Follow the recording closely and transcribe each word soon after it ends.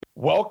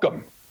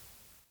Welcome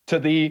to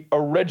the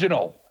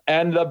original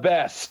and the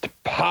best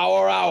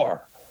Power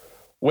Hour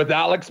with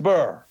Alex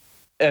Burr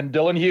and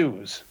Dylan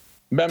Hughes,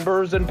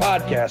 members and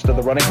podcast of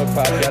the Running Book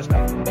Podcast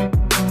Network.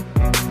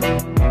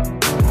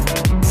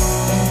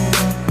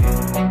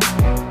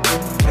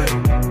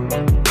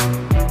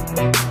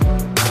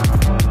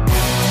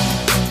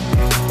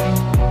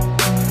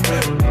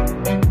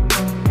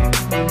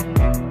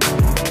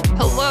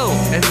 Hello,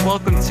 and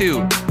welcome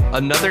to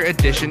another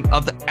edition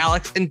of the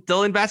Alex and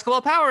Dylan Basketball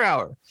Power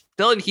Hour.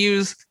 Dylan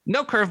Hughes,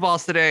 no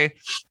curveballs today.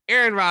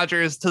 Aaron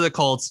Rodgers to the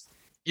Colts.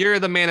 You're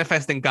the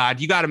manifesting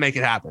God. You got to make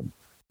it happen.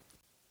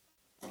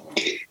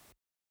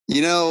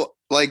 You know,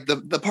 like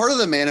the part of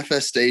the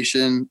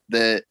manifestation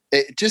that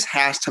it just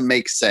has to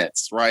make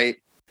sense, right?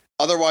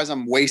 Otherwise,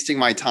 I'm wasting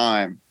my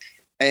time.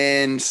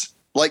 And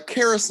like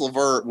Karis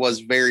LeVert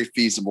was very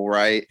feasible,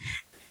 right?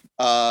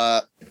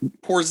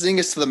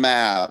 Porzingis to the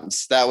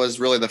Mavs. That was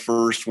really the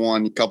first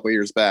one a couple of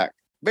years back.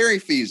 Very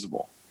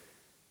feasible.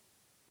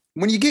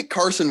 When you get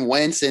Carson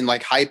Wentz and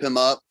like hype him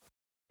up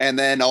and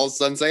then all of a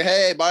sudden say,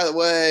 hey, by the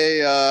way,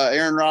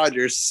 Aaron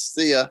Rodgers,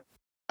 see ya.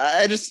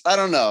 I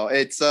don't know.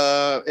 It's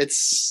a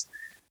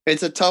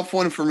tough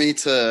one for me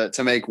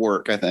to make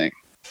work, I think.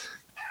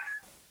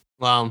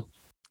 Well,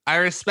 I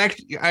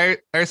respect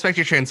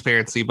your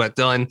transparency, but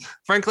Dylan,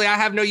 frankly, I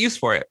have no use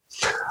for it.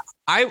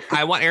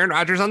 I want Aaron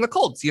Rodgers on the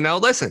Colts. You know,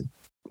 listen,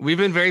 we've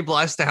been very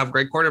blessed to have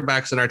great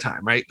quarterbacks in our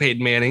time, right?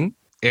 Peyton Manning,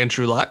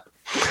 Andrew Luck,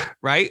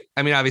 right?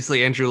 I mean,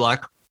 obviously, Andrew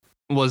Luck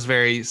was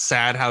very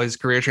sad how his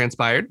career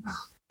transpired,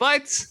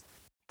 but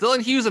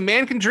Dylan Hughes, a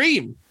man can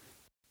dream.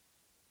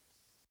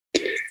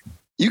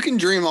 You can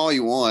dream all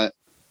you want,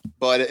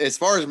 but as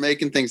far as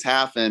making things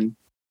happen,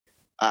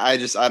 I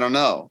don't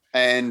know.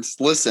 And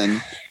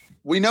listen,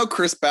 we know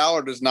Chris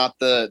Ballard is not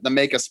the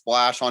make a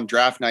splash on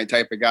draft night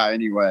type of guy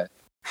anyway.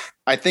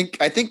 I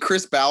think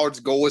Chris Ballard's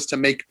goal is to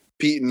make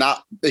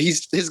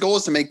his goal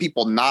is to make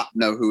people not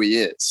know who he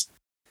is,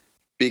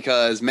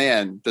 because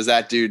man, does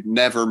that dude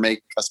never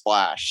make a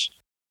splash.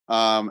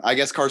 I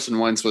guess Carson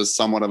Wentz was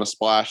somewhat of a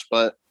splash,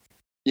 but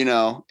you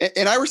know,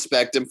 and I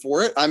respect him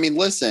for it. I mean,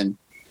 listen,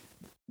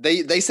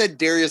 they said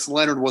Darius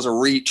Leonard was a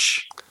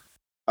reach.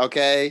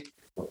 Okay,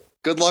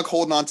 good luck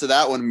holding on to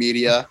that one,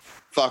 media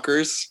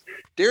fuckers.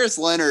 Darius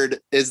Leonard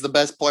is the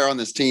best player on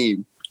this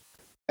team.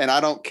 And I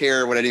don't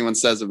care what anyone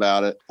says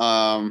about it.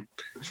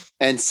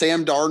 And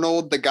Sam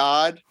Darnold, the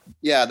God,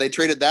 yeah, they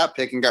traded that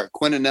pick and got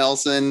Quentin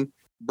Nelson,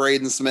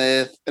 Braden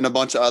Smith, and a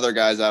bunch of other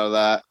guys out of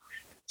that.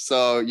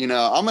 So, you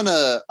know,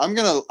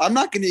 I'm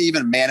not gonna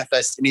even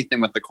manifest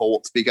anything with the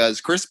Colts because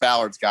Chris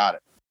Ballard's got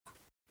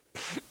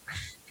it.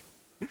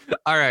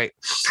 All right,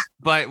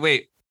 but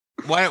wait,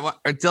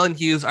 what Dylan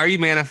Hughes? Are you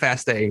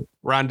manifesting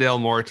Rondale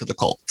Moore to the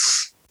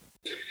Colts?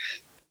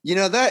 You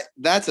know,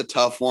 that's a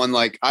tough one.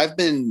 Like I've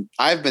been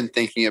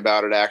thinking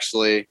about it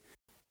actually,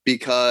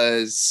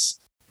 because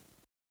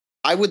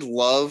I would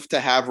love to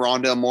have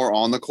Rondale Moore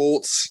on the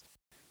Colts,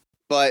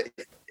 but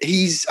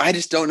I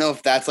just don't know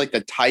if that's like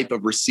the type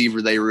of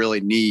receiver they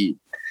really need.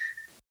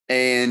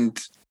 And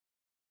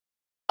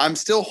I'm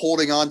still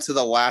holding on to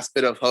the last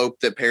bit of hope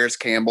that Paris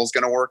Campbell's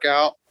going to work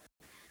out.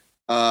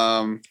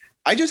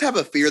 I just have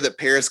a fear that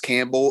Paris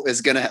Campbell is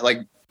going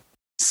to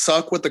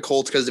suck with the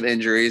Colts because of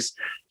injuries.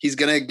 He's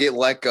going to get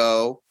let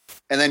go,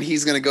 and then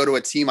he's going to go to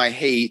a team I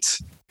hate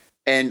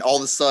and all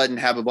of a sudden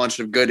have a bunch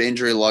of good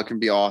injury luck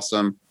and be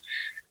awesome.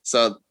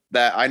 So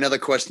that, I know the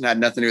question had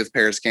nothing to do with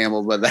Paris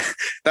Campbell, but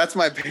that's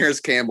my Paris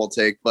Campbell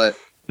take. But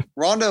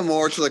Rondale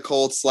Moore to the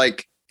Colts,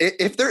 like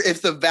if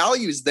the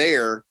value's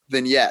there,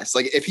 then yes.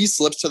 Like if he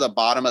slips to the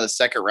bottom of the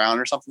second round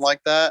or something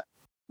like that,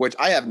 which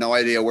I have no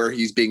idea where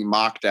he's being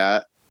mocked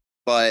at,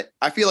 but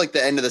I feel like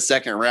the end of the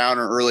second round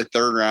or early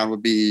third round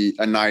would be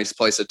a nice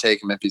place to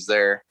take him if he's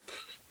there.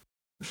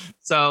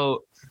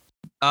 So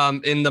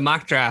in the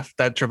mock draft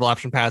that Triple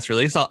Option Pass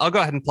released, I'll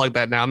go ahead and plug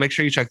that now. Make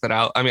sure you check that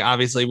out. I mean,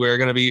 obviously,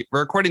 we're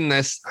recording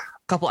this a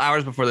couple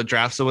hours before the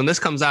draft. So when this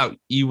comes out,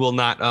 you will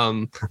not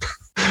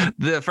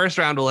the first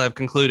round will have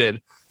concluded.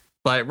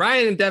 But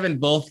Ryan and Devin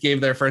both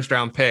gave their first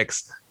round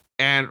picks.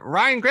 And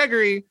Ryan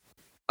Gregory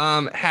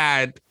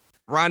had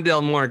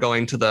Rondale Moore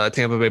going to the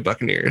Tampa Bay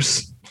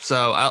Buccaneers.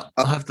 So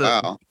I'll have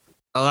to.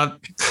 Wow.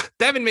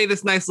 Devin made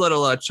this nice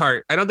little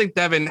chart. I don't think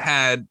Devin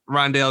had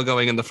Rondale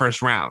going in the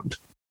first round,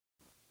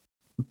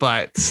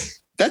 but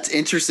that's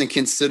interesting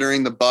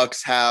considering the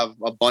Bucs have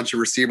a bunch of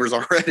receivers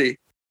already.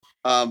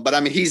 But I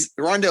mean,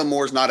 Rondale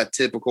Moore's not a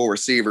typical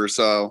receiver,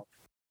 so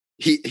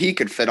he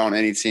could fit on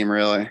any team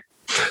really.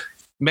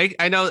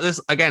 I know this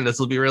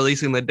will be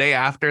releasing the day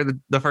after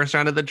the first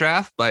round of the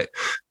draft, but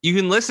you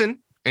can listen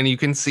and you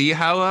can see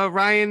how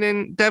Ryan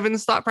and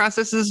Devin's thought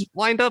processes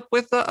lined up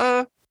with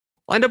the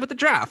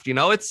draft. You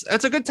know, it's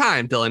a good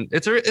time, Dylan.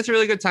 It's a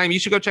really good time. You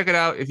should go check it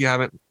out if you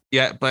haven't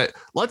yet. But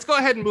let's go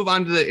ahead and move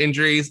on to the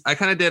injuries. I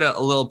kind of did a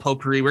little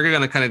potpourri. We're going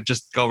to kind of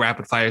just go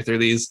rapid fire through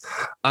these.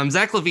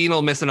 Zach LaVine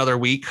will miss another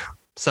week,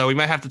 so we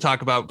might have to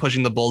talk about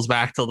pushing the Bulls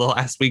back till the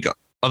last week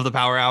of the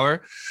Power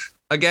Hour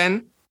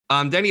again.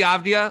 Denny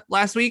Avdia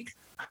last week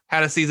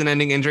had a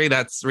season-ending injury.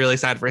 That's really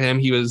sad for him.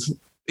 He was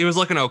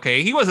looking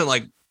okay. He wasn't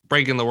like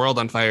breaking the world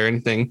on fire or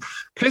anything.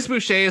 Chris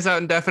Boucher is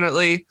out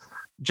indefinitely.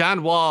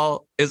 John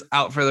Wall is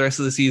out for the rest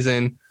of the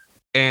season.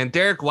 And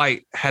Derek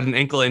White had an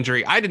ankle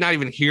injury. I did not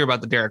even hear about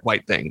the Derek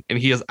White thing, and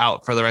he is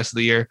out for the rest of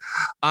the year.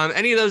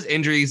 Any of those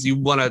injuries you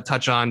want to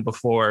touch on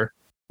before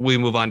we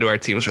move on to our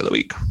teams for the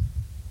week?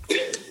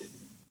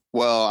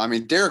 Well, I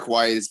mean, Derek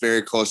White is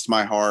very close to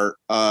my heart.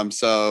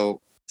 So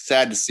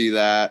sad to see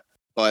that.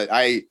 But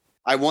I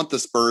want the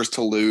Spurs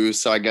to lose.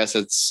 So I guess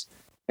it's,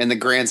 in the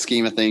grand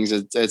scheme of things,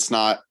 it's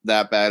not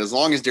that bad as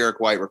long as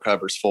Derek White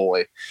recovers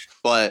fully.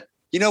 But,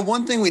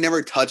 one thing we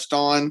never touched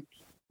on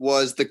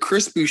was the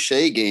Chris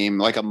Boucher game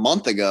like a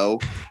month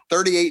ago,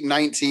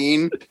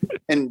 38-19.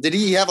 And did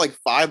he have like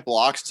 5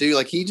 blocks too?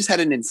 Like he just had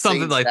an insane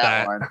something like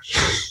that. line.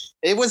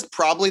 It was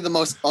probably the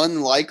most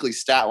unlikely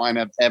stat line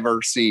I've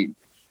ever seen.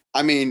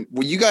 I mean,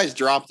 when you guys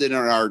dropped it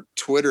on our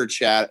Twitter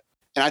chat,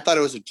 and I thought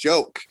it was a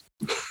joke.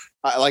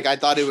 I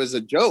thought it was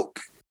a joke.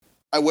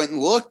 I went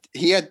and looked.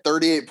 He had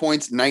 38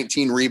 points,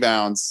 19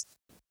 rebounds,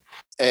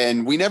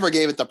 and we never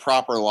gave it the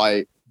proper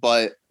light.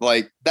 But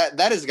like that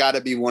has got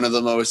to be one of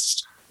the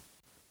most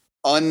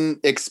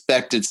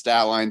unexpected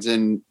stat lines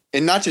in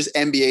not just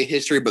NBA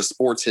history, but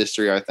sports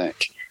history, I think.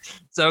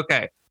 So,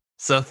 okay.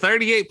 So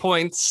 38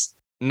 points,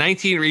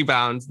 19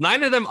 rebounds,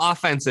 9 of them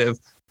offensive,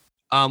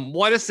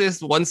 1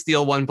 assist, 1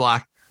 steal, 1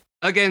 block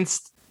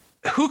against,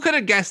 who could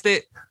have guessed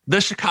it?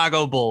 The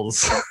Chicago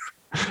Bulls.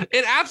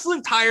 An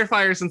absolute tire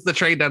fire since the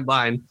trade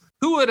deadline.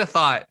 Who would have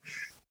thought?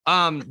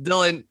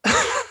 Dylan,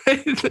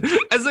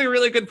 that's a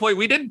really good point.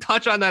 We didn't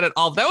touch on that at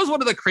all. That was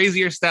one of the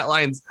crazier stat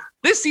lines.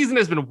 This season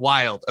has been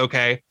wild,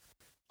 okay?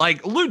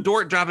 Like Lou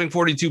Dort dropping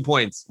 42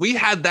 points. We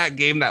had that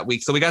game that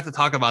week, so we got to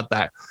talk about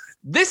that.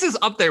 This is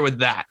up there with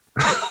that.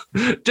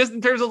 Just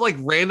in terms of like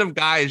random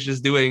guys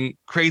just doing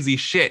crazy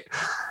shit.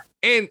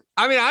 And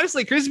I mean,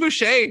 honestly, Chris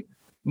Boucher,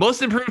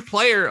 most improved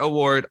player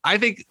award, I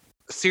think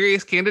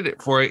serious candidate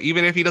for it,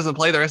 even if he doesn't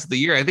play the rest of the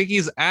year. I think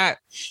he's at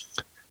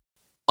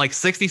like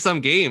 60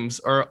 some games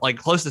or like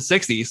close to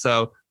 60.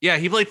 So yeah,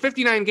 he played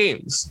 59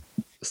 games.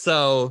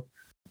 So,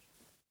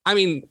 I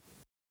mean,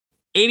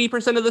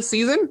 80% of the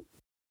season.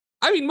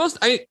 I mean,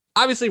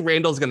 obviously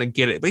Randall's going to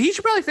get it, but he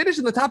should probably finish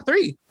in the top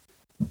 3.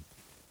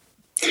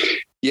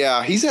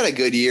 Yeah, he's had a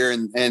good year.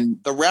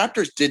 And the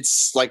Raptors did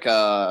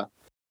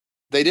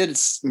they did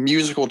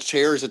musical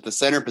chairs at the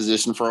center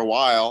position for a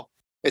while.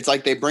 It's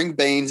like they bring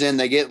Baines in,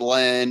 they get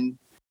Len.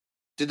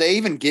 Did they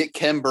even get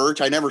Kem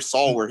Birch? I never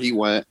saw where he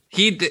went.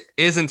 He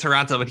is in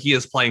Toronto, but he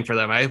is playing for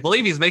them. I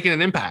believe he's making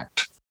an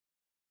impact.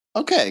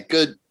 Okay,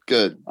 good.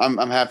 I'm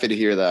happy to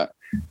hear that.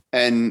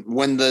 And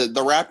when the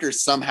Raptors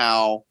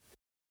somehow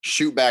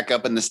shoot back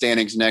up in the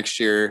standings next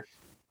year,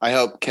 I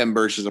hope Kem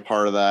Birch is a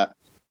part of that.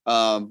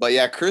 But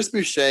yeah, Chris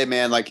Boucher,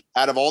 man, like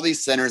out of all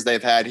these centers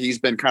they've had, he's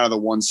been kind of the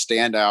one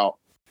standout.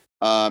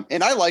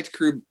 And I liked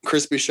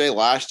Chris Boucher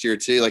last year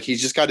too. Like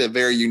he's just got a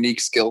very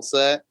unique skill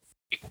set,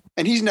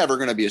 and he's never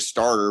going to be a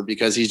starter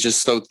because he's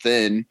just so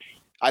thin.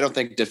 I don't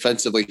think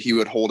defensively he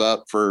would hold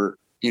up for,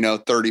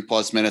 30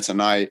 plus minutes a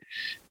night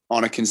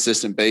on a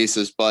consistent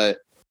basis. But,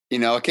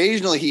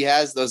 occasionally he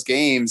has those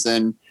games,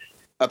 and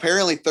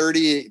apparently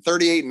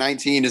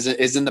 38-19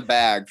 is in the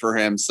bag for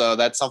him. So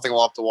that's something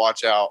we'll have to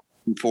watch out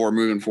for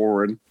moving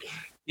forward.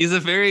 He's a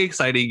very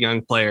exciting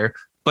young player.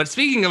 But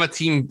speaking of a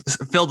team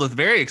filled with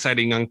very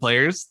exciting young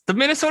players, the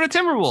Minnesota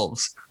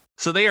Timberwolves.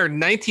 So they are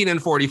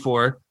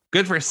 19-44,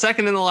 good for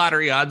second in the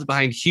lottery odds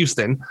behind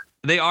Houston.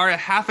 They are a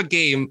half a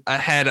game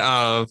ahead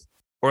of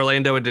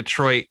Orlando and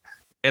Detroit,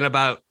 and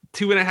about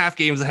 2.5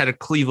 games ahead of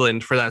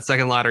Cleveland for that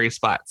second lottery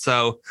spot.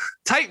 So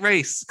tight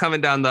race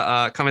coming down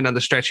the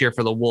stretch here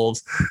for the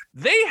Wolves.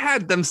 They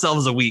had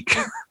themselves a week.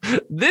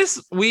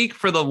 This week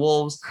for the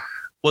Wolves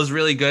was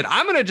really good.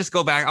 I'm going to just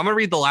go back. I'm going to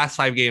read the last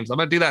 5 games. I'm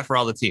going to do that for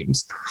all the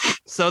teams.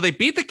 So they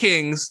beat the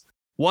Kings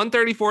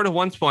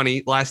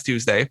 134-120 last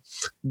Tuesday.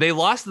 They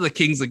lost to the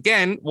Kings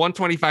again,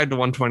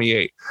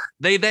 125-128.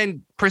 They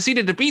then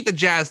proceeded to beat the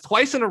Jazz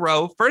twice in a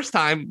row. First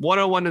time,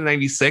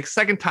 101-96.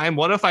 Second time,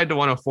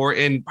 105-104.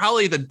 In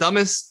probably the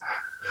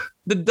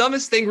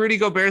dumbest thing Rudy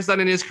Gobert's done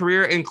in his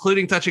career,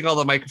 including touching all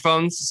the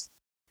microphones,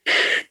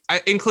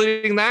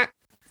 including that.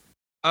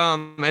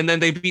 And then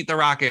they beat the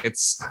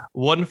Rockets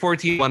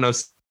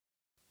 114-106.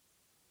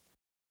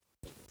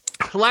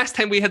 Last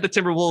time we had the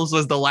Timberwolves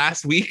was the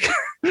last week.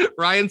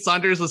 Ryan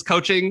Saunders was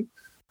coaching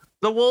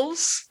the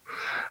Wolves.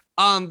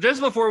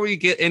 Just before we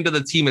get into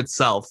the team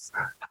itself,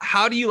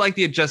 how do you like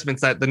the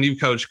adjustments that the new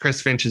coach,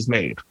 Chris Finch, has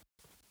made?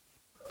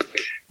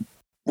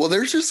 Well,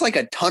 there's just like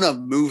a ton of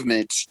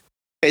movement.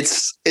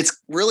 It's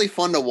really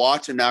fun to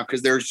watch him now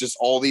because there's just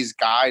all these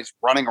guys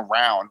running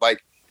around.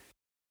 Like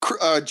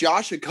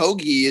Josh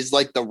Okogie is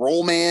like the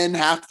roll man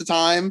half the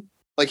time.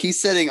 Like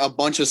he's setting a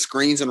bunch of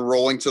screens and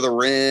rolling to the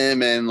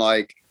rim, and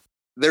like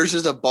there's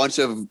just a bunch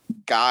of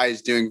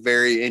guys doing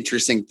very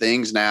interesting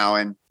things now.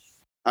 And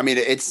I mean,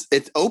 it's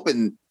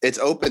opened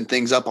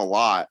things up a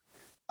lot.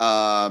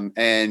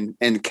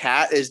 And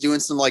Cat is doing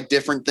some like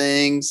different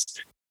things.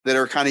 that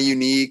are kind of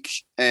unique,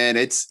 and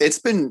it's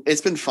been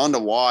fun to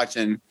watch.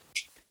 And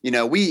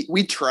we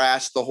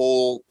trashed the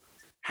whole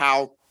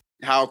how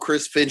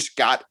Chris Finch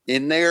got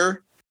in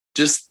there,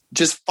 just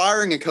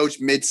firing a coach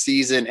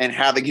mid-season and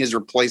having his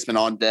replacement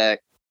on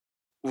deck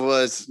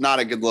was not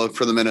a good look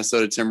for the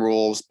Minnesota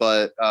Timberwolves.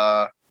 But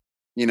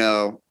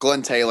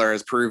Glenn Taylor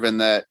has proven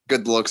that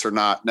good looks are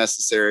not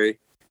necessary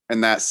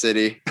in that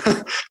city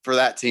for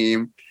that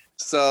team.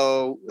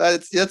 So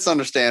that's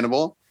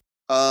understandable.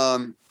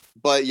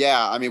 But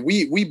yeah, I mean,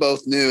 we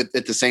both knew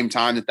at the same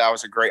time that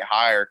was a great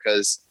hire,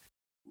 because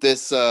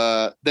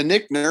the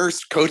Nick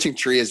Nurse coaching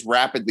tree is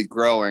rapidly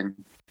growing,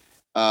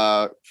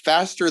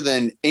 faster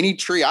than any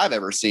tree I've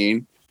ever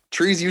seen.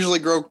 Trees usually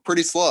grow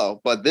pretty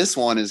slow, but this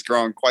one is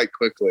growing quite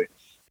quickly.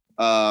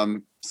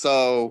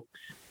 So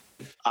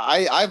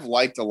I've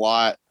liked a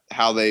lot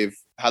how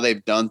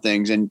they've done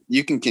things, and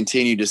you can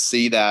continue to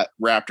see that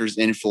Raptors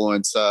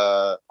influence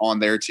on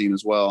their team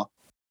as well.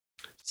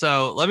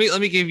 So let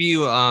me give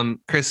you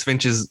Chris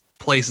Finch's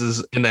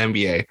places in the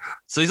NBA.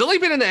 So he's only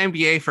been in the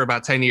NBA for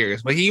about 10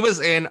 years, but he was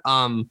in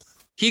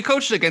he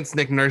coached against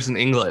Nick Nurse in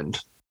England.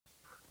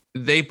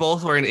 They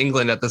both were in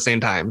England at the same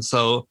time.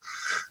 So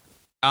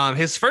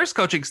his first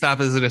coaching stop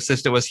as an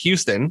assistant was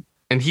Houston,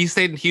 and he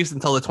stayed in Houston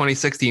until the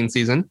 2016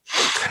 season.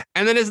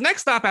 And then his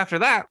next stop after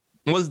that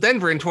was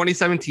Denver in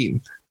 2017.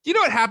 Do you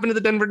know what happened to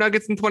the Denver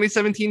Nuggets in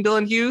 2017,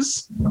 Dylan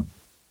Hughes?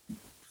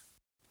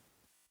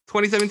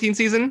 2017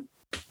 season?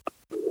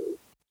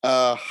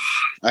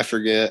 I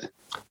forget.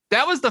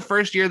 That was the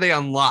first year they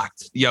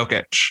unlocked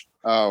Jokic.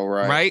 Oh,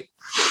 right. Right?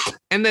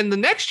 And then the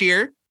next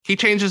year, he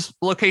changes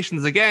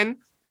locations again,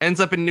 ends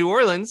up in New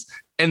Orleans,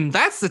 and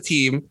that's the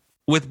team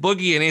with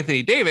Boogie and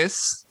Anthony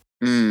Davis.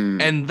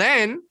 And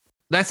then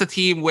that's a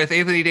team with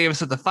Anthony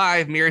Davis at the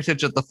 5,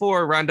 Mirotic at the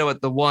 4, Rondo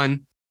at the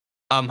 1,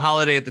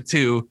 Holiday at the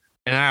 2,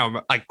 and I don't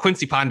know, like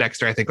Quincy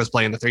Pondexter, I think, was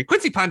playing the 3.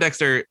 Quincy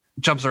Pondexter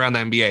jumps around the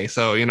NBA,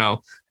 so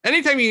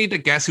anytime you need to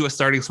guess who a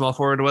starting small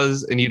forward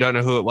was and you don't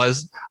know who it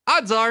was,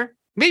 odds are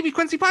maybe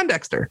Quincy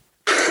Pondexter.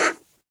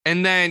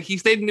 And then he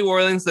stayed in New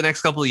Orleans the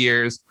next couple of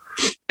years,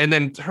 and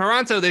then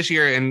Toronto this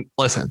year. And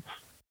listen,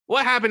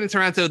 what happened in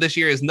Toronto this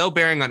year is no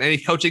bearing on any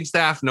coaching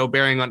staff, no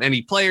bearing on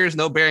any players,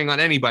 no bearing on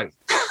anybody.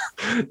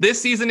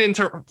 This season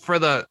for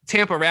the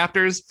Tampa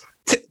Raptors,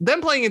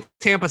 them playing in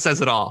Tampa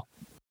says it all.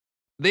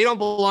 They don't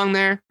belong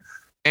there,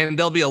 and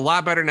they'll be a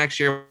lot better next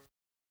year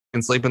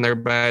and sleep in their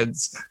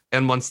beds.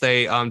 And once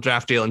they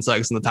draft Jalen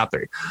Suggs in the top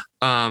 3,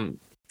 I'm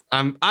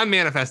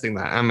manifesting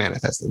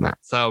that.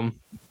 So,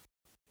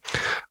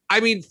 I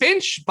mean,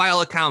 Finch, by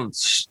all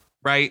accounts,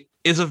 right,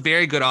 is a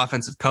very good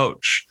offensive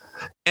coach.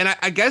 And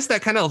I guess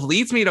that kind of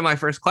leads me to my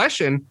first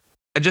question.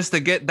 Just to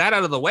get that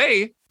out of the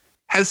way,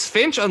 has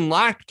Finch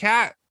unlocked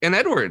Cat and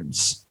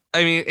Edwards?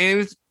 I mean,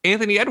 and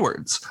Anthony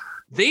Edwards.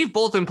 They've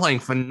both been playing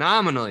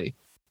phenomenally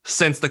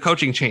since the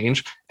coaching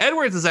change.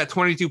 Edwards is at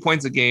 22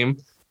 points a game.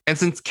 And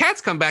since Cat's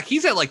come back,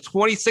 he's at like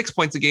 26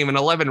 points a game and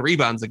 11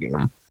 rebounds a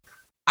game.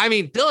 I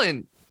mean,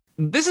 Dylan,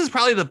 this is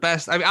probably the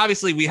best. I mean,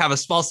 obviously, we have a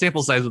small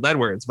sample size with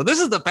Edwards, but this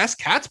is the best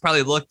Cat's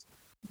probably looked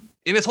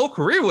in his whole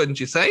career, wouldn't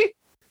you say?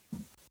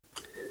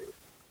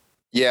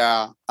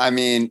 Yeah, I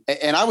mean,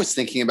 and I was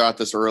thinking about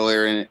this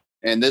earlier,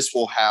 and this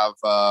will have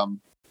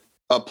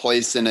a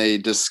place in a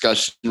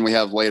discussion we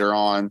have later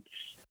on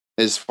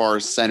as far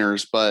as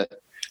centers,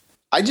 but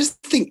I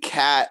just think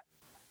Cat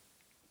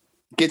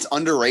gets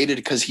underrated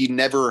because he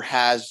never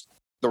has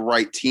the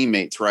right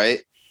teammates,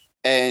 right?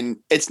 And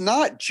it's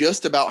not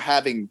just about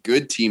having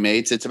good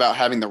teammates, it's about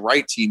having the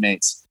right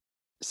teammates.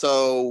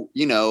 So,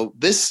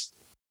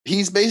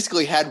 he's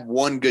basically had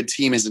one good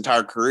team his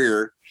entire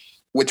career,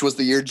 which was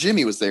the year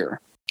Jimmy was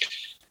there.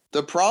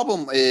 The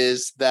problem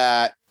is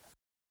that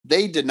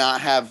they did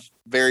not have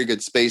very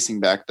good spacing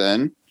back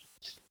then.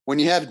 When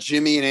you have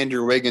Jimmy and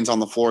Andrew Wiggins on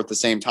the floor at the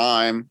same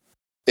time,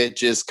 it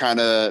just kind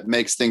of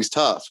makes things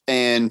tough.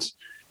 And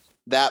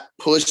that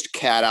pushed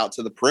Cat out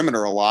to the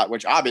perimeter a lot,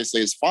 which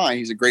obviously is fine.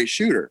 He's a great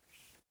shooter.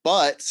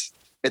 But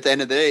at the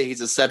end of the day,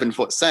 he's a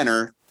 7-foot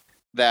center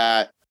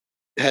that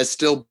has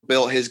still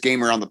built his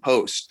game around the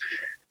post.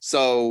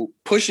 So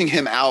pushing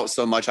him out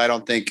so much, I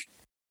don't think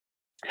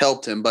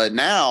helped him. But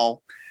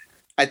now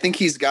I think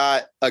he's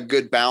got a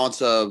good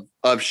balance of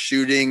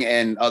shooting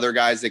and other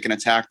guys that can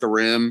attack the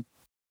rim,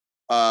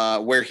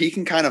 where he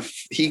can kind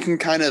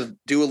of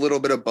do a little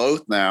bit of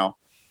both now.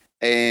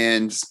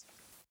 And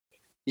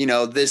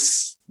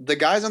the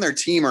guys on their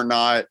team are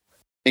not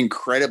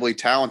incredibly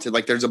talented.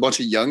 Like, there's a bunch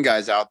of young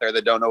guys out there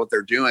that don't know what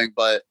they're doing,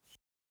 but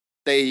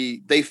they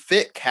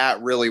fit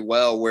Cat really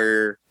well,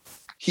 where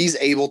he's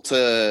able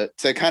to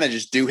kind of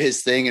just do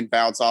his thing and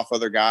bounce off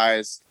other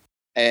guys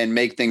and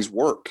make things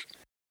work.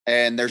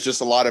 And there's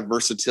just a lot of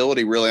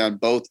versatility really on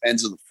both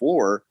ends of the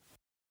floor,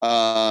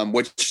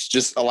 which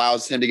just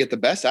allows him to get the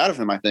best out of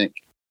him, I think.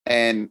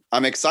 And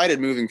I'm excited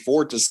moving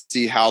forward to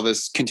see how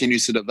this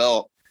continues to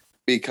develop,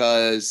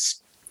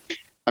 because,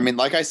 I mean,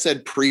 like I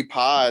said,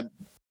 pre-pod,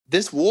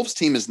 this Wolves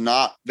team is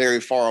not very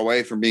far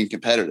away from being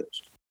competitive,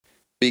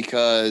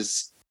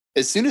 because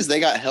as soon as they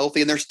got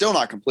healthy, and they're still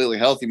not completely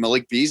healthy,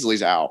 Malik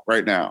Beasley's out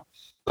right now.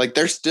 Like,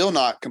 they're still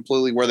not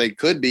completely where they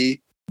could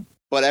be.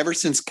 But ever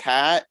since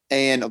Cat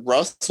and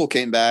Russell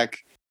came back,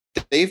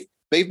 they've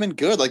been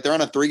good. Like, they're on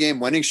a 3-game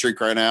winning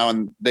streak right now,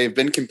 and they've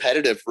been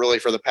competitive really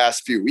for the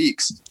past few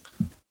weeks.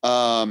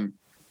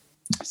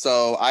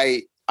 So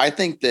I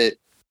think that,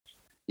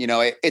 you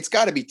know, it's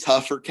got to be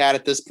tough for Cat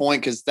at this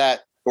point, because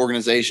that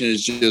organization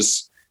has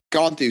just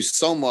gone through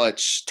so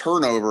much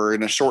turnover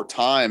in a short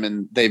time,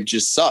 and they've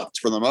just sucked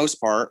for the most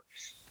part.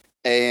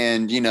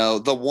 And, you know,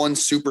 the one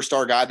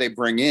superstar guy they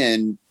bring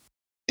in,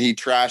 he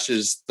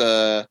trashes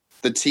the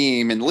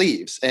team and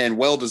leaves, and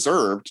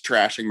well-deserved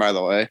trashing, by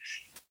the way.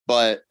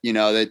 But, you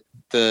know, that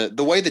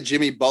the way the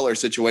Jimmy Butler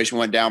situation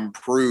went down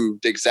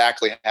proved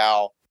exactly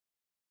how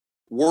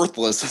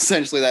worthless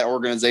essentially that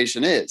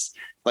organization is.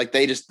 Like,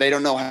 they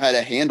don't know how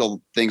to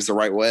handle things the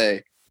right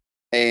way.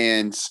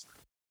 And,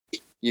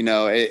 you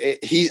know,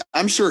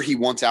 I'm sure he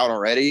wants out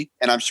already.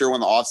 And I'm sure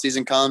when the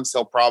offseason comes,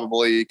 he'll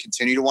probably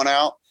continue to want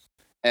out.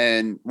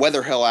 And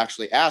whether he'll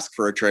actually ask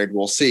for a trade,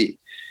 we'll see.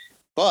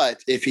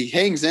 But if he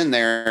hangs in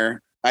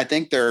there, I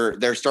think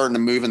they're starting to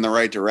move in the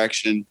right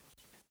direction.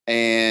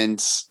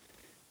 And,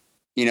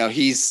 you know,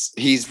 he's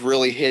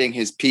really hitting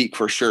his peak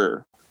for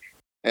sure.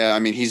 I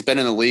mean, he's been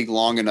in the league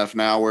long enough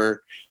now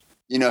where,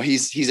 you know,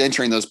 he's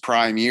entering those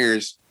prime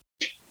years.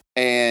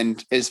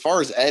 And as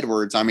far as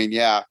Edwards, I mean,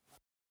 yeah,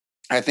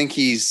 I think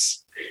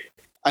he's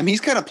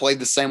kind of played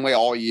the same way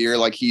all year.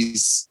 Like,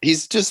 he's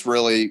just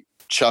really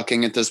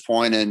chucking at this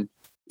point and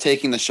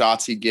taking the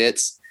shots he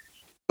gets,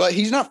 but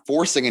he's not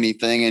forcing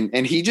anything.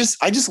 And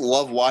I just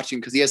love watching,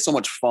 because he has so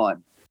much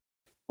fun.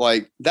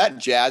 Like, that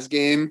Jazz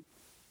game,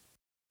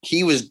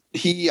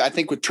 I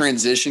think with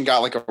transition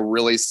got like a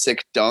really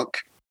sick dunk,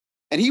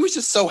 and he was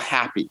just so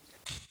happy.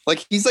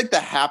 Like, he's like the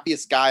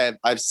happiest guy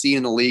I've seen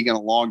in the league in a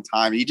long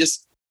time. He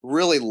just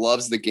really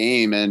loves the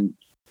game. And,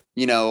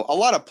 you know, a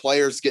lot of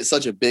players get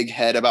such a big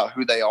head about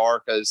who they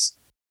are, because,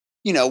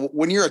 you know,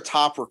 when you're a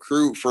top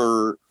recruit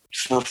for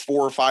 4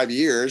 or 5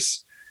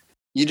 years,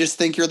 you just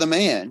think you're the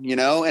man, you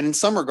know, and in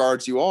some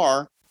regards you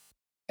are.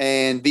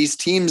 And these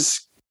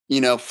teams,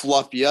 you know,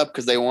 fluff you up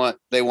because they want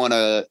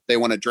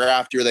to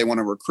draft you, or they want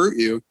to recruit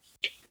you.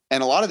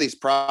 And a lot of these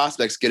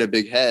prospects get a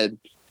big head,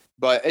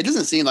 but it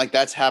doesn't seem like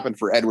that's happened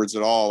for Edwards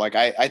at all. Like,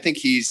 I think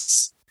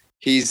he's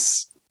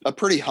a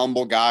pretty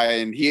humble guy,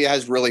 and he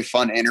has really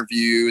fun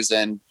interviews,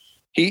 and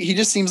he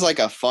just seems like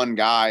a fun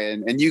guy.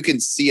 And you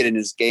can see it in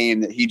his game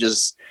that he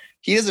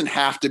doesn't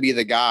have to be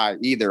the guy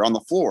either on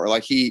the floor.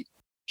 Like, he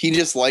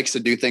just likes to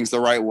do things the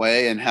right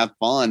way and have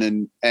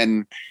fun.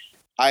 And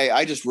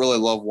I just really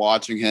love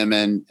watching him.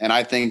 And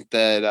I think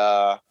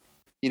that,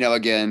 you know,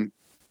 again,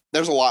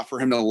 there's a lot for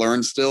him to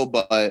learn still,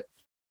 but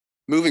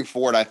moving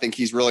forward, I think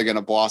he's really going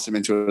to blossom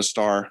into a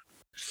star.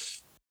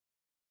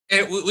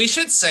 And we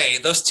should say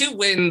those 2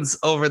 wins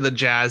over the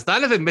Jazz,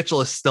 Donovan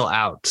Mitchell is still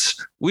out.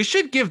 We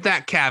should give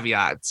that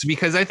caveat,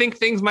 because I think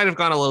things might have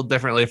gone a little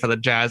differently for the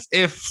Jazz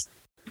if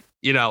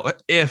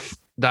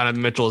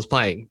Donovan Mitchell is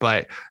playing.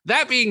 But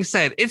that being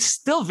said, it's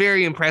still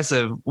very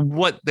impressive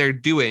what they're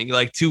doing.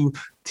 Like, 2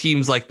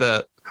 teams like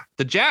the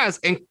Jazz,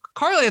 and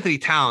Karl-Anthony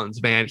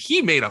Towns, man,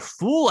 he made a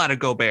fool out of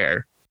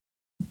Gobert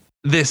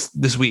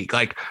this week.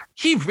 Like,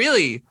 he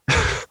really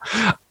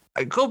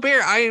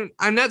Gobert,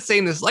 I'm not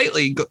saying this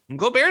lightly.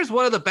 Gobert is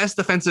one of the best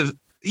defensive.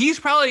 He's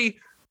probably,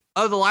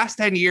 of the last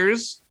 10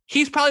 years,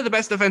 he's probably the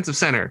best defensive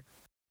center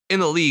in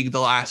the league the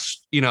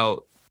last, you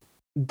know,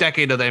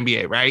 decade of the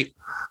NBA, right?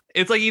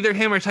 It's like either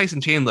him or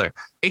Tyson Chandler.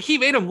 And he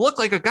made him look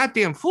like a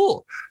goddamn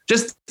fool,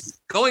 just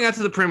going out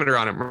to the perimeter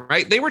on him,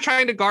 right? They were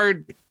trying to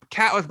guard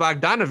Cat with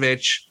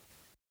Bogdanovich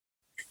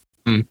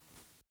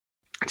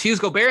to use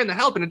Gobert in the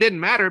help, and it didn't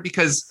matter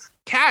because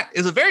Cat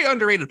is a very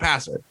underrated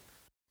passer.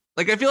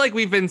 Like, I feel like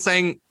we've been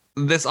saying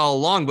this all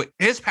along, but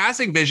his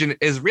passing vision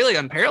is really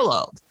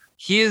unparalleled.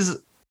 He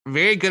is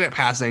very good at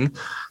passing.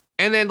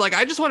 And then, like,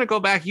 I just want to go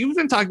back. You've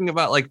been talking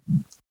about, like,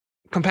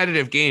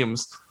 competitive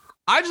games.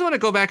 I just want to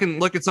go back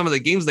and look at some of the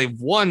games they've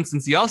won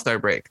since the All-Star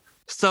break.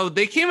 So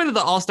they came into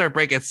the All-Star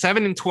break at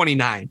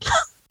 7-29.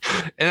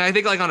 And I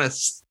think, like, on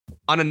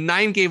a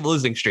 9-game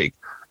losing streak.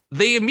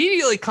 They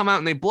immediately come out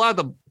and they blow out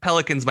the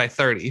Pelicans by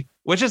 30,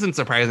 which isn't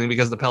surprising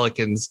because the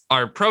Pelicans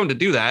are prone to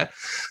do that.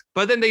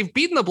 But then they've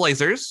beaten the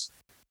Blazers.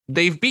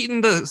 They've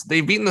beaten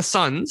the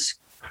Suns.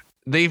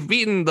 They've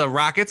beaten the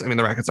Rockets. I mean,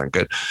 the Rockets aren't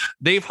good.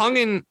 They hung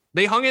in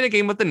a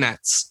game with the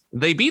Nets.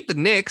 They beat the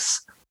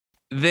Knicks.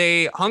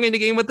 They hung in a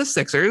game with the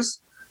Sixers.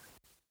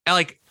 And,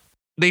 like,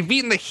 they've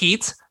beaten the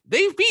Heat.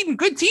 They've beaten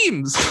good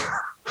teams.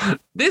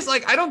 This,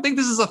 like, I don't think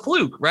this is a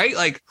fluke, right?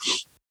 Like,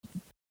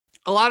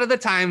 a lot of the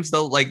times,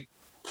 though, like,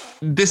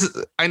 this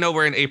is, I know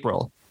we're in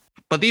April,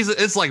 but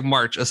it's like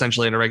March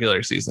essentially in a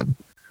regular season.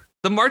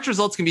 The March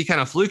results can be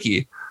kind of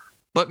fluky,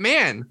 but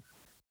man,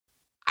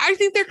 I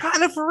think they're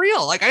kind of for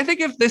real. Like, I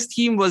think if this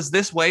team was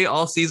this way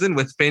all season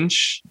with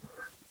Finch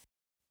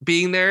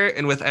being there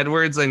and with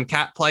Edwards and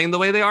Cat playing the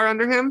way they are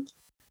under him,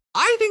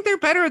 I think they're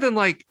better than,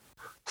 like,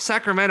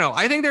 Sacramento.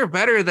 I think they're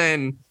better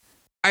than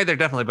They're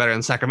definitely better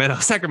than Sacramento.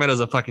 Sacramento's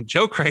a fucking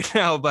joke right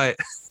now, but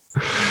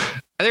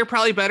they're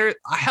probably better.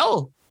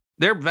 Hell,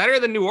 they're better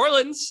than New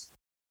Orleans.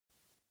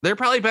 They're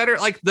probably better.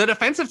 Like, the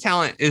defensive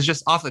talent is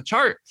just off the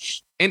chart.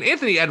 And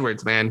Anthony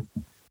Edwards, man,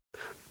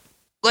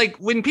 like,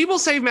 when people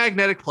say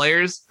magnetic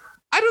players,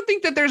 I don't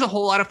think that there's a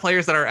whole lot of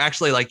players that are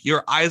actually like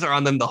your eyes are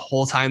on them the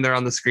whole time they're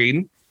on the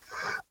screen.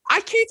 I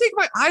can't take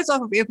my eyes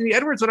off of Anthony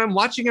Edwards when I'm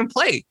watching him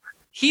play.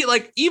 He,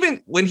 like,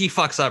 even when he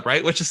fucks up,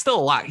 right, which is still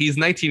a lot. He's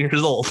 19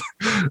 years old.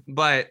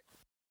 But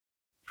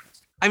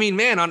I mean,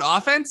 man, on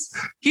offense,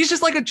 he's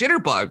just like a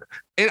jitterbug.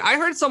 And I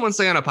heard someone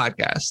say on a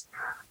podcast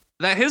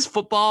that his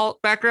football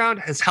background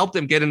has helped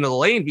him get into the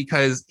lane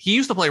because he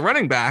used to play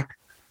running back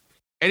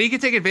and he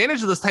could take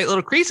advantage of those tight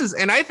little creases.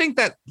 And I think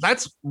that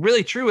that's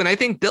really true. And I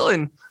think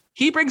Dylan,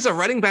 he brings a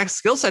running back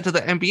skill set to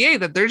the NBA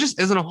that there just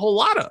isn't a whole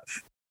lot of.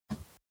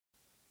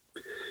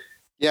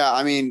 Yeah,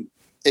 I mean,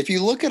 if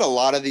you look at a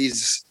lot of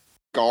these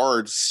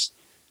guards,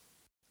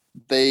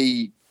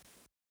 they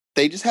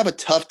just have a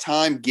tough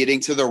time getting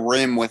to the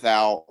rim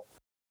without,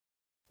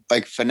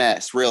 like,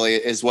 finesse, really,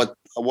 is what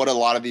a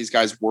lot of these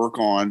guys work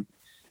on.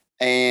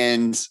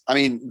 And I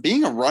mean,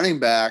 being a running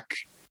back,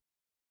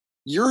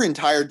 your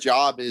entire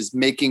job is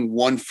making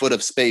 1 foot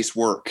of space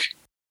work.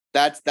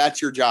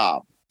 That's your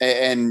job.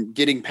 And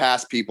getting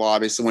past people,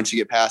 obviously, once you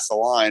get past the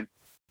line.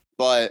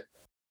 But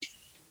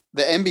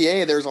the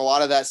NBA, there's a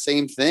lot of that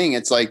same thing.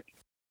 It's like,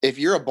 if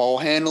you're a ball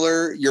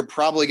handler, you're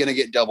probably going to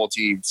get double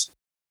teamed.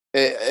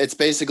 It's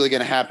basically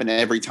going to happen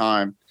every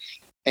time.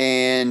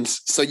 And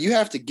so you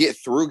have to get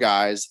through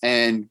guys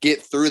and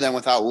get through them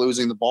without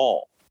losing the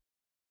ball.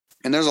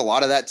 And there's a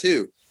lot of that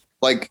too.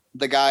 Like,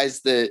 the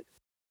guys that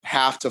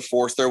have to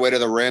force their way to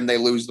the rim, they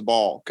lose the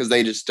ball because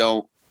they just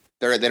don't.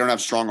 They don't have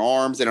strong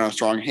arms. They don't have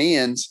strong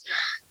hands.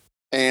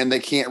 And they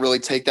can't really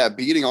take that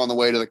beating on the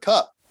way to the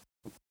cup.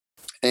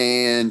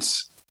 And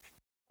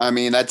I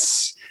mean,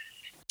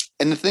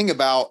 and the thing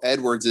about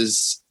Edwards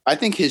is I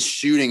think his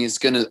shooting is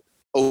going to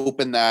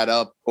open that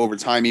up over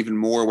time even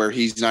more, where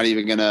he's not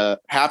even going to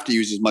have to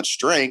use as much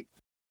strength.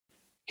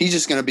 He's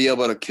just going to be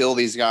able to kill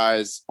these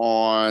guys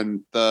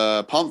on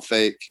the pump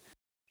fake,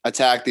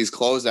 attack these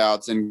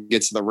closeouts, and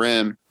get to the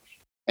rim.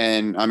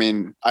 And I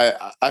mean,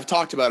 I've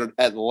talked about it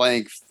at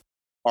length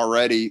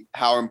already,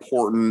 how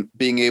important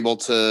being able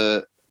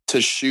to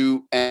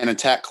shoot and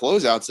attack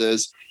closeouts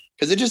is,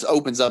 because it just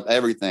opens up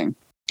everything.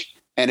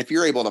 And if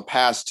you're able to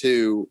pass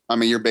too, I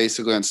mean, you're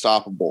basically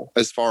unstoppable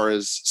as far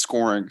as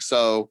scoring.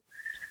 So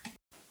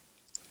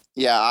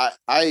yeah,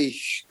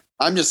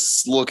 I'm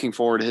just looking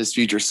forward to his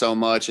future so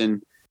much.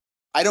 And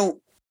I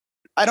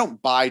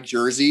don't buy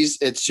jerseys.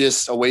 It's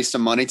just a waste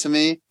of money to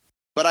me.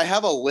 But I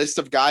have a list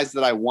of guys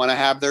that I want to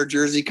have their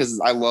jersey because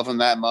I love them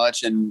that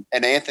much. And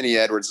Anthony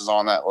Edwards is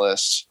on that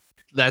list.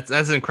 That's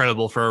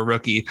incredible for a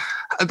rookie.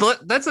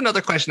 That's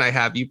another question I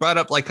have. You brought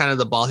up, like, kind of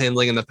the ball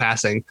handling and the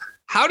passing.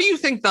 How do you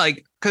think,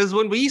 like, because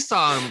when we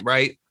saw him,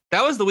 right,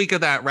 that was the week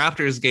of that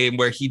Raptors game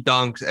where he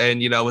dunked,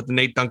 and, you know, with the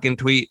Nate Duncan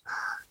tweet,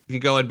 if you're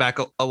going back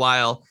a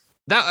while,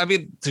 that, I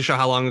mean, to show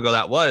how long ago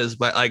that was,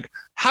 but, like,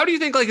 how do you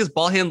think, like, his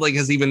ball handling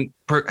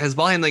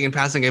and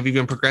passing have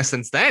even progressed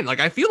since then?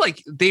 Like, I feel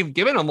like they've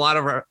given him a lot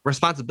of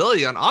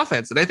responsibility on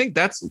offense. And I think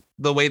that's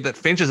the way that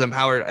Finch has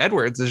empowered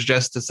Edwards, is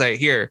just to say,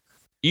 here,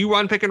 you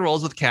run pick and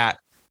rolls with Cat,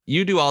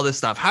 you do all this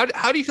stuff. How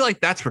do you feel like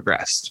that's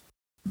progressed?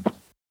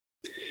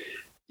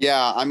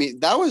 Yeah, I mean,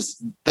 that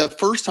was the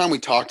first time we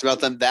talked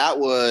about them. That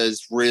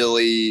was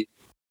really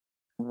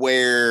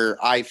where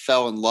I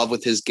fell in love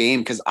with his game,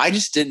 because I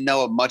just didn't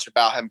know much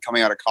about him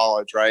coming out of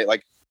college, right?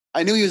 Like,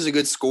 I knew he was a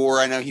good scorer.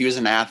 I know he was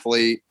an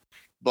athlete,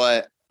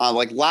 but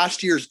like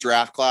last year's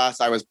draft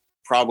class, I was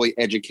probably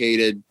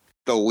educated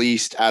the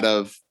least out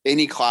of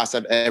any class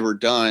I've ever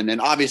done. And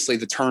obviously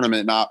the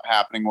tournament not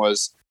happening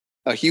was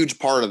a huge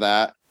part of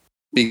that,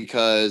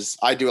 because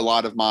I do a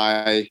lot of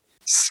my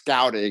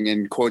scouting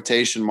in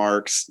quotation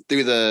marks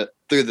through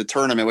the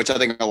tournament, which I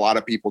think a lot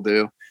of people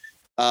do.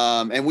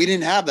 And we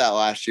didn't have that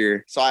last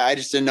year. So I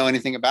just didn't know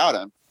anything about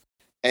him.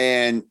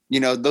 And, you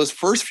know, those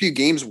first few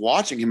games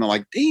watching him, I'm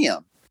like,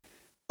 damn,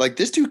 like,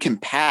 this dude can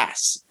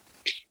pass.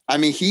 I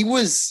mean, he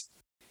was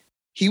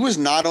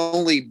not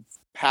only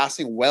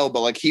passing well,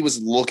 but, like, he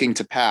was looking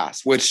to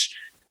pass, which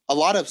a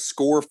lot of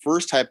score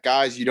first type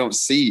guys you don't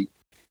see.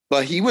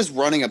 But he was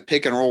running a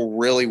pick and roll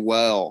really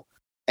well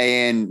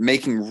and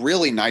making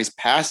really nice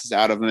passes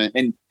out of him,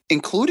 and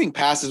including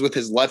passes with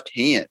his left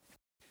hand.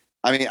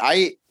 I mean,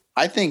 I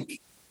think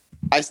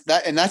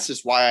that's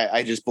just why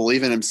I just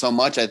believe in him so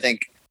much. I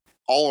think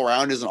all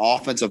around as an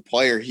offensive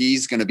player,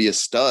 he's going to be a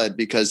stud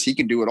because he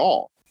can do it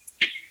all.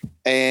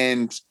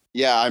 And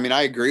yeah, I mean,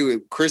 I agree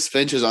with Chris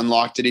Finch has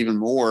unlocked it even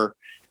more,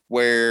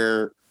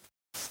 and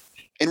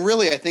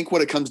really, I think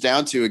what it comes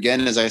down to,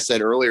 again, as I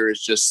said earlier,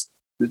 is just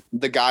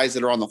the guys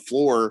that are on the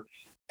floor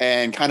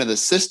and kind of the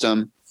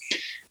system.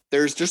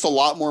 There's just a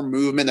lot more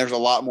movement. There's a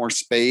lot more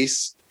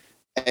space,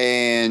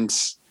 and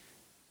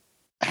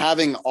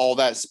having all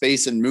that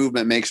space and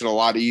movement makes it a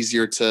lot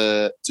easier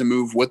to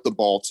move with the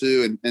ball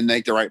too, and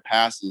make the right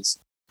passes.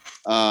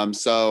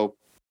 So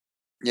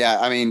yeah,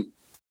 I mean,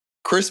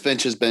 Chris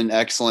Finch has been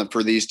excellent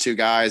for these two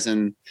guys.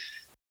 And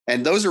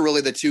those are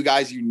really the two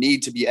guys you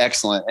need to be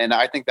excellent. And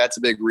I think that's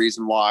a big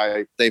reason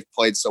why they've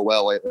played so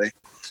well lately.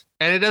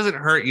 And it doesn't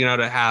hurt,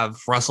 to have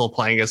Russell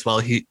playing as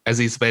well as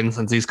he's been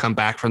since he's come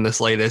back from this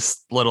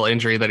latest little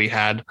injury that he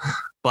had.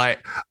 But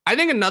I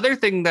think another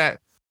thing that,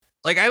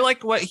 I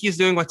like what he's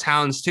doing with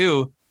Towns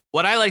too.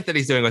 What I like that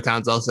he's doing with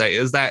Towns, I'll say,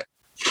 is that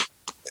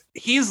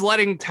he's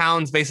letting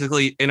Towns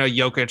basically in a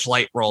Jokic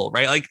light role,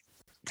 right?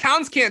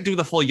 Towns can't do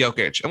the full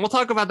Jokic, and we'll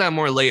talk about that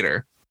more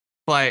later.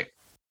 But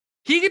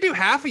he can do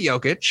half a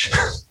Jokic,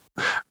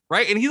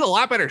 right? And he's a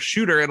lot better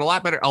shooter and a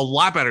lot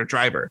better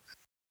driver.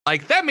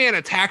 That man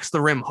attacks the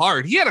rim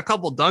hard. He had a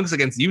couple dunks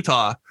against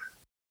Utah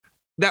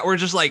that were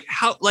just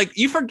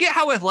you forget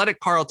how athletic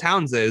Karl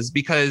Towns is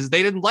because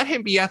they didn't let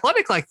him be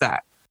athletic like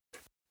that.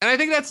 And I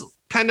think that's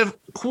kind of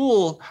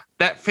cool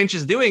that Finch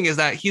is doing, is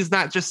that he's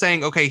not just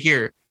saying, okay,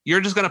 here,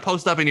 you're just going to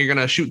post up and you're going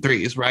to shoot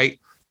threes, right?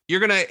 You're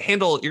going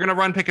to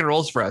run pick and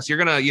rolls for us. You're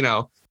going to,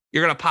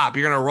 you're going to pop,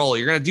 you're going to roll,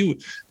 you're going to do.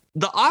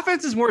 The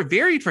offense is more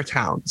varied for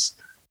Towns.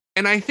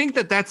 And I think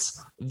that's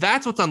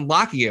what's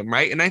unlocking him,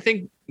 right? And I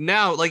think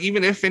now,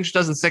 even if Finch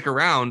doesn't stick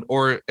around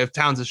or if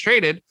Towns is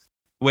traded,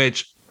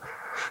 which,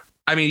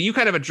 I mean, you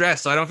kind of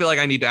addressed, so I don't feel like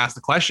I need to ask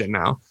the question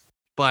now.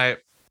 But,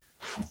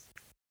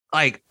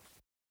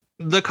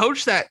 the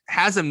coach that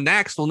has him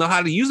next will know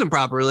how to use him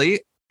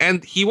properly,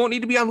 and he won't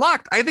need to be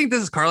unlocked. I think this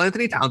is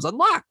Karl-Anthony Towns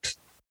unlocked.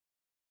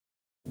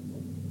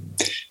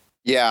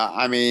 Yeah,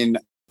 I mean,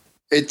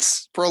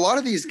 it's for a lot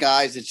of these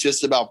guys, it's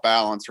just about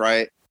balance,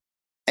 right?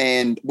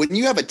 And when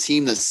you have a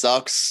team that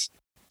sucks,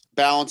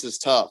 balance is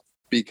tough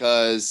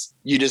because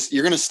you're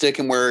going to stick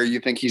him where you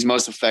think he's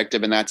most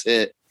effective, and that's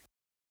it.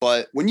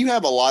 But when you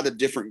have a lot of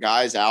different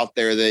guys out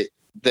there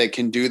that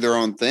can do their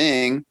own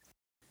thing,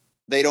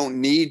 they don't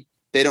need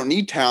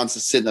Towns to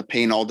sit in the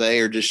paint all day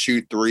or just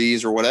shoot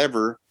threes or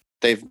whatever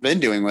they've been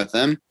doing with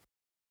him.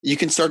 You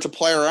can start to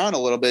play around a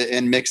little bit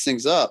and mix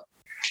things up.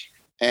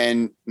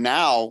 And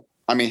now,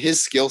 I mean, his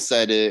skill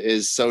set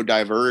is so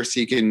diverse.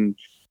 He can,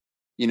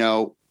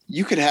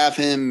 you could have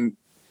him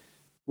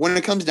when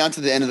it comes down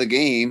to the end of the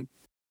game,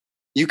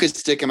 you could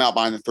stick him out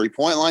behind the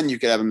 3-point line. You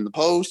could have him in the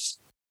post.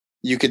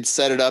 You could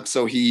set it up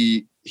so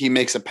he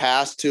makes a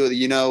pass to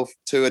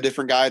a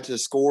different guy to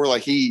score.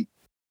 He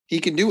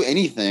can do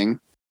anything.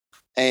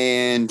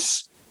 And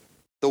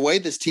the way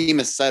this team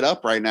is set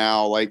up right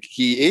now,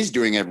 he is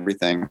doing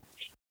everything.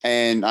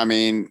 And I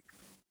mean,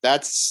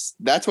 that's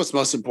what's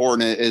most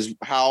important is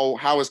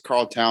how is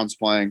Karl Towns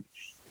playing?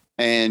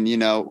 And,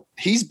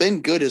 he's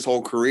been good his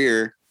whole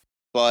career,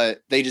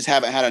 but they just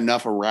haven't had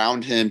enough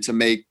around him to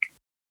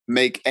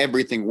make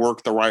everything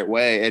work the right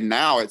way. And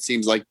now it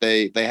seems like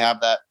they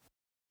have that.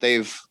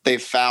 They've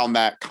found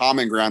that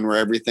common ground where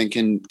everything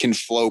can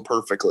flow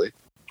perfectly.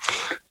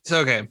 So,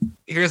 okay,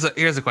 here's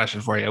a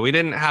question for you. We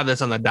didn't have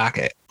this on the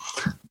docket,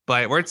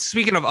 but we're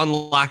speaking of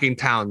unlocking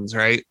Towns,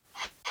 right?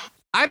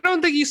 I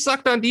don't think he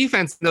sucked on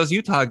defense in those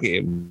Utah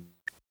games.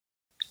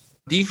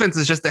 Defense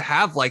is just to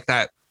have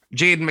that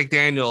Jaden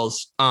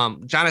McDaniels,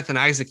 Jonathan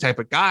Isaac type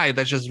of guy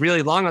that's just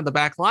really long on the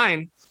back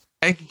line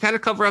and can kind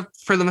of cover up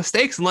for the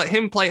mistakes and let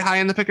him play high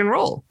in the pick and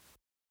roll.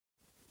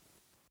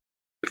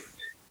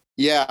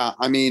 Yeah,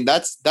 I mean,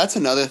 that's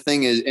another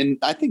thing and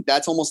I think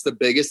that's almost the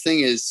biggest thing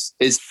is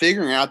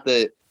figuring out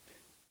that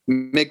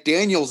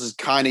McDaniels is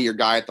kind of your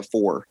guy at the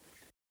 4.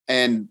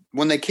 And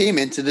when they came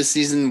into this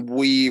season,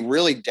 we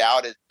really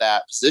doubted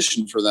that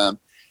position for them.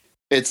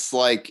 It's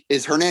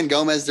is Hernan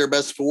Gomez their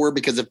best 4?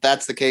 Because if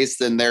that's the case,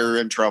 then they're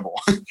in trouble.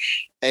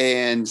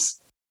 And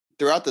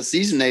throughout the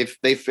season,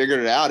 they figured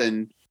it out.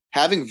 And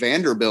having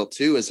Vanderbilt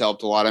too has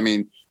helped a lot. I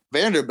mean,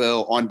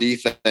 Vanderbilt on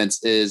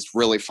defense is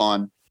really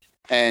fun.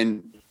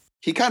 And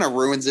he kind of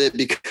ruins it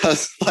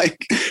because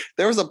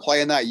there was a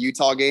play in that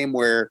Utah game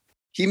where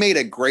he made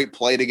a great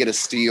play to get a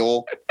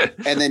steal,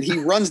 and then he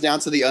runs down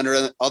to the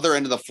other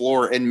end of the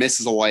floor and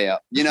misses a layup.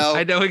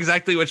 I know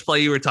exactly which play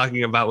you were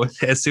talking about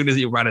as soon as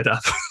you brought it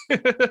up.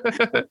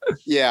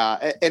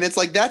 Yeah, and it's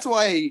that's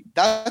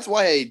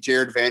why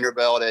Jared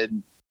Vanderbilt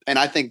and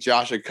I think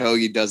Josh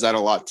Okogie does that a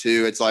lot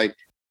too. It's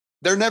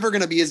they're never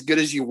going to be as good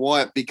as you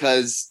want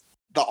because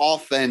the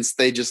offense,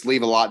 they just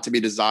leave a lot to be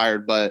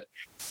desired, but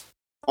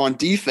on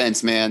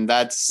defense, man,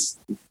 that's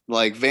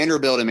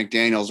Vanderbilt and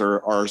McDaniels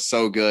are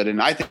so good.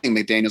 And I think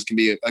McDaniels can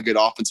be a good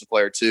offensive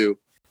player too.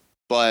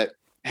 But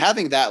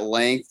having that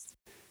length,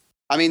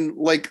 I mean,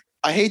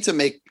 I hate to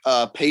make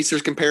a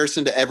Pacers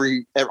comparison to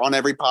every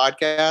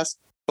podcast,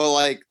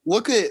 but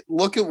look at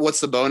what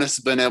Sabonis has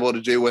been able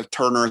to do with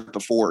Turner at the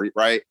 4,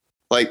 right?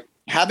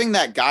 Having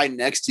that guy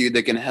next to you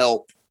that can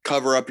help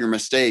cover up your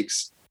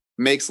mistakes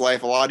makes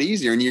life a lot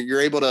easier. And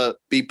you're able to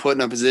be put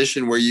in a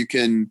position where you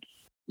can,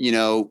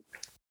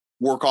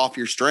 work off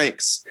your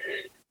strengths.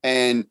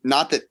 And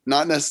not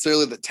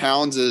necessarily that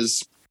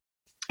Towns'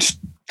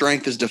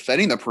 strength is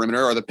defending the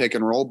perimeter or the pick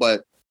and roll,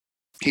 but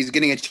he's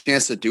getting a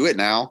chance to do it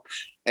now.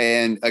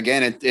 And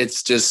again,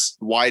 it's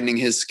just widening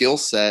his skill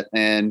set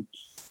and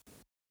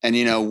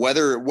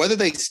whether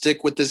they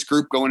stick with this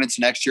group going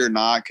into next year or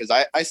not, because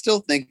I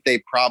still think they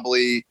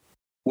probably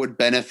would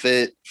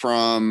benefit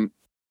from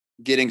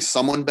getting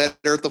someone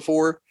better at the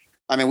 4.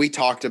 I mean, we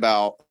talked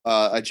about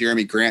a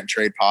Jeremy Grant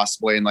trade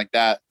possibly, and like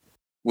that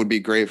would be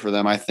great for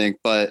them, I think.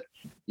 But,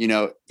 you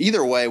know,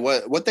 either way,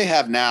 what they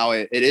have now,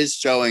 it is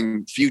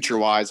showing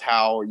future-wise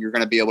how you're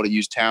going to be able to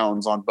use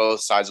Towns on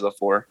both sides of the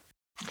 4.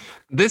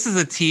 This is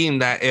a team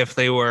that if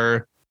they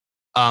were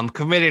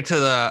committed to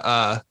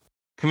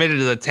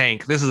the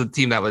tank, this is a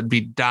team that would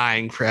be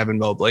dying for Evan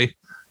Mobley.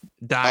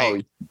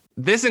 Dying. Oh.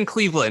 This and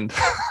Cleveland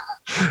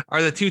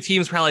are the 2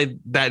 teams probably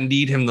that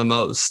need him the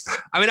most.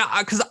 I mean,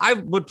 because I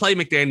would play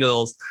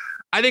McDaniels.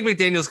 I think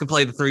McDaniels can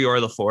play the 3 or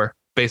the 4,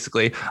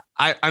 basically.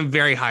 I'm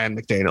very high on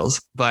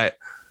McDaniels, but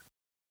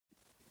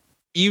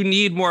you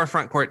need more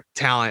front court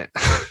talent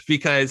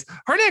because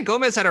Hernan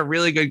Gomez had a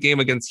really good game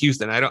against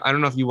Houston. I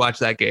don't know if you watched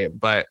that game,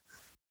 but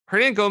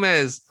Hernan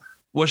Gomez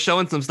was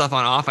showing some stuff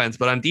on offense,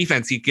 but on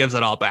defense, he gives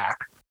it all back.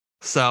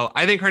 So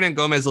I think Hernan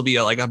Gomez will be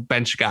like a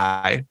bench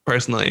guy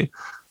personally,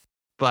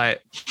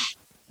 but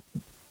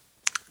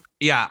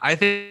yeah, I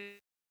think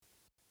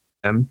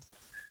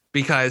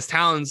because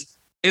Towns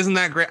isn't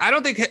that great. I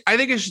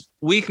think his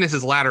weakness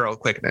is lateral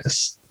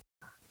quickness.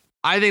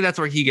 I think that's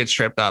where he gets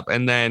tripped up.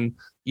 And then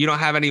you don't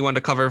have anyone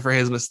to cover for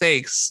his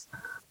mistakes.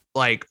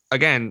 Like,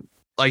 again,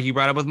 like you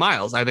brought up with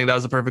Miles, I think that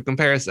was a perfect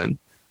comparison.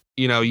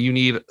 You know, you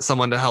need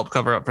someone to help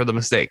cover up for the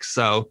mistakes.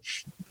 So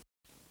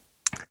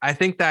I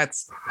think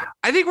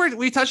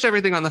we touched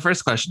everything on the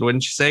first question,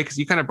 wouldn't you say? Because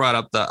you kind of brought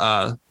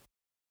up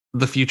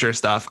the future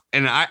stuff.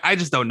 And I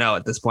just don't know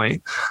at this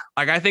point.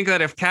 Like, I think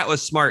that if Cat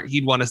was smart,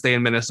 he'd want to stay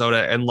in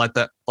Minnesota and let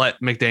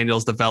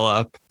McDaniels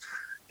develop.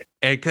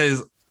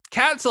 Because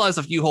Cat still has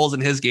a few holes in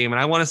his game,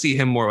 and I want to see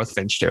him more with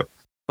Finch too.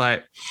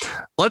 But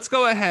let's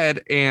go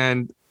ahead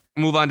and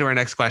move on to our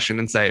next question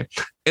and say,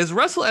 is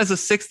Russell as a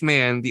sixth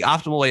man the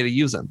optimal way to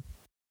use him?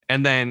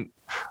 And then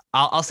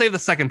I'll save the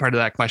second part of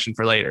that question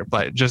for later,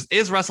 but just,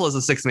 is Russell as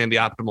a sixth man the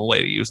optimal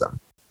way to use him?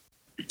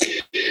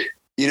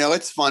 You know,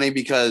 it's funny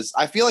because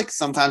I feel like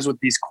sometimes with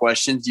these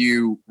questions,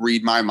 you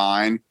read my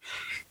mind.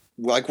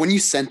 Like when you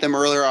sent them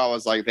earlier, I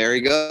was like, there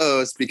he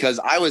goes, because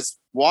I was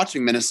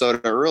watching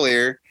Minnesota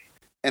earlier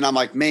and I'm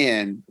like,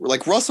 man,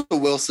 like Russell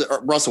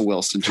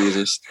Wilson,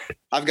 Jesus,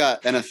 I've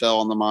got NFL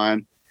on the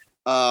mind.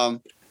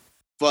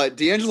 But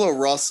D'Angelo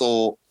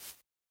Russell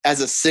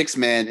as a sixth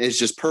man is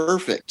just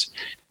perfect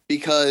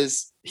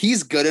because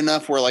he's good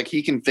enough where like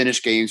he can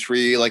finish games for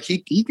you. Like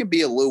he can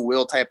be a Lou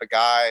Will type of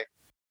guy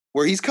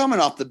where he's coming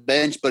off the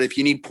bench, but if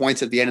you need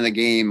points at the end of the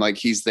game, like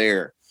he's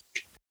there.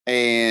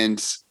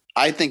 And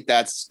I think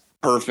that's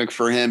perfect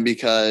for him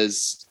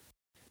because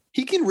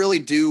he can really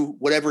do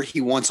whatever he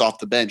wants off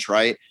the bench,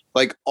 right?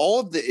 Like all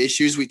of the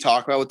issues we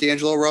talk about with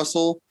D'Angelo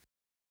Russell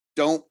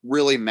don't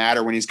really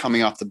matter when he's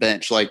coming off the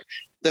bench. Like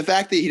the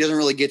fact that he doesn't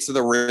really get to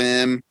the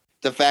rim,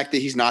 the fact that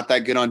he's not that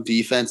good on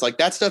defense, like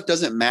that stuff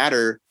doesn't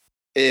matter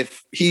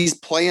if he's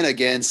playing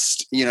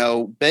against, you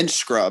know, bench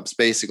scrubs,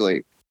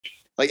 basically.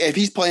 Like if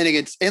he's playing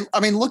against, and I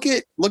mean, look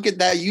at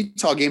that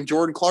Utah game,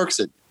 Jordan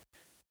Clarkson.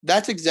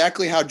 That's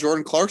exactly how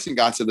Jordan Clarkson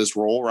got to this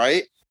role,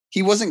 right?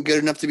 He wasn't good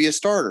enough to be a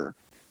starter.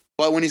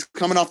 But when he's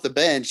coming off the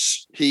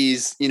bench,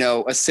 he's, you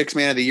know, a 6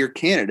 man of the year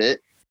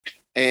candidate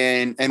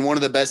and one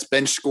of the best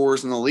bench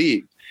scorers in the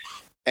league.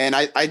 And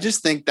I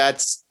just think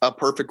that's a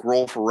perfect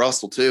role for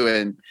Russell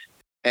too.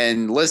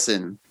 And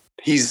listen,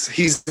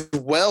 he's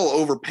well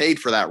overpaid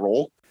for that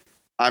role.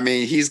 I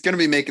mean, he's going to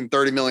be making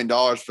 $30 million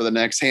for the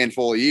next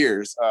handful of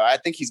years. I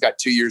think he's got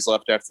 2 years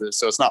left after this,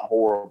 so it's not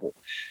horrible.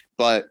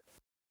 But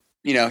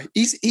you know,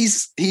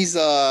 he's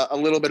a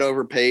little bit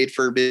overpaid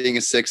for being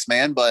a 6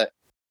 man. But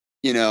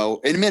you know,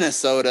 in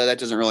Minnesota, that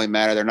doesn't really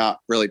matter. They're not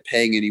really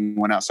paying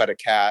anyone outside of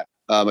Cat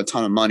a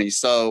ton of money.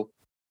 So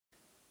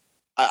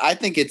I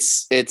think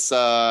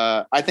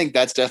I think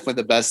that's definitely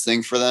the best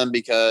thing for them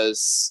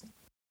because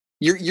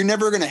you're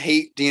never going to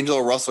hate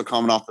D'Angelo Russell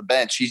coming off the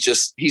bench.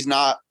 You're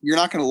not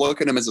going to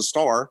look at him as a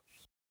star.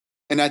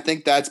 And I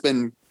think that's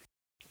been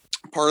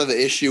part of the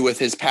issue with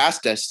his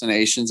past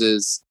destinations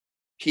is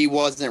he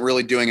wasn't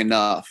really doing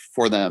enough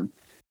for them.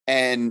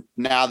 And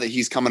now that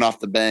he's coming off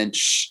the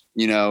bench,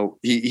 you know,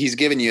 he's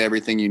giving you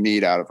everything you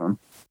need out of him.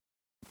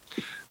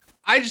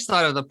 I just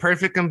thought of the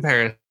perfect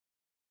comparison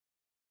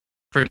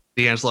for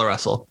D'Angelo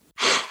Russell.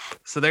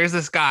 So there's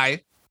this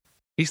guy.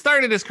 He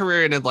started his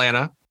career in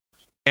Atlanta,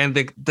 and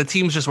the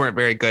teams just weren't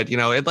very good. You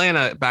know,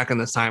 Atlanta back in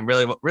this time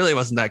really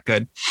wasn't that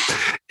good.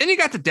 Then he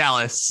got to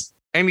Dallas,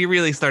 and he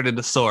really started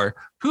to soar.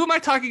 Who am I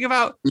talking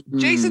about? Mm-hmm.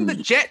 Jason the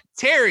Jet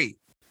Terry.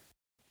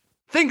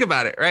 Think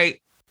about it,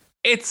 right?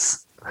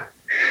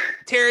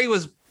 Terry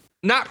was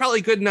not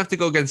probably good enough to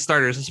go against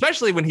starters,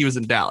 especially when he was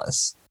in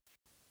Dallas.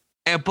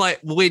 But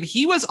when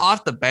he was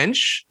off the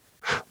bench,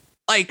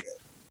 like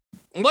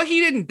what he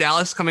did in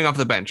Dallas coming off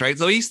the bench, right?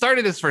 So he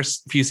started his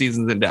first few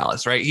seasons in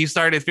Dallas, right? He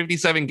started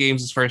 57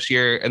 games his first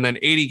year and then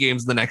 80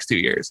 games the next 2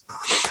 years.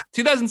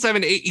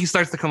 2007-8, he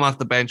starts to come off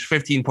the bench,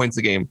 15 points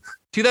a game.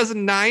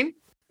 2009,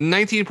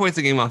 19 points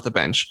a game off the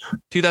bench.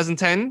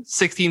 2010,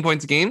 16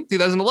 points a game.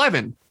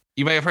 2011,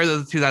 you may have heard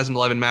of the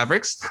 2011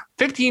 Mavericks,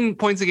 15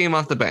 points a game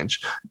off the bench.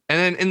 And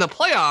then in the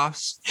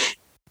playoffs,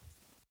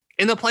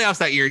 in the playoffs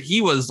that year, he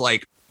was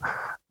like,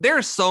 there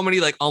are so many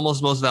like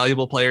almost most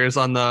valuable players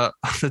on the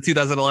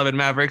 2011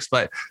 Mavericks,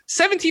 but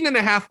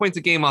 17.5 points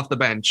a game off the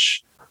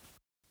bench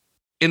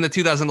in the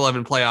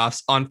 2011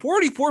 playoffs on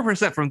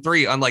 44% from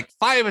three on like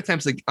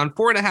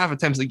 4.5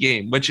 attempts a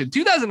game, which in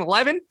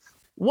 2011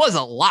 was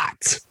a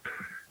lot.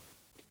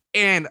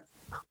 And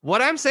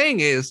what I'm saying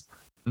is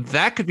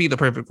that could be the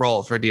perfect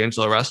role for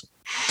D'Angelo Russell.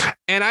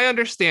 And I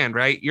understand,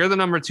 right? You're the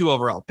number 2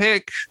 overall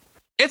pick.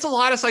 It's a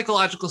lot of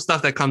psychological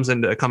stuff that comes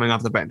into coming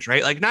off the bench,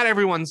 right? Like not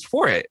everyone's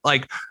for it.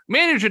 Like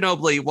Manu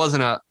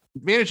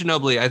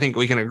Ginobili, I think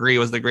we can agree,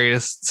 was the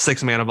greatest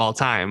 6-man of all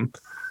time.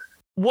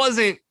 Was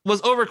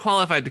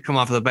overqualified to come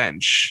off the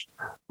bench,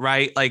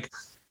 right? Like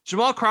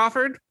Jamal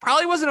Crawford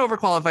probably wasn't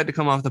overqualified to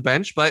come off the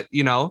bench, but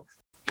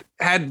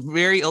had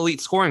very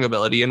elite scoring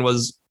ability and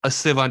was a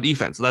sieve on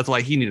defense. So that's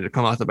why he needed to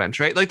come off the bench,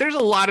 right? Like there's a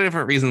lot of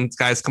different reasons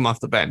guys come off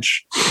the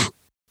bench.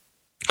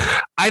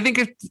 I think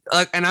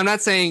and I'm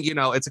not saying,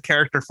 it's a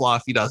character flaw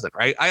if he doesn't,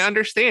 right? I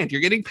understand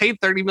you're getting paid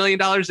 $30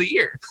 million a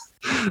year,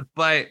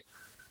 but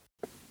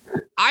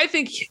I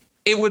think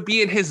it would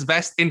be in his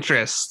best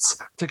interests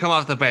to come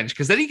off the bench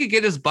because then he could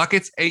get his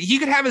buckets. He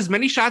could have as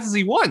many shots as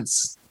he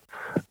wants,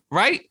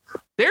 right?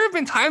 There have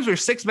been times where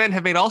 6 men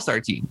have made all-star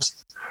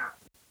teams.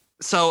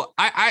 So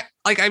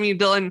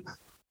Dylan,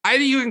 I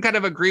think you can kind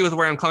of agree with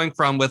where I'm coming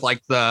from with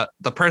like the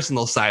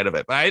personal side of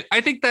it. But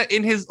I think that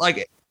in his,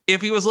 like,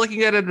 if he was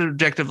looking at it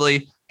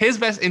objectively, his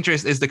best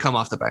interest is to come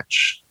off the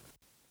bench.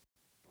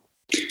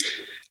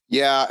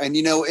 Yeah. And,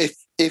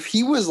 if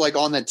he was like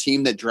on the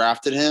team that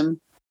drafted him,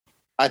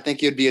 I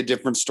think it'd be a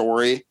different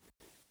story.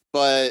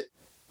 But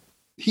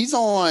he's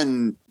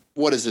on,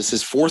 what is this,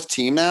 his 4th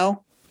team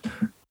now?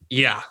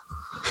 Yeah.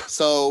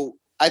 So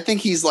I think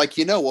he's like,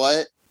 you know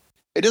what?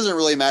 It doesn't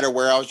really matter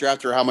where I was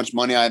drafted or how much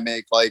money I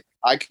make. Like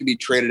I could be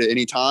traded at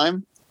any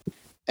time.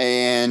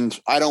 And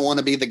I don't want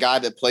to be the guy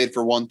that played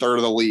for 1/3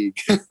 of the league.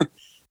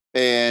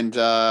 And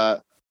I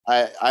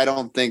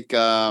don't think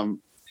from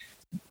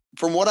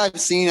what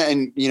I've seen,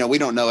 and, we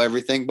don't know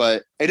everything,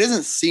 but it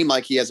doesn't seem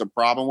like he has a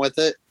problem with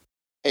it.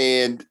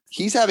 And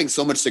he's having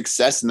so much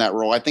success in that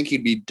role. I think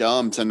he'd be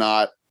dumb to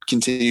not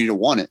continue to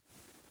want it.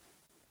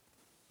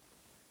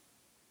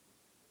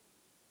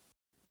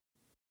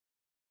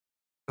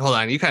 Hold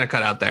on. You kind of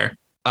cut out there.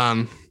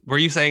 Were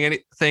you saying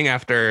anything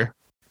after?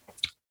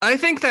 I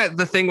think that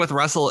the thing with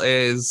Russell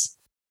is,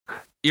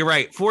 you're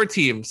right, 4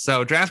 teams.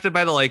 So drafted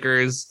by the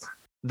Lakers,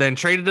 then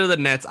traded to the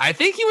Nets. I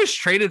think he was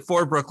traded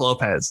for Brook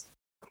Lopez,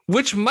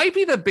 which might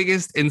be the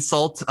biggest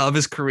insult of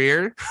his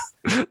career.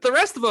 The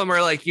rest of them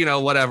are like,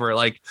 whatever.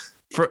 Like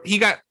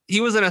he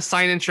was in a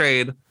sign and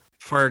trade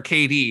for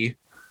KD.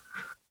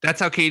 That's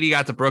how KD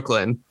got to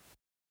Brooklyn.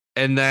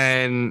 And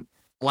then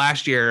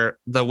last year,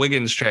 the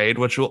Wiggins trade,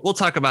 which we'll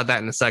talk about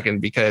that in a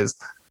second, because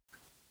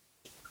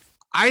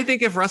I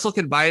think if Russell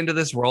can buy into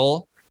this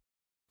role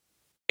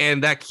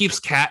and that keeps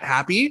Cat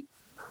happy,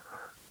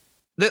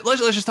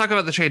 let's just talk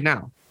about the trade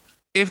now.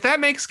 If that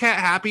makes Cat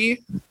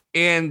happy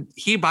and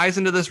he buys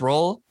into this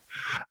role,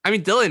 I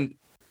mean, Dylan,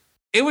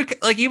 it would,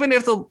 like, even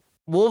if the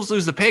Wolves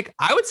lose the pick,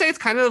 I would say it's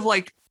kind of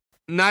like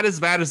not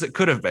as bad as it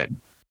could have been,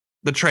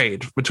 the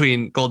trade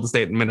between Golden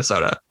State and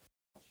Minnesota.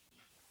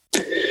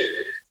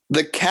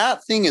 The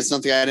Cat thing is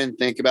something I didn't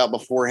think about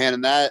beforehand,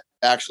 and that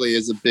actually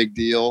is a big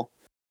deal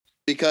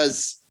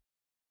because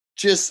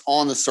just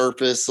on the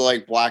surface,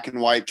 like black and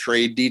white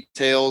trade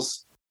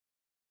details,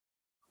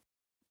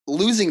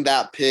 losing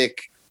that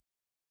pick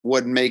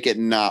would make it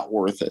not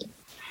worth it.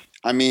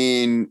 I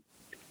mean,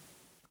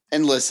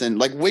 and listen,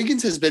 like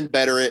Wiggins has been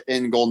better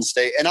in Golden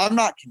State, and I'm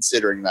not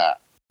considering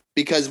that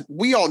because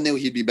we all knew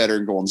he'd be better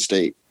in Golden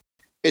State.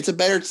 It's a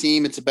better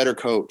team. It's a better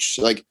coach.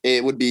 Like,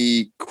 it would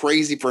be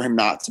crazy for him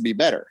not to be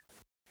better.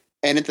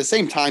 And at the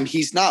same time,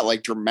 he's not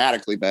like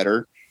dramatically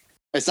better.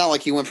 It's not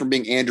like he went from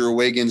being Andrew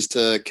Wiggins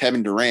to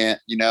Kevin Durant,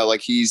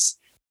 like he's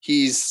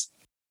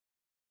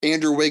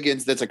Andrew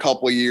Wiggins that's a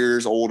couple of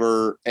years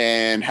older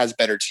and has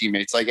better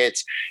teammates. Like,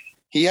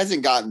 he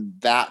hasn't gotten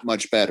that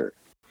much better.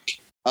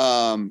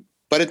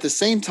 But at the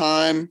same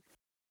time,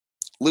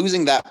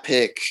 losing that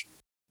pick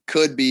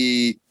could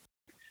be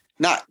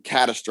not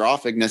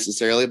catastrophic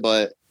necessarily,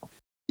 but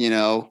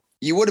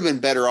you would have been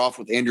better off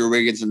with Andrew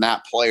Wiggins and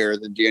that player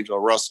than D'Angelo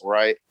Russell,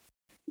 right?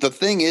 The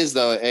thing is,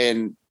 though,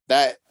 and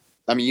that,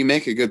 I mean, you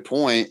make a good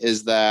point,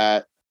 is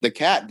that the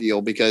Cat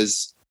deal,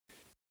 because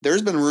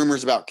there's been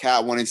rumors about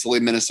Cat wanting to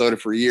leave Minnesota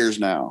for years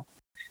now.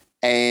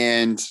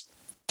 And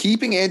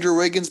keeping Andrew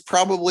Wiggins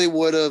probably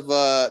would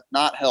have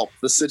not helped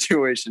the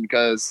situation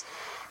because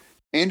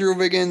Andrew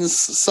Wiggins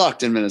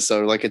sucked in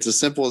Minnesota. Like, it's as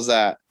simple as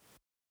that.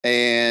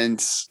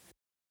 And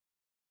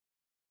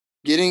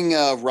getting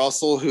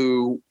Russell,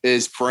 who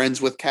is friends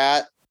with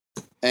Cat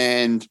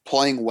and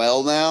playing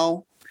well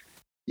now,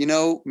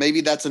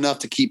 maybe that's enough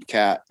to keep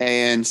Cat.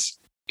 And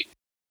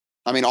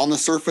I mean, on the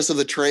surface of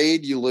the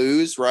trade, you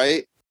lose,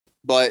 right?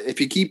 But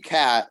if you keep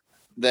Cat,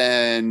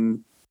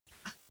 then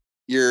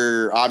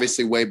you're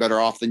obviously way better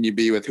off than you'd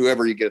be with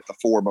whoever you get at the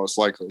 4, most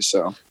likely.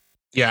 So,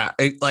 yeah,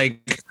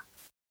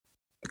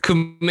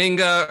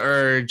 Kuminga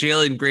or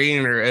Jalen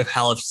Green, or if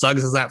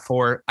Suggs is at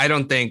 4, I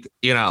don't think,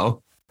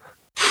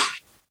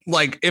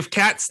 like if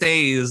Cat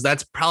stays,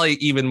 that's probably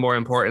even more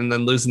important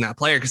than losing that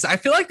player, because I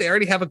feel like they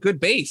already have a good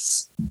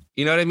base.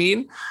 You know what I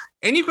mean?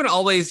 And you can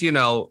always,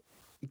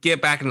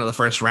 get back into the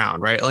first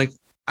round, right? Like,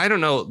 I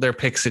don't know their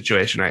pick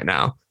situation right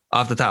now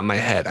off the top of my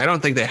head. I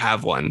don't think they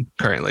have one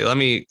currently. Let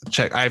me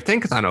check. I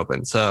think it's on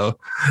open. So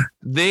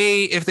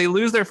if they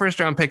lose their first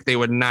round pick, they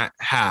would not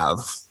have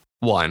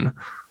one.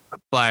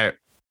 But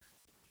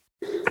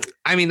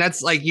I mean,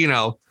 that's like,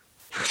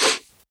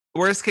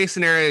 worst case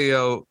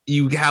scenario,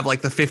 you have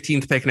like the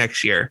 15th pick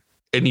next year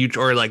and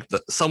or like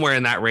somewhere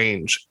in that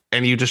range,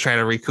 and you just try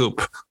to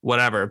recoup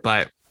whatever.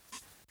 But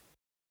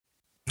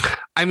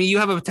I mean, you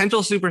have a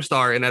potential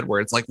superstar in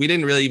Edwards. Like, we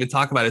didn't really even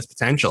talk about his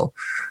potential,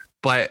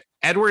 but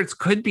Edwards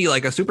could be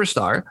like a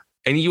superstar,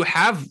 and you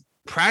have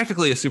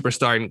practically a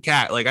superstar in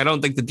Cat. Like, I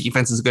don't think the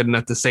defense is good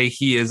enough to say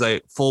he is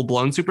a full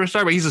blown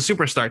superstar, but he's a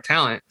superstar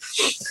talent.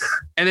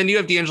 And then you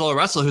have D'Angelo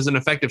Russell, who's an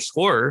effective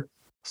scorer.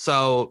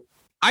 So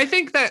I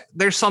think that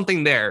there's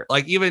something there.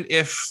 Like, even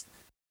if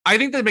I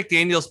think the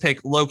McDaniels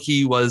pick low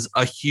key was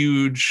a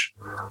huge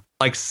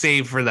like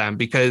save for them,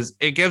 because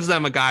it gives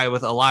them a guy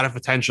with a lot of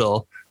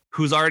potential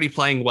who's already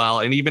playing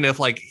well. And even if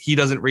like he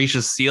doesn't reach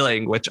his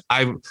ceiling, which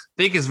I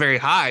think is very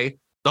high,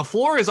 the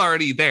floor is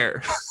already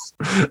there.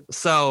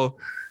 So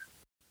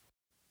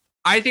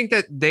I think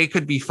that they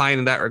could be fine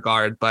in that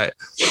regard. But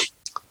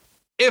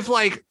if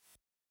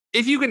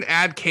you can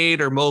add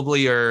Cade or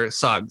Mobley or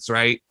Suggs,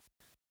 right,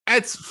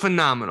 that's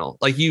phenomenal.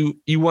 Like, you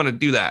want to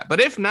do that. But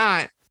if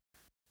not,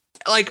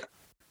 like,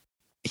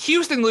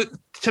 Houston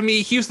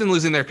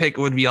losing their pick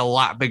would be a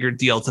lot bigger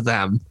deal to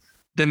them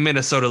than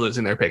Minnesota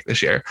losing their pick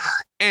this year.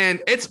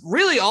 And it's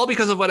really all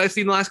because of what I've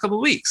seen the last couple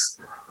of weeks.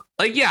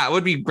 Like, yeah, it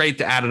would be great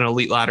to add an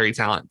elite lottery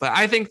talent, but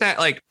I think that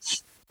like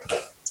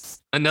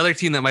another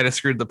team that might have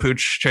screwed the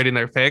pooch trading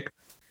their pick,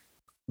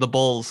 the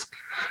Bulls.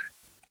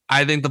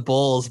 I think the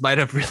Bulls might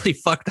have really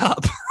fucked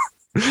up.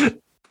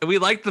 We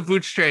liked the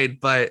pooch trade,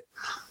 but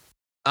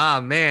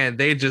man,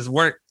 they just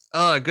weren't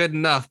good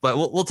enough. But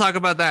we'll talk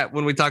about that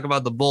when we talk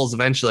about the Bulls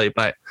eventually.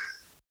 But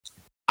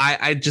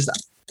I just,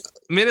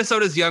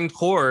 Minnesota's young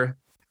core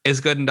is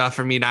good enough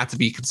for me not to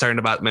be concerned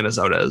about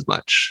Minnesota as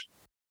much.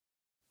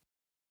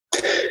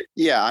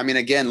 Yeah, I mean,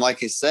 again,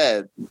 like I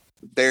said,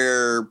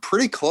 they're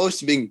pretty close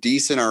to being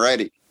decent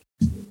already.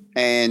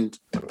 And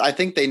I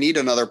think they need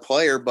another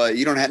player, but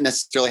you don't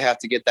necessarily have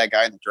to get that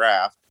guy in the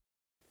draft.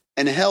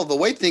 And hell, the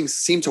way things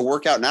seem to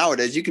work out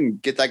nowadays, you can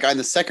get that guy in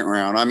the second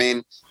round. I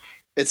mean,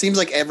 it seems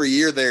like every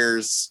year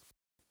there's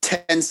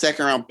 10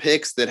 second round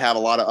picks that have a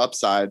lot of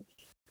upside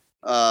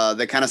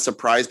that kind of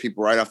surprise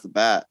people right off the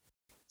bat.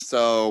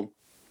 So,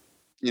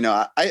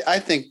 I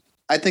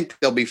think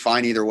they'll be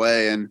fine either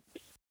way. And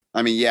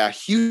I mean, yeah,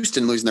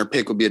 Houston losing their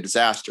pick would be a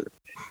disaster,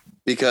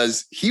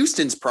 because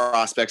Houston's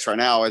prospects right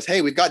now is,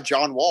 hey, we've got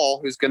John Wall,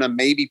 who's going to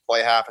maybe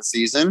play half a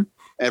season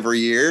every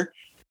year,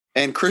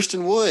 and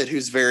Christian Wood,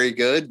 who's very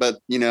good, but,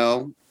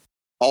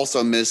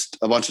 also missed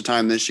a bunch of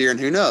time this year, and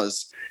who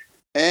knows?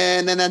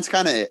 And then that's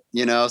kind of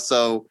it,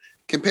 So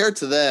compared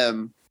to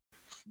them,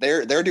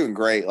 they're doing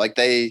great. Like,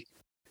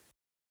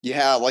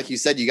 like you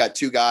said, you got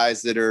two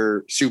guys that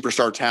are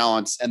superstar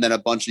talents and then a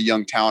bunch of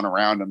young talent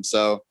around them.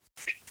 So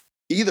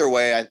either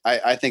way,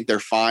 I think they're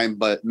fine.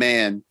 But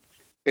man,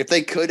 if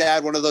they could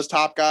add one of those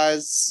top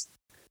guys,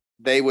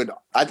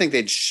 I think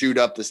they'd shoot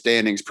up the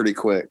standings pretty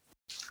quick.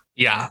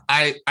 Yeah,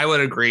 I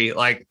would agree.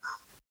 Like,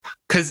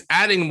 because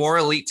adding more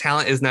elite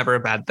talent is never a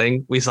bad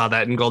thing. We saw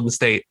that in Golden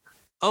State.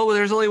 Oh, well,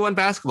 there's only one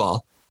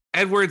basketball.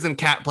 Edwards and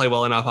Cat play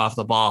well enough off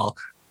the ball,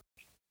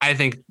 I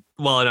think,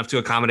 well enough to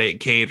accommodate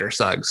Cade or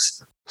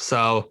Suggs.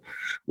 So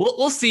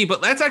we'll see.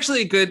 But that's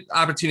actually a good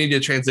opportunity to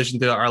transition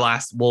to our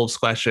last Wolves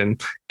question.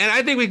 And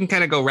I think we can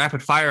kind of go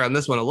rapid fire on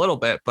this one a little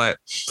bit. But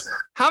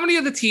how many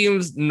of the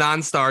team's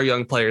non-star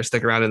young players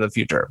stick around in the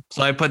future?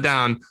 So I put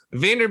down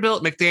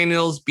Vanderbilt,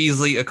 McDaniels,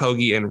 Beasley,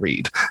 Okogie, and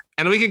Reed.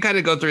 And we can kind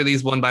of go through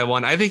these one by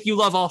one. I think you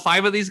love all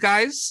 5 of these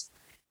guys,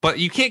 but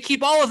you can't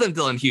keep all of them,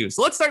 Dylan Hughes.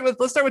 So let's start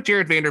with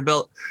Jared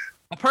Vanderbilt,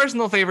 a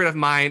personal favorite of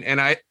mine.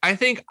 And I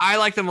think I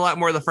liked him a lot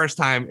more the first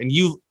time. And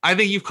I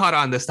think you've caught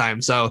on this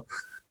time. So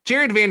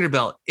Jared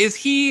Vanderbilt, is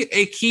he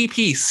a key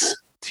piece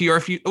to your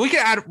future? We can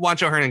add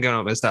Juancho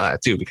Hernangomez to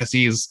that too, because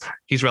he's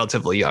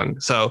relatively young.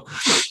 So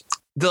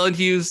Dylan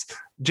Hughes,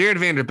 Jared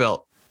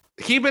Vanderbilt,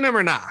 keeping him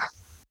or not?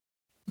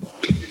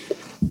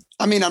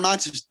 I mean, I'm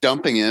not just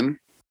dumping him,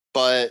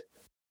 but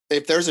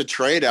if there's a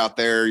trade out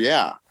there,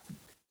 yeah.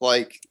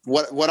 Like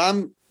what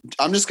I'm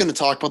just going to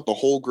talk about the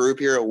whole group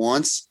here at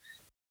once.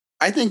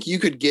 I think you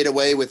could get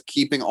away with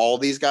keeping all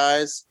these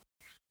guys,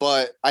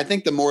 but I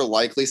think the more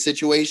likely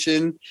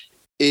situation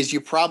is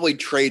you probably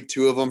trade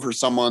 2 of them for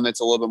someone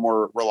that's a little bit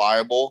more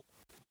reliable.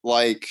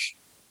 Like,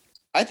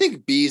 I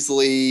think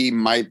Beasley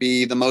might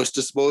be the most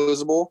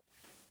disposable,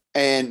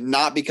 and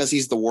not because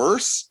he's the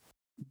worst,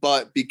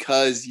 but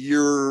because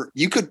you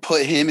could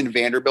put him and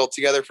Vanderbilt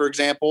together, for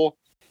example,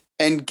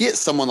 and get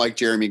someone like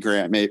Jeremy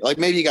Grant.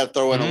 Maybe you got to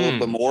throw in a little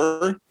bit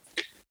more.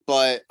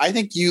 But I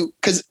think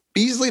because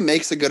Beasley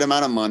makes a good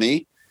amount of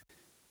money.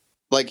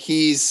 Like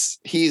he's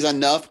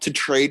enough to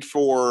trade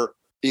for,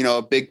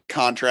 a big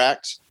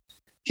contract.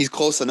 He's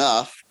close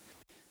enough.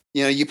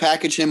 You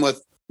package him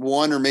with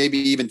one or maybe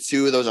even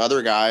two of those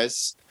other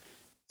guys,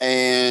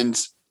 and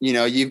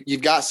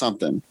you've got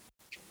something.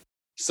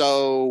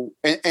 So,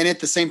 and at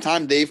the same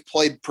time, they've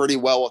played pretty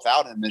well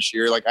without him this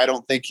year. Like, I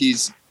don't think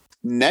he's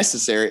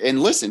necessary.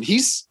 And listen,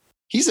 he's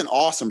an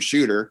awesome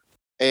shooter,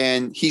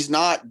 and he's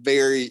not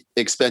very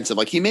expensive.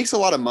 Like, he makes a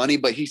lot of money,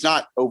 but he's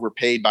not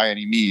overpaid by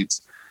any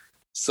means.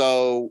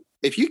 So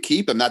if you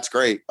keep him, that's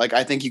great. Like,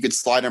 I think you could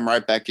slide him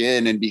right back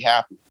in and be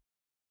happy.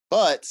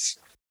 But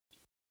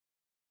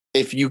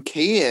if you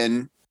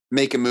can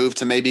make a move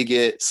to maybe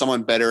get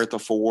someone better at the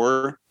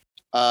 4,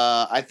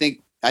 I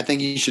think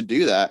you should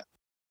do that.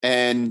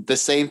 And the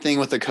same thing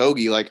with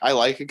Okogie. Like, I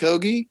like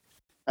Okogie.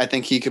 I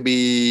think he could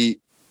be,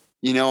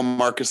 a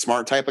Marcus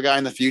Smart type of guy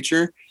in the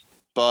future.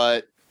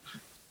 But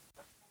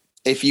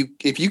if you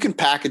can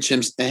package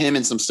him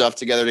and some stuff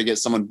together to get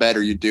someone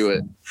better, you do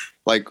it.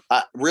 Like,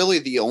 really,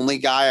 the only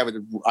guy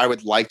I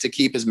would like to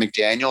keep is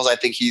McDaniels. I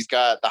think he's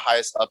got the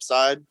highest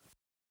upside.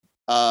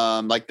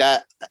 Like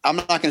that, I'm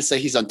not going to say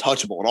he's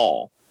untouchable at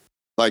all.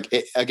 Like,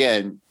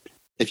 again,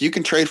 if you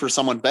can trade for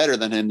someone better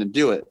than him, then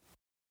do it.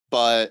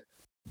 But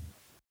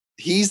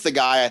he's the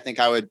guy I think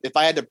I would, if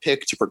I had to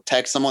pick to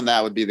protect someone,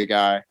 that would be the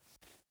guy.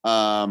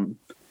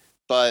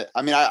 But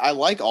I mean, I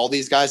like all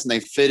these guys and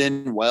they fit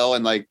in well.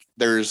 And like,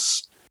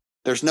 there's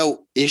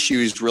no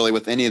issues really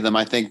with any of them.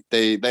 I think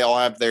they all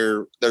have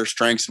their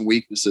strengths and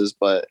weaknesses,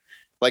 but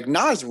like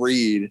Naz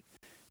Reid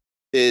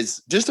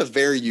is just a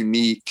very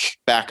unique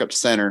backup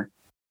center.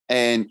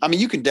 And I mean,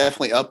 you can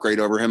definitely upgrade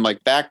over him.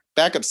 Like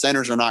backup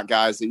centers are not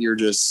guys that you're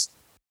just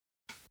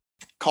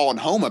calling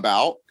home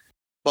about,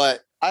 but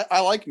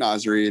I like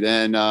Naz Reid.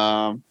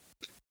 And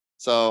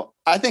so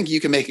I think you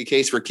can make a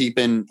case for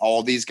keeping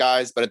all these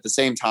guys, but at the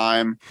same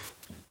time,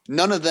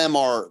 none of them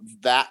are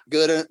that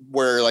good at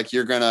where like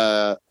you're going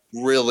to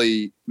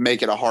really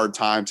make it a hard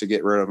time to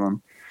get rid of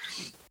them.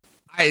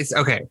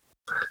 Okay.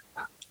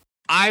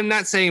 I'm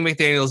not saying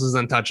McDaniels is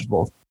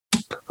untouchable,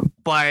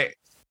 but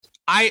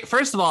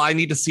first of all, I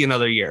need to see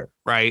another year,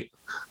 right?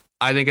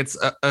 I think it's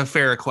a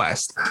fair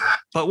request.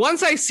 But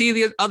once I see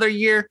the other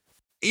year,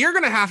 you're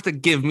going to have to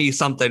give me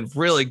something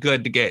really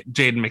good to get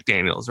Jaden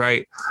McDaniels,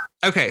 right?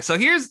 Okay, so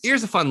here's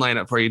a fun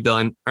lineup for you,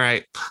 Dylan. All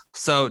right.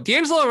 So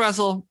D'Angelo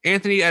Russell,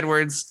 Anthony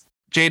Edwards,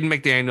 Jaden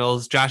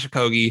McDaniels, Josh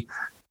Okogie,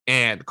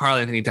 and Karl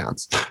Anthony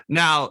Towns.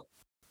 Now,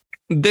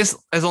 this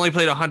has only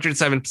played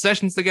 107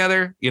 possessions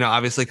together,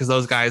 obviously, because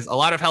those guys, a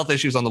lot of health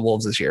issues on the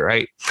Wolves this year,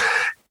 right?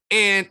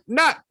 And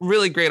not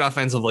really great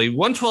offensively.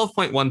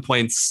 112.1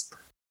 points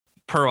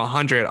per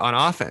 100 on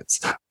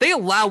offense. They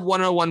allow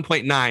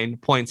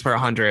 101.9 points per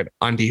 100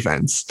 on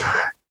defense.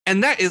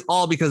 And that is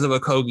all because of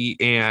Okogie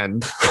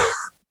and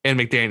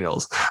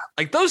McDaniels.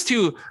 Like those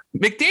two,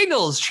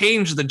 McDaniels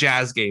changed the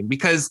Jazz game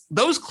because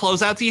those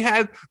closeouts he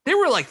had, there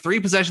were like 3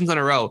 possessions in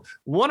a row.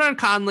 One on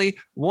Conley,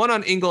 one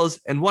on Ingles,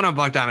 and one on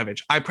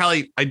Bogdanovich. I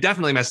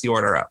definitely messed the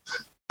order up.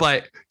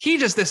 But he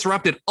just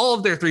disrupted all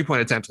of their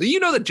 3-point attempts.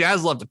 The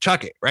Jazz love to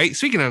chuck it, right?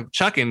 Speaking of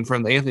chucking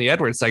from the Anthony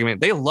Edwards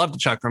segment, they love to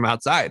chuck from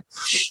outside.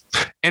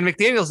 And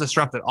McDaniels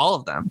disrupted all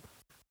of them.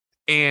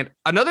 And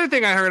another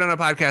thing I heard on a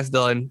podcast,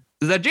 Dylan,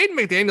 is that Jaden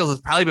McDaniels has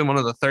probably been one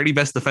of the 30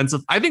 best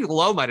defensive. I think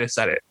Lowe might have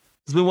said it.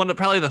 He's been one of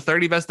probably the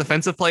 30 best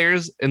defensive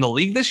players in the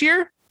league this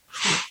year.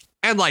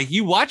 And like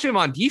you watch him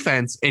on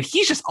defense and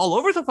he's just all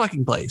over the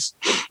fucking place.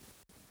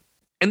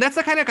 And that's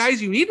the kind of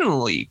guys you need in the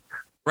league,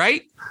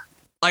 right?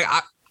 Like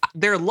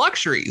they're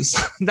luxuries,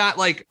 not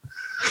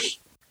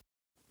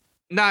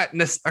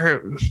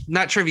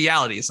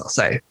trivialities. I'll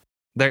say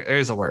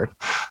there's a word.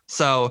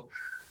 So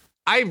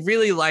I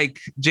really like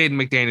Jaden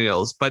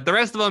McDaniels, but the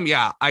rest of them,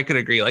 yeah, I could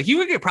agree. Like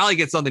you could probably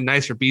get something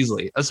nice for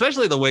Beasley,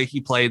 especially the way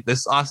he played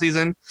this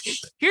offseason.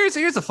 Here's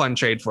a fun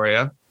trade for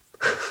you.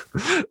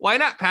 Why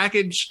not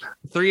package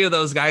 3 of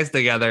those guys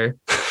together?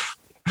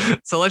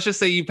 So let's just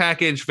say you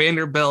package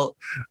Vanderbilt,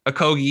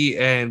 Okogie,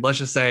 and let's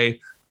just say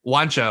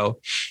Wancho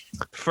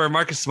for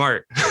Marcus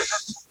Smart.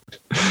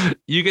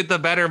 You get the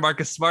better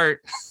Marcus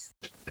Smart.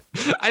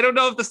 I don't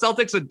know if the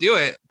Celtics would do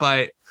it,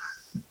 but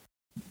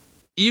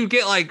you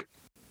get like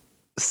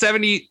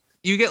 70,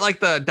 you get like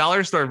the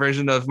dollar store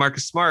version of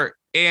Marcus Smart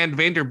and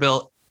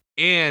Vanderbilt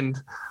and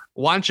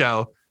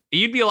Wancho.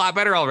 You'd be a lot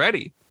better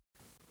already.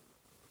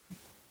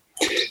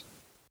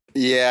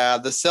 Yeah,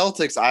 the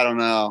Celtics, I don't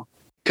know,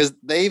 because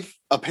they've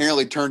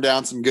apparently turned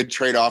down some good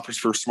trade offers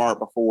for Smart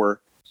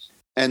before.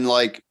 And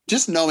like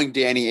just knowing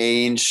Danny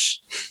Ainge,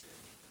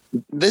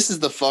 this is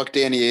the fuck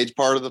Danny Ainge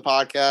part of the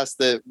podcast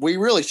that we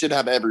really should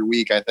have every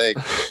week. I think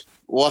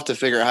we'll have to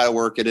figure out how to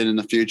work it in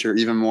the future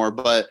even more.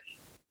 But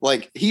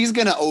like he's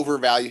going to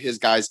overvalue his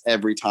guys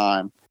every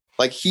time.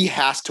 Like he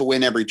has to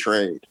win every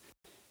trade.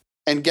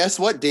 And guess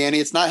what, Danny?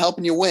 It's not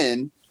helping you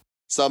win.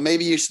 So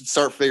maybe you should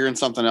start figuring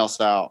something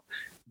else out.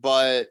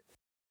 But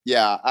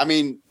yeah, I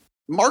mean,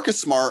 Marcus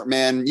Smart,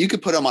 man, you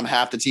could put him on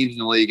half the teams in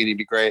the league and he'd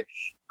be great.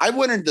 I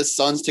wanted the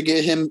Suns to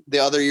get him the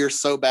other year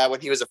so bad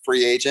when he was a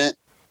free agent.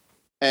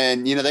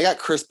 And, they got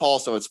Chris Paul,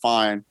 so it's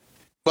fine.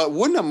 But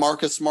wouldn't a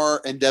Marcus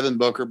Smart and Devin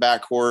Booker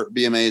backcourt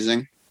be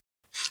amazing?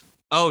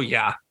 Oh,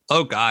 yeah.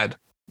 Oh, God.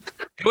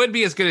 It wouldn't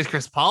be as good as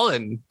Chris Paul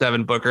and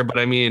Devin Booker, but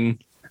I mean,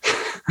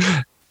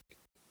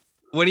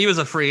 when he was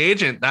a free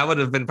agent, that would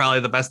have been probably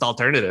the best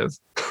alternative.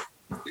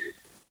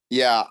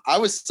 Yeah, I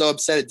was so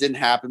upset it didn't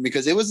happen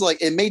because it was like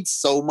it made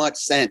so much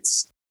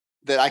sense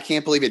that I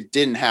can't believe it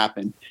didn't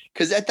happen.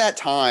 Because at that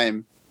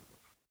time,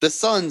 the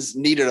Suns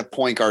needed a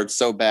point guard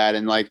so bad.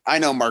 And like, I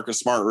know Marcus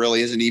Smart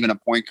really isn't even a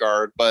point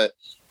guard, but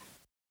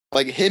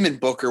like him and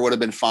Booker would have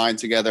been fine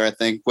together, I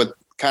think, with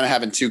kind of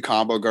having two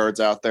combo guards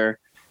out there.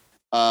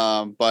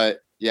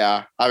 But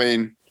yeah, I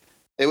mean,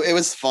 it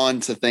was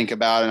fun to think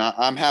about. And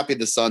I'm happy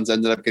the Suns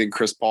ended up getting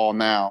Chris Paul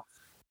now.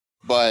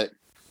 But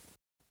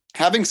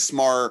having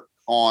Smart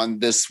on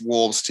this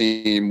Wolves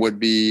team would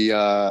be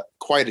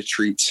quite a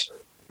treat.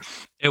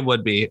 It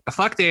would be.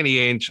 Fuck Danny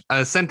Ainge,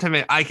 a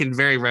sentiment I can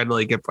very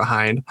readily get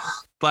behind.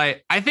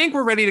 But I think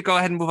we're ready to go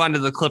ahead and move on to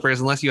the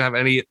Clippers, unless you have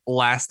any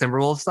last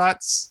Timberwolves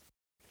thoughts.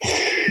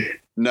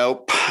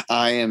 Nope.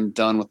 I am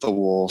done with the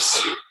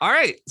Wolves. All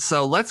right.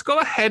 So let's go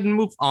ahead and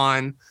move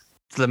on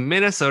to the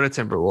Minnesota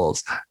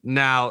Timberwolves.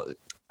 Now,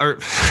 or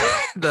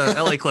the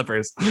LA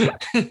Clippers.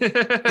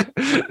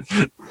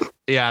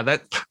 Yeah,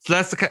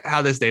 that's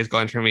how this day is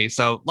going for me.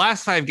 So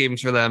last 5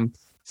 games for them.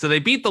 So they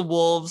beat the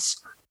Wolves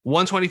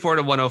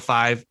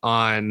 124-105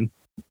 on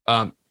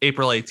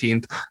April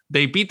 18th.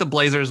 They beat the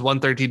Blazers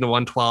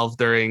 113-112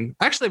 during,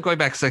 actually I'm going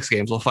back 6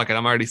 games. Well, fuck it.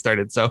 I'm already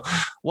started. So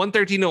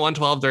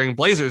 113-112 during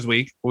Blazers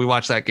week. We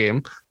watched that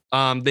game.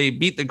 They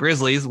beat the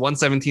Grizzlies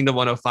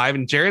 117-105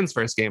 in Jaren's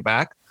first game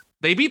back.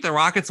 They beat the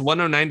Rockets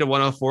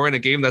 109-104 in a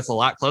game that's a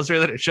lot closer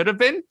than it should have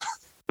been.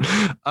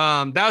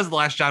 That was the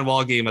last John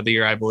Wall game of the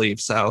year, I believe.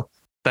 So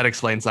that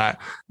explains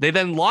that. They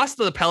then lost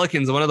to the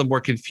Pelicans, one of the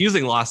more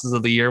confusing losses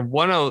of the year,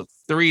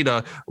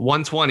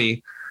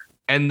 103-120.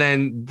 And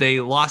then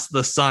they lost to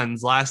the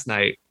Suns last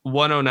night,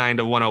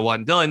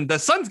 109-101. Dylan, the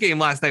Suns game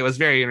last night was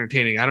very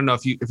entertaining. I don't know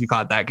if you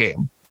caught that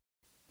game.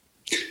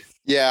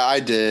 Yeah,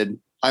 I did.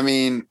 I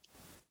mean,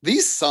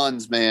 these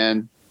Suns,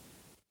 man,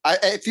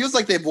 it feels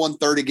like they've won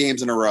 30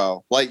 games in a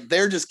row. Like,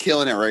 they're just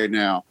killing it right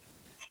now.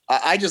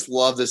 I just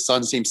love this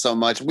Suns team so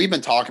much. We've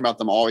been talking about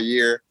them all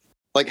year.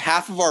 Like,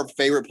 half of our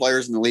favorite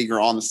players in the league are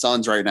on the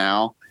Suns right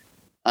now.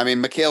 I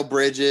mean, Mikal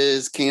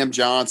Bridges, Cam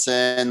Johnson,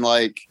 and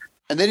they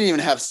didn't even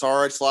have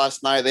Saric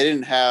last night. They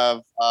didn't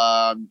have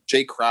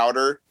Jay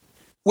Crowder,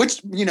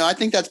 which, I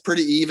think that's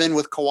pretty even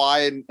with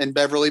Kawhi and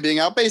Beverly being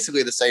out.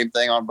 Basically the same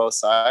thing on both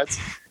sides.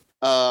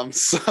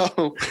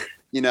 So,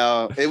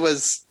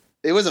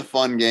 it was a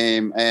fun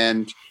game.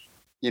 And,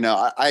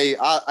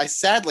 I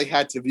sadly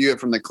had to view it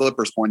from the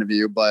Clippers point of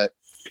view, but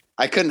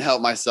I couldn't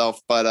help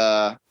myself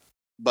but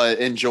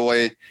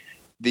enjoy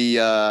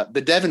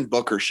the Devin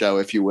Booker show,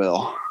 if you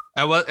will.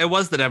 It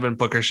was the Devin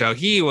Booker show.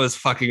 He was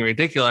fucking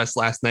ridiculous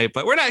last night,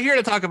 but we're not here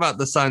to talk about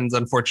the Suns,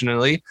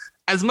 unfortunately,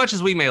 as much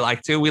as we may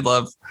like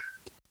to.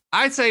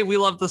 I'd say we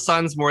love the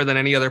Suns more than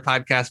any other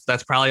podcast, but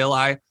that's probably a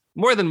lie.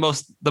 More than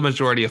the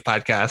majority of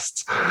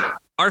podcasts.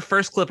 Our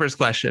first Clippers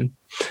question.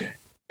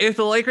 If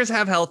the Lakers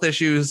have health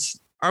issues,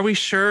 are we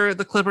sure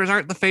the Clippers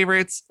aren't the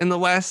favorites in the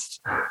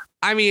West?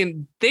 I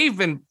mean,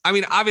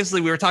 obviously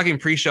we were talking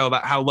pre-show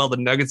about how well the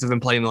Nuggets have been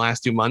playing the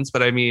last 2 months,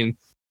 but I mean,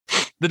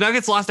 the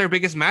Nuggets lost their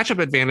biggest matchup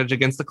advantage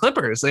against the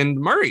Clippers and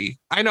Murray.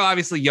 I know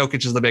obviously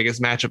Jokic is the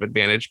biggest matchup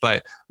advantage,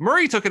 but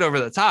Murray took it over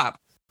the top.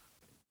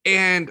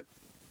 And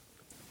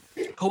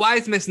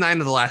Kawhi's missed 9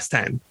 of the last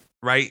 10,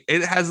 right?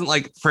 It hasn't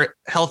for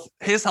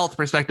his health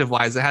perspective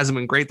wise, it hasn't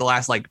been great the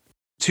last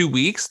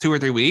 2 or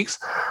 3 weeks,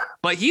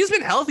 but he's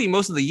been healthy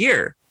most of the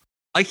year.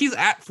 He's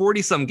at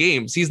 40 some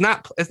games. It's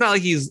not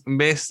like he's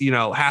missed,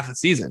 half the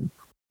season.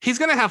 He's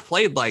going to have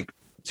played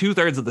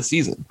 2/3 of the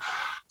season.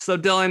 So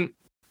Dylan,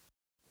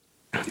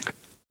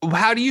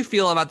 how do you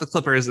feel about the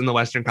Clippers in the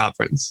Western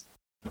Conference?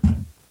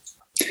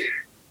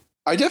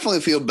 I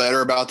definitely feel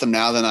better about them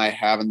now than I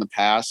have in the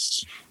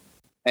past.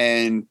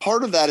 And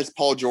part of that is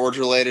Paul George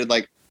related.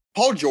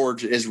 Paul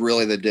George is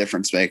really the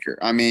difference maker.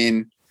 I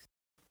mean,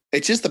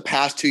 it's just the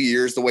past 2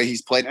 years, the way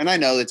he's played. And I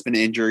know it's been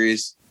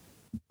injuries.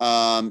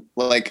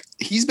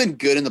 He's been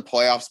good in the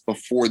playoffs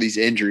before these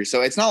injuries.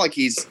 So it's not like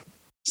he's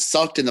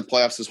sucked in the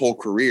playoffs his whole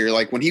career.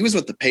 When he was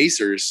with the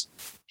Pacers,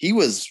 he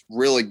was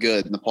really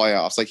good in the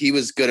playoffs. He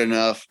was good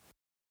enough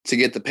to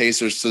get the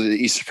Pacers to the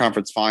Eastern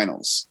Conference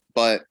Finals.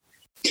 But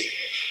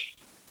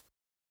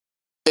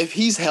if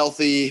he's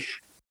healthy,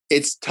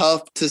 it's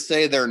tough to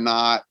say they're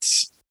not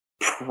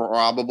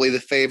probably the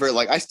favorite.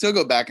 I still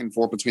go back and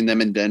forth between them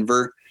and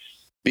Denver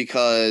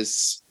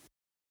because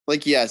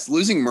yes,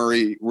 losing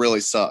Murray really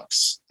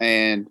sucks.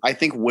 And I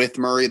think with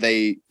Murray,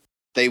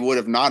 they would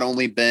have not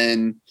only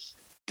been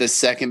the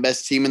second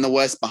best team in the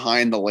West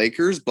behind the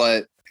Lakers,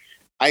 but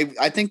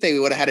I think they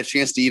would have had a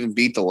chance to even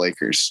beat the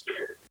Lakers.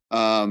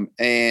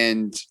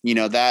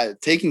 That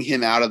taking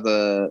him out of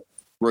the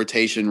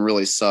rotation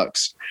really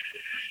sucks.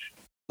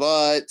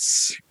 But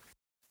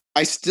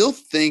I still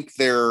think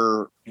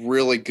they're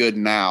really good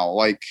now.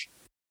 Like,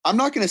 I'm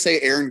not going to say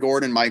Aaron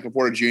Gordon, Michael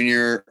Porter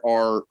Jr.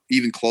 are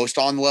even close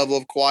to on the level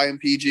of Kawhi and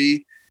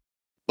PG,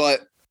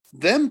 but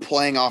them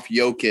playing off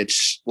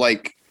Jokic,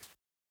 like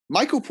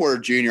Michael Porter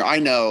Jr., I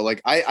know,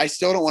 like I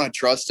still don't want to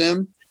trust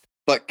him,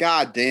 but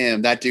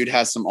goddamn, that dude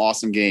has some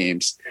awesome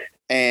games.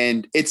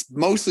 And it's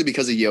mostly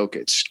because of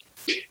Jokic.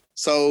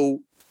 So,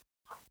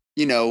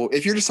 you know,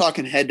 if you're just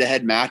talking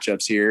head-to-head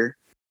matchups here,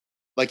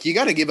 like you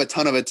got to give a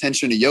ton of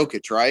attention to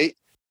Jokic, right?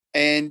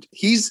 And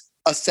he's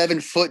a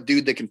 7-foot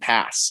dude that can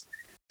pass.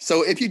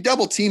 So if you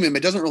double team him,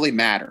 it doesn't really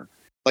matter.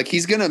 Like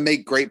he's going to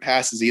make great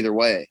passes either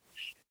way.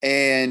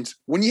 And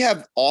when you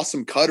have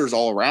awesome cutters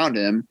all around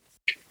him,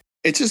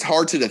 it's just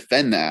hard to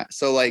defend that.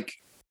 So like,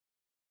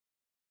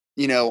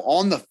 you know,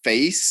 on the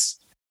face,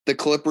 the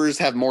Clippers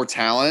have more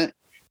talent,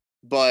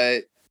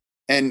 but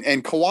and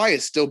Kawhi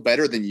is still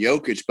better than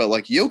Jokic, but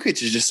like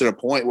Jokic is just at a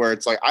point where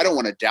it's like, I don't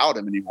want to doubt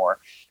him anymore.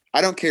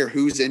 I don't care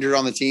who's injured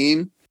on the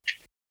team.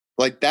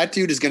 Like that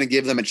dude is going to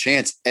give them a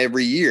chance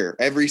every year,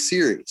 every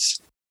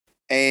series.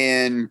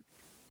 And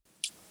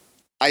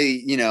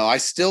I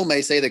still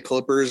may say the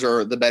Clippers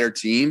are the better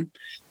team,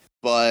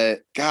 but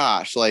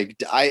gosh, like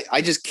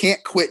I just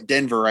can't quit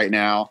Denver right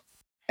now.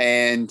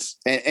 And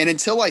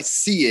until I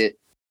see it,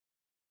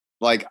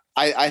 like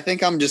I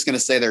think I'm just going to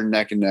say they're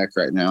neck and neck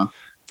right now.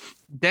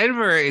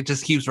 Denver, it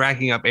just keeps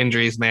racking up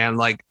injuries, man.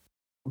 Like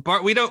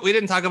we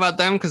didn't talk about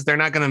them because they're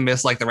not going to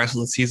miss like the rest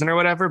of the season or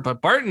whatever.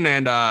 But Barton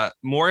and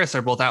Morris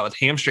are both out with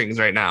hamstrings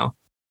right now,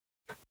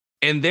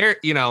 and they're,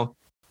 you know,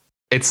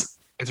 it's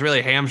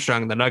really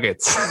hamstrung the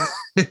Nuggets.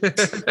 This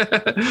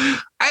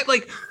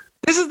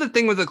is the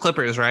thing with the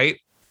Clippers, right?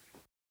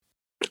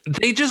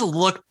 They just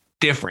look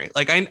different.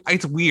 Like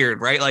it's weird,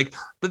 right? Like,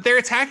 but they're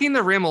attacking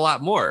the rim a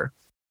lot more.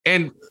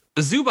 And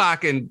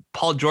Zubac and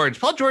Paul George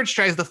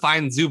tries to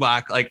find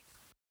Zubac like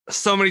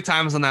so many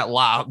times on that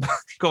lob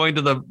going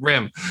to the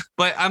rim.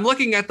 But I'm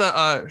looking at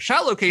the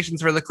shot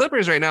locations for the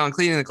Clippers right now and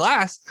cleaning the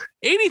glass.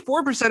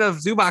 84% of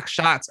Zubac's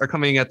shots are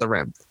coming at the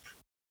rim,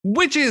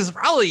 which is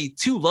probably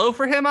too low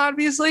for him,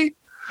 obviously.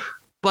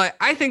 But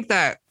I think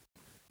that,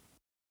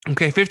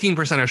 okay,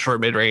 15% are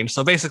short mid-range.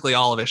 So basically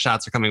all of his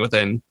shots are coming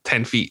within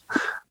 10 feet.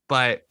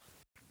 But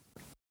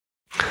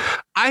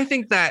I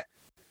think that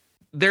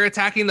they're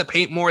attacking the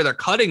paint more. They're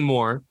cutting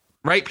more,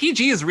 right?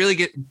 PG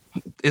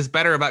is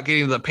better about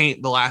getting to the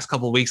paint the last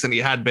couple of weeks than he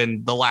had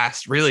been the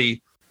last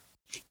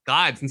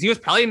since he was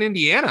probably in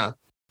Indiana,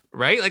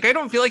 right? Like, I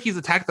don't feel like he's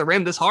attacked the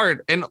rim this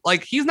hard. And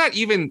like, he's not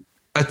even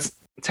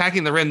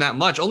attacking the rim that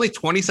much. Only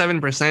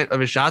 27% of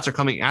his shots are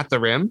coming at the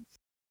rim,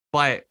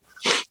 but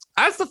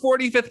that's the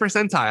 45th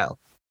percentile.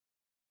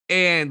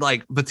 And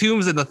like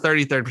Batum's in the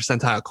 33rd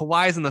percentile.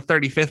 Kawhi's in the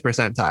 35th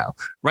percentile,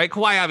 right?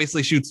 Kawhi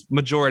obviously shoots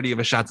majority of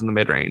his shots in the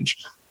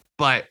mid-range,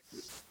 but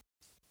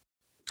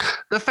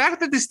the fact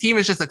that this team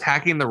is just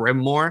attacking the rim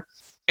more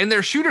and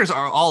their shooters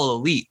are all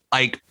elite.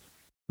 Like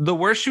the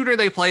worst shooter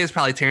they play is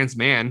probably Terrence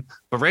Mann,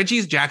 but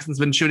Reggie Jackson's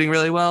been shooting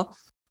really well.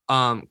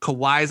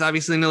 Kawhi is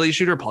obviously an elite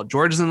shooter. Paul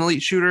George is an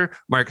elite shooter.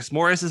 Marcus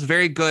Morris is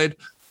very good.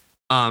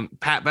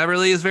 Pat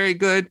Beverly is very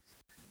good.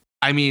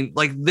 I mean,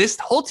 like this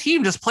whole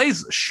team just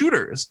plays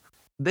shooters.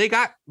 They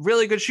got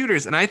really good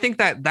shooters. And I think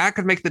that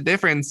could make the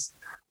difference.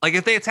 Like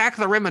if they attack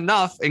the rim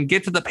enough and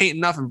get to the paint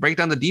enough and break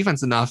down the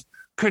defense enough,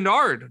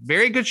 Kennard,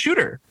 very good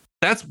shooter.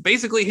 That's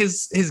basically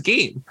his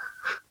game.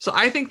 So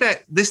I think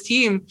that this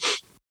team,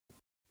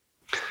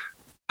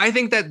 I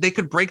think that they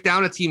could break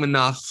down a team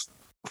enough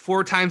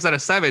 4 times out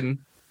of 7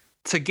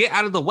 to get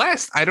out of the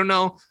West. I don't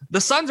know. The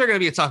Suns are going to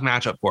be a tough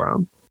matchup for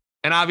them.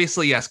 And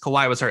obviously, yes,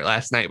 Kawhi was hurt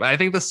last night, but I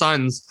think the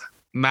Suns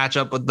match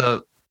up with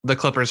the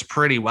Clippers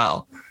pretty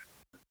well.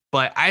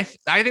 But I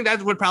think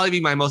that would probably be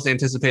my most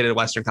anticipated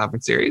Western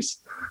Conference series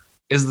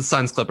is the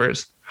Suns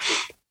Clippers.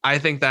 I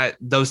think that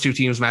those two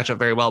teams match up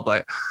very well.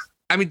 But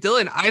I mean,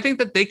 Dylan, I think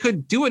that they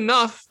could do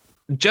enough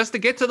just to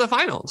get to the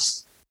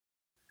finals.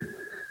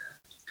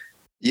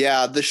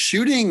 Yeah, the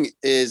shooting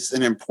is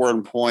an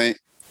important point.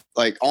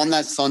 Like on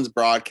that Suns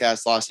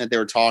broadcast last night, they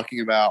were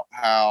talking about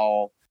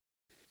how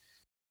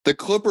the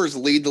Clippers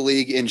lead the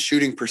league in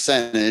shooting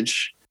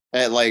percentage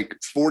at like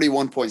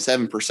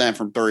 41.7%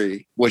 from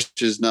 3, which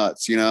is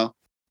nuts, you know?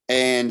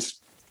 And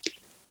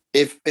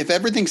if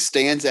everything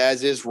stands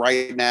as is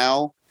right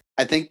now,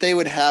 I think they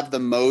would have the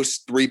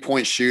most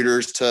 3-point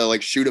shooters to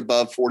like shoot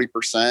above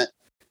 40%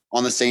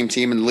 on the same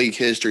team in league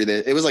history.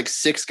 It was like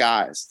 6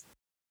 guys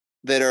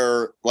that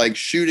are like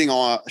shooting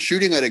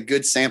at a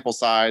good sample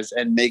size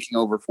and making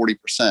over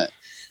 40%.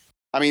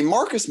 I mean,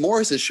 Marcus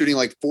Morris is shooting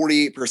like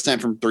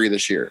 48% from 3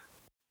 this year,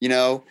 you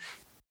know?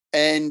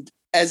 And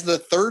as the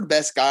 3rd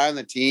best guy on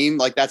the team,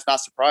 like that's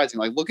not surprising.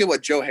 Like look at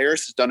what Joe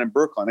Harris has done in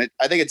Brooklyn.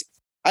 I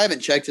haven't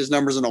checked his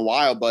numbers in a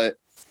while, but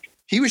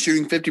he was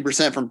shooting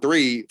 50% from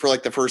 3 for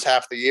like the first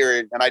half of the year.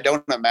 And I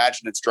don't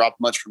imagine it's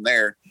dropped much from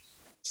there.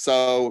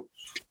 So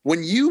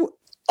when you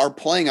are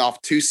playing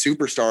off 2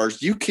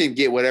 superstars, you can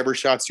get whatever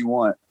shots you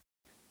want.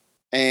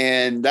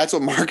 And that's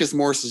what Marcus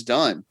Morris has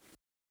done.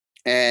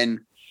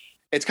 And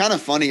it's kind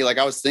of funny. Like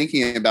I was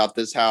thinking about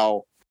this,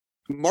 how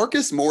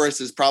Marcus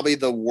Morris is probably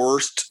the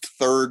worst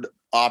third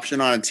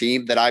option on a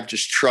team that I've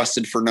just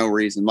trusted for no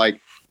reason.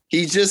 Like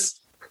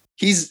he's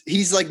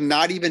like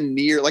not even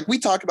near, like we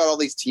talk about all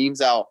these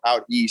teams out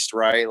east,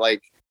 right?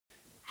 Like,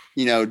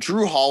 you know,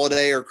 Drew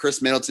Holiday or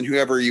Chris Middleton,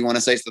 whoever you want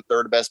to say is the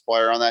third best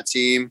player on that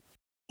team.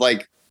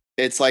 Like,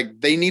 it's like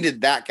they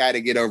needed that guy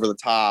to get over the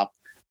top.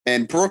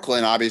 And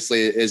Brooklyn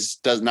obviously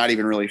does not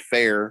even really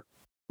fair.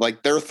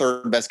 Like their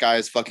third best guy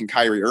is fucking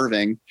Kyrie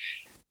Irving.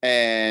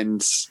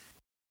 And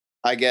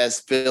I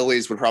guess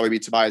Phillies would probably be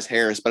Tobias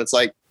Harris, but it's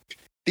like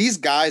these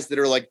guys that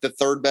are like the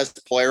third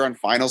best player on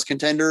finals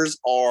contenders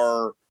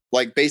are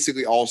like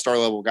basically all-star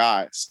level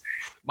guys.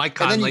 Mike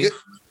Conley.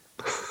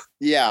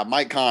 Yeah,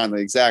 Mike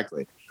Conley,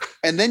 exactly.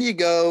 And then you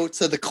go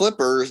to the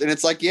Clippers and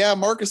it's like, yeah,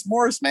 Marcus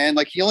Morris, man,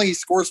 like he only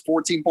scores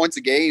 14 points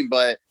a game,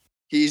 but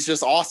he's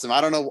just awesome.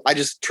 I don't know. I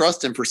just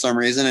trust him for some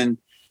reason. And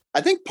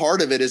I think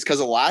part of it is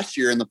because of last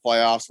year in the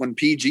playoffs when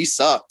PG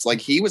sucked, like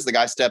he was the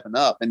guy stepping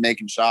up and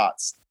making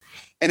shots.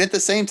 And at the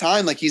same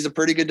time, like he's a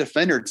pretty good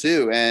defender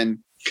too. And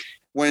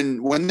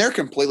when they're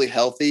completely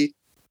healthy,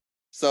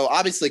 so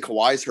obviously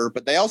Kawhi's hurt,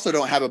 but they also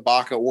don't have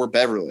Ibaka or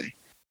Beverly.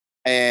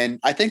 And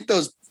I think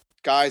those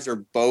guys are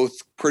both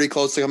pretty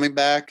close to coming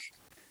back.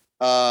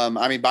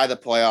 I mean, by the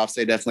playoffs,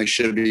 they definitely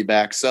should be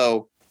back.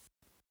 So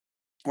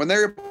when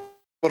they're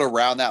able to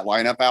round that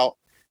lineup out,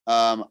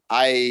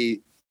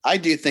 I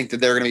do think that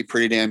they're going to be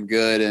pretty damn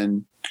good.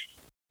 And,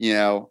 you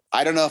know,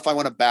 I don't know if I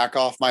want to back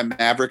off my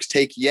Mavericks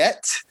take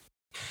yet,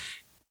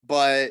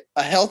 but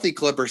a healthy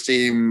Clippers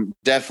team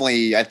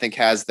definitely, I think,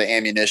 has the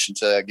ammunition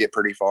to get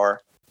pretty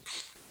far.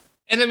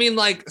 And I mean,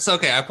 like, so,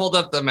 okay, I pulled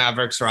up the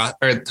Mavericks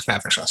roster,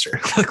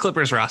 the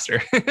Clippers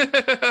roster.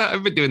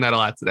 I've been doing that a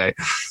lot today.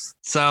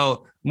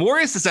 So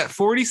Morris is at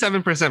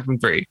 47% from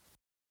three.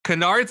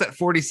 Kennard's at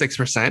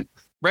 46%.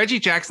 Reggie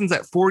Jackson's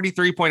at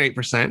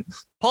 43.8%.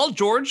 Paul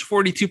George,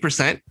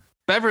 42%.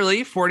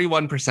 Beverly,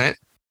 41%.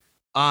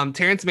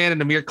 Terrence Mann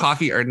and Amir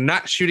Coffey are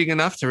not shooting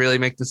enough to really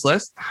make this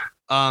list.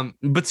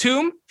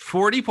 Batum,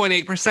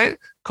 40.8%.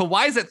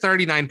 Kawhi's at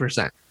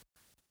 39%.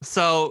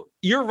 So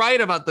you're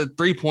right about the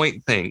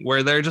 3-point thing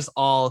where they're just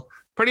all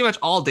pretty much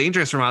all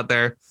dangerous from out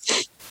there.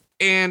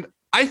 And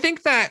I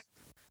think that,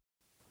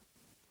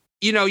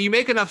 you know, you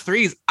make enough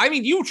threes. I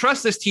mean, you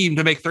trust this team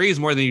to make threes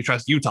more than you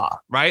trust Utah,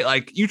 right?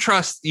 Like you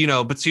trust, you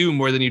know, Batum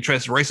more than you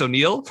trust Royce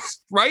O'Neal,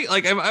 right?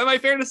 Like, am I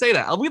fair to say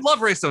that? We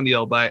love Royce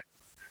O'Neal, but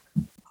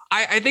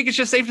I think it's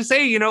just safe to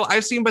say, you know,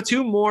 I've seen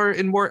Batum more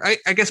and more.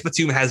 I guess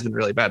Batum has been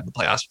really bad in the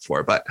playoffs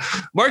before, but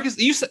Marcus,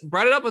 you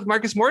brought it up with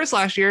Marcus Morris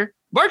last year.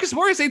 Marcus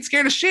Morris ain't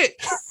scared of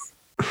shit.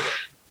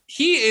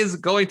 He is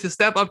going to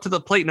step up to the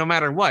plate no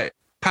matter what.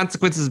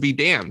 Consequences be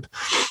damned.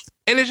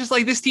 And it's just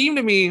like this team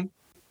to me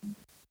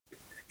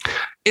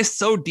is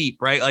so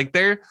deep, right? Like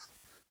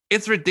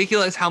it's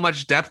ridiculous how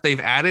much depth they've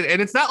added.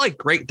 And it's not like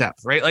great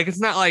depth, right? Like it's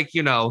not like,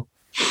 you know,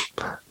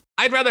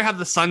 I'd rather have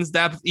the Suns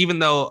depth, even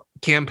though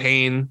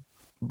campaign,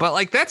 but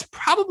like that's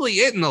probably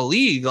it in the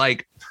league.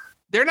 Like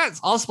they're not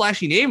all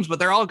splashy names, but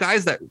they're all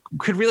guys that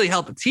could really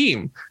help a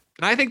team.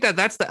 And I think that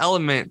that's the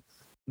element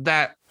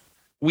that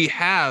we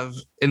have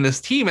in this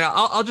team. And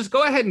I'll just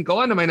go ahead and go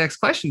on to my next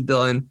question,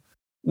 Dylan,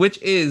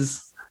 which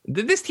is,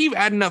 did this team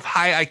add enough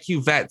high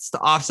IQ vets to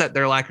offset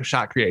their lack of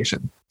shot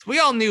creation? So we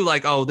all knew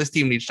like, oh, this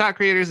team needs shot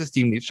creators. This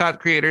team needs shot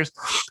creators.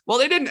 Well,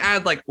 they didn't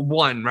add like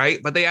one, right?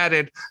 But they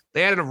added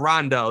a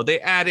Rondo. They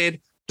added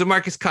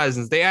DeMarcus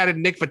Cousins. They added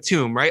Nick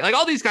Batum, right? Like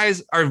all these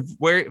guys are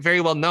very, very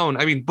well known.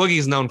 I mean,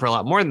 Boogie's known for a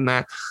lot more than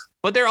that,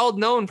 but they're all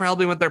known for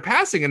helping with their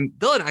passing. And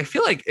Dylan, I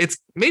feel like it's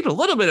made a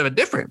little bit of a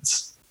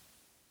difference.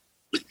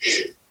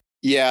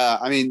 Yeah,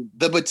 I mean,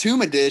 the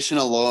Batum addition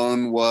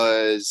alone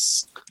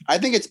was, I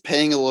think it's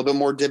paying a little bit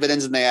more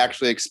dividends than they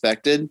actually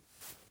expected.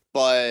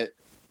 But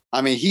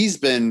I mean, he's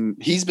been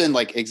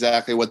like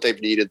exactly what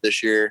they've needed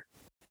this year.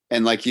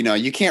 And like, you know,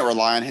 you can't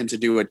rely on him to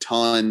do a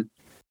ton,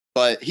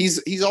 but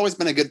he's always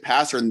been a good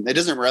passer. And it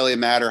doesn't really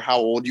matter how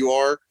old you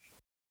are.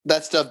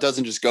 That stuff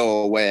doesn't just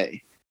go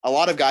away. A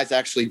lot of guys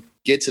actually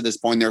get to this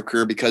point in their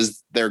career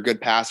because they're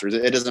good passers.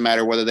 It doesn't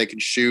matter whether they can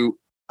shoot.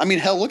 I mean,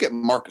 hell, look at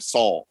Marc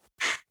Gasol.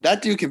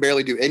 That dude can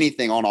barely do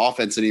anything on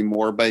offense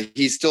anymore, but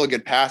he's still a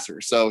good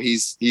passer. So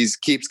he's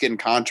keeps getting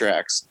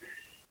contracts.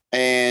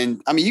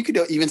 And I mean, you could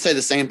even say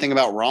the same thing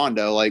about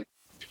Rondo. Like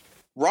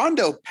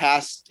Rondo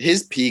passed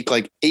his peak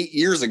like 8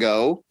 years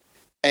ago,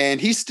 and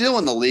he's still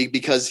in the league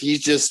because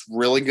he's just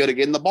really good at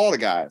getting the ball to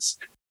guys.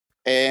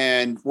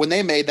 And when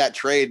they made that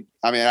trade,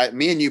 I mean,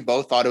 me and you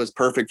both thought it was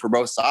perfect for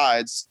both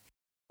sides.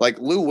 Like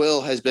Lou Will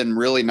has been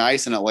really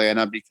nice in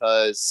Atlanta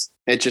because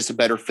it's just a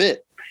better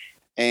fit.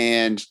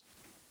 And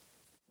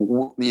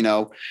you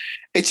know,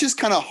 it's just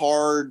kind of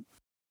hard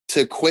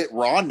to quit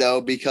Rondo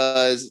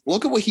because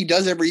look at what he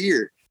does every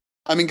year.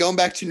 I mean, going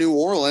back to New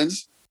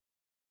Orleans,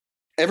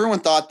 everyone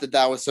thought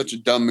that was such a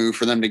dumb move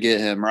for them to get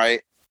him,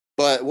 right?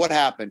 But what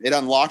happened? It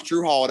unlocked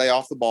Drew Holiday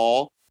off the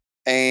ball,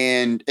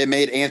 and it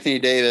made Anthony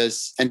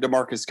Davis and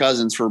DeMarcus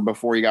Cousins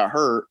before he got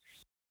hurt.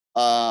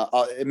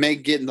 It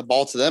made getting the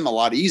ball to them a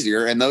lot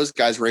easier, and those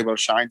guys were able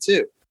to shine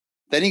too.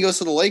 Then he goes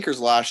to the Lakers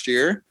last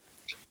year.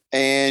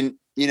 And,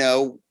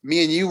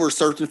 me and you were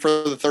searching for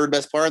the third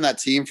best player on that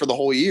team for the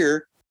whole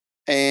year.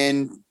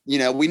 And,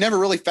 we never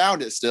really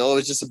found it still. It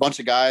was just a bunch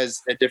of guys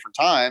at different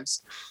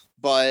times.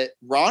 But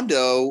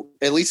Rondo,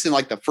 at least in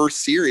like the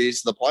first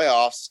series, the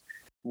playoffs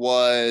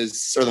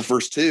or the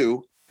first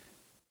two,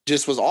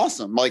 just was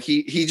awesome. Like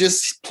he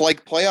just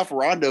like playoff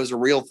Rondo is a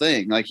real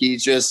thing. Like he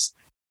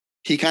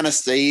kind of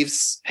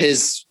saves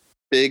his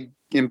big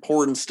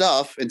important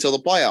stuff until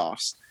the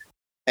playoffs.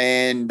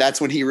 And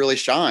that's when he really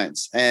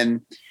shines.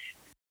 And,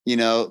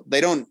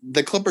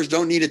 the Clippers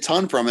don't need a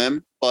ton from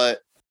him, but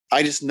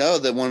I just know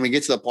that when we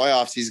get to the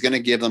playoffs, he's going to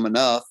give them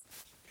enough.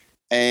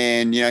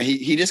 And,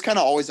 he just kind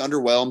of always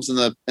underwhelms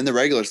in the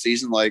regular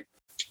season. Like,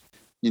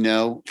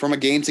 from a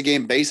game to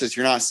game basis,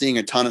 you're not seeing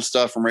a ton of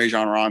stuff from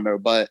Rajon Rondo,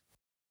 but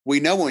we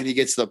know when he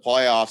gets to the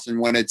playoffs and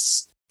when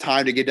it's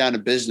time to get down to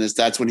business,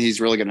 that's when he's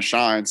really going to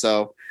shine.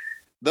 So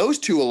those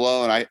two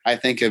alone, I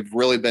think have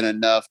really been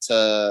enough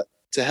to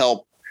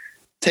help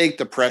take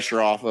the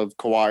pressure off of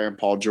Kawhi and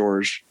Paul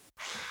George.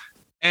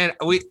 And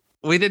we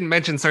didn't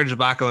mention Serge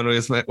Ibaka when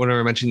we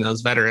were mentioning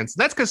those veterans.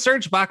 That's because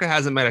Serge Ibaka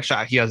hasn't met a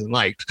shot he hasn't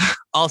liked.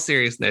 All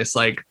seriousness,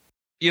 like,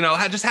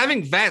 just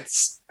having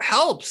vets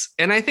helps.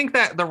 And I think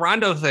that the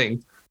Rondo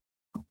thing,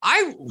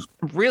 I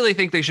really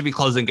think they should be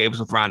closing games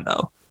with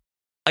Rondo.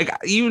 Like,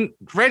 even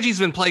Reggie's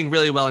been playing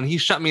really well, and he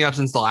shut me up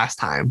since the last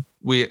time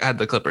we had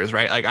the Clippers,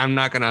 right? Like, I'm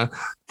not going to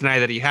deny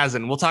that he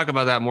hasn't. We'll talk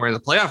about that more in the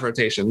playoff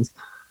rotations.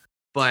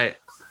 But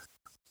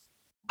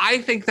I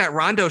think that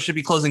Rondo should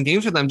be closing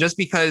games for them just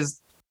because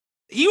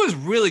he was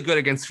really good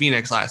against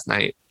Phoenix last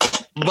night.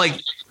 Like,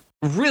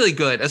 really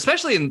good,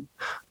 especially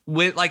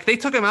they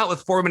took him out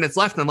with 4 minutes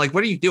left. And I'm like,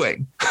 what are you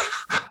doing?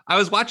 I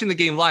was watching the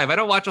game live. I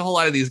don't watch a whole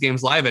lot of these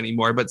games live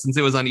anymore, but since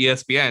it was on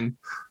ESPN,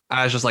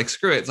 I was just like,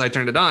 screw it. So I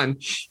turned it on.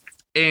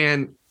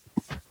 And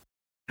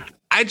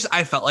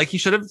I felt like he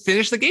should have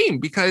finished the game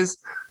because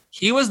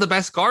he was the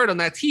best guard on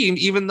that team,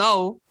 even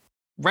though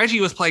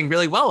Reggie was playing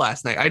really well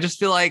last night. I just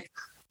feel like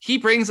he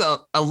brings a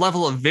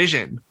level of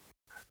vision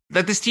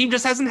that this team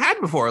just hasn't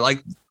had before.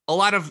 Like a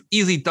lot of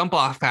easy dump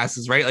off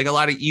passes, right? Like a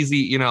lot of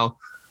easy,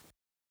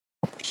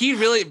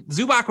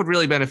 Zubac would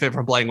really benefit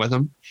from playing with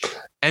him.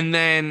 And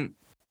then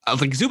I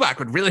think Zubac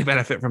would really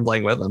benefit from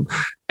playing with him.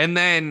 And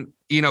then,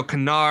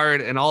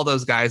 Kennard and all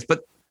those guys,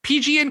 but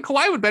PG and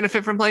Kawhi would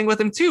benefit from playing with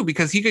him too,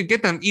 because he could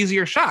get them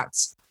easier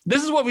shots.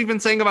 This is what we've been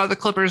saying about the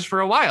Clippers for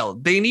a while.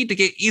 They need to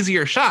get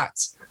easier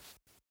shots.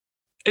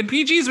 And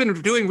PG's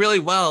been doing really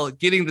well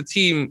getting the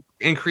team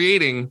and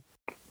creating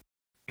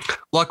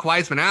while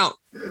Kawhi's been out.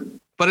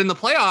 But in the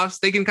playoffs,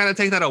 they can kind of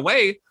take that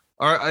away.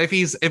 Or if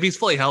he's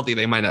fully healthy,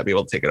 they might not be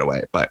able to take it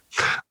away. But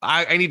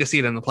I need to see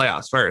it in the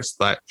playoffs first.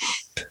 But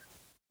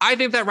I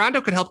think that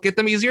Rondo could help get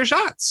them easier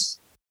shots.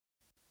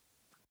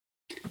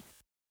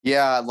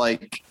 Yeah,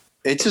 like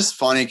it's just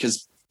funny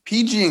because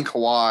PG and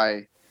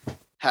Kawhi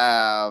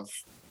have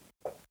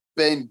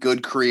been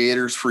good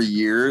creators for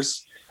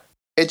years.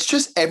 It's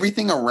just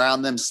everything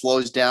around them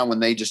slows down when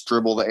they just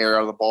dribble the air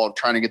out of the ball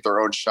trying to get their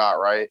own shot,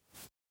 right?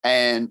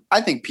 And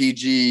I think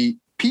PG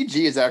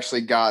has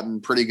actually gotten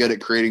pretty good at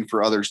creating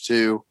for others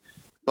too,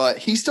 but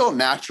he's still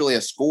naturally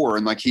a scorer,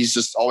 and like he's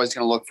just always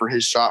going to look for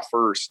his shot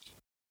first.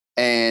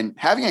 And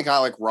having a guy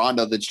like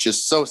Rondo that's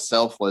just so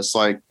selfless,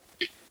 like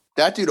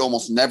that dude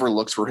almost never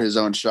looks for his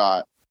own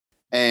shot.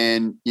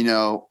 And,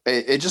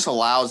 it just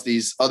allows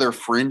these other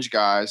fringe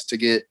guys to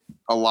get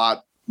a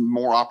lot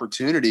more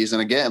opportunities.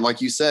 And again, like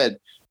you said,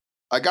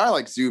 a guy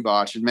like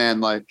Zubac, and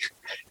man, like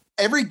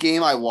every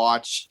game I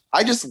watch,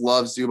 I just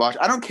love Zubac.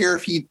 I don't care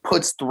if he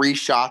puts 3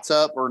 shots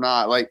up or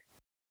not. Like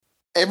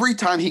every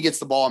time he gets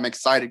the ball, I'm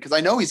excited because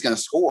I know he's going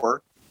to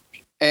score.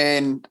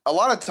 And a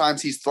lot of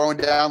times he's throwing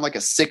down like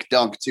a sick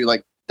dunk too.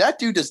 Like that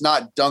dude does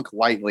not dunk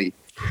lightly.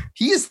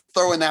 He is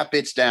throwing that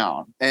bitch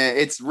down. And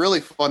it's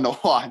really fun to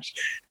watch.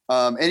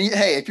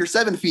 Hey, if you're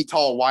 7 feet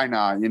tall, why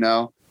not?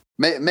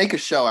 Make a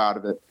show out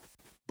of it.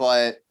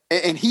 But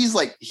and he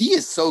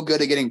is so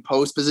good at getting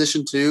post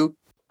position too.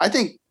 I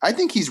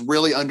think he's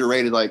really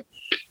underrated. Like,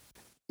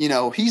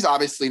 he's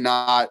obviously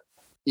not,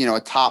 a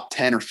top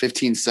 10 or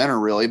 15 center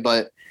really,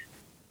 but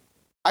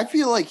I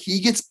feel like he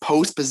gets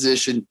post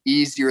position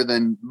easier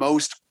than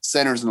most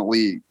centers in the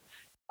league.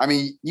 I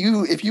mean,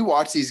 if you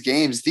watch these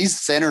games, these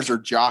centers are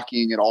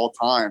jockeying at all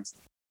times.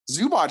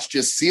 Zubac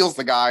just seals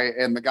the guy,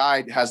 and the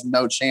guy has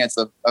no chance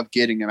of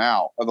getting him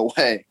out of the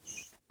way.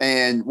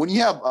 And when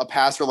you have a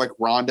passer like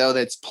Rondo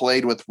that's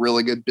played with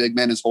really good big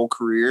men his whole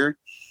career,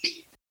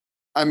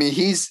 I mean,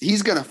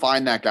 he's going to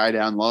find that guy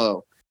down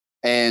low.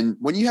 And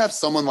when you have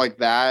someone like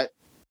that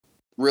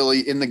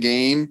really in the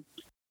game,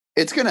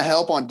 it's going to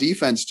help on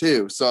defense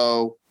too.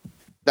 So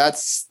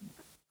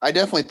I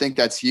definitely think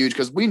that's huge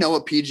because we know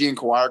what PG and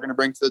Kawhi are going to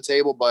bring to the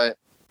table, but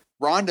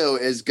Rondo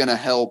is going to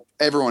help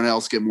everyone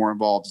else get more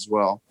involved as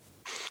well.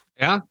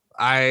 Yeah,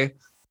 I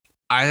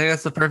think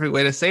that's the perfect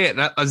way to say it.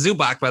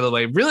 Zubac, by the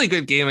way, really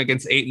good game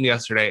against Ayton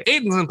yesterday.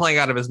 Ayton's been playing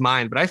out of his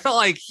mind, but I felt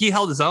like he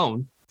held his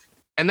own.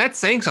 And that's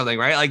saying something,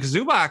 right? Like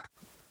Zubac,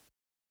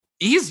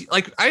 he's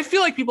like, I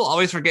feel like people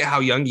always forget how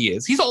young he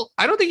is. He's old.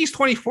 I don't think he's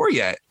 24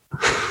 yet.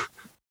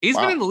 He's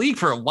been in the league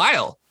for a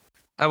while.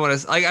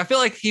 I feel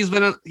like he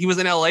was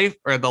in LA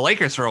or the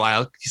Lakers for a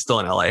while. He's still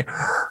in LA.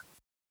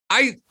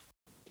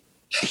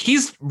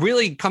 He's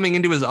really coming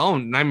into his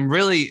own, and I'm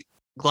really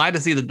glad to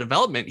see the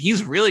development.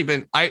 He's really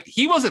been,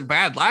 he wasn't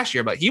bad last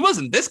year, but he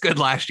wasn't this good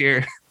last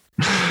year.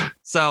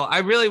 So I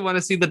really want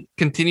to see the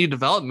continued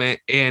development,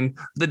 and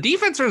the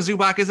defense for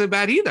Zubac isn't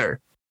bad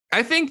either.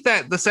 I think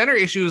that the center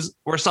issues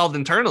were solved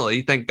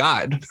internally. Thank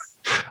God.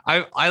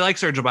 I like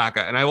Serge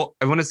Ibaka, and I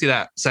want to see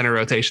that center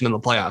rotation in the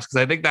playoffs, because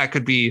I think that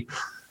could be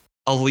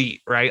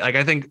elite, right? Like,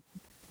 I think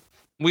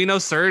we know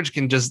Serge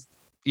can just,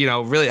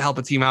 really help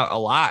a team out a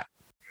lot,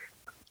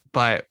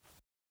 but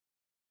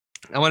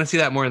I want to see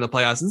that more in the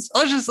playoffs.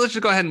 Let's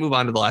just go ahead and move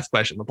on to the last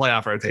question, the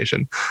playoff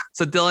rotation.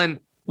 So Dylan,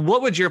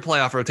 what would your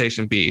playoff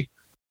rotation be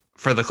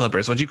for the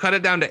Clippers? Would you cut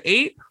it down to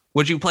 8?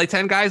 Would you play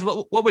 10 guys?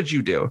 What would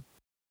you do?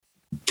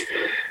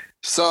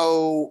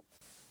 So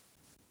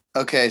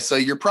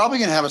you're probably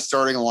going to have a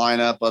starting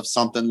lineup of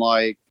something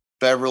like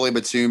Beverly,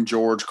 Batum,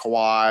 George,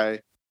 Kawhi,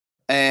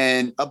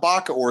 and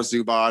Ibaka or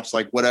Zubac,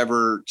 like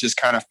whatever just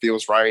kind of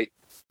feels right.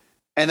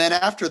 And then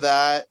after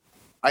that,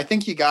 I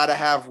think you got to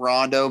have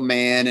Rondo,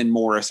 Mann, and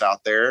Morris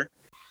out there.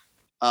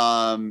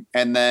 And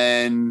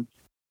then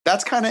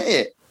that's kind of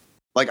it.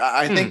 Like,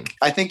 I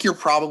think you're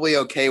probably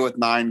okay with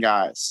 9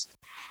 guys.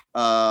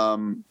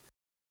 The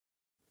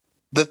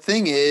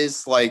thing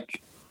is,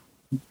 like,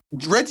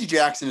 Reggie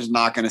Jackson is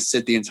not going to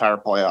sit the entire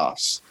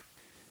playoffs.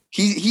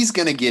 He's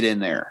going to get in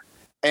there.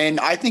 And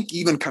I think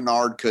even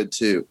Kennard could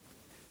too.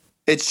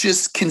 It's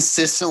just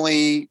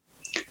consistently,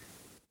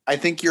 I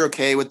think you're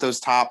okay with those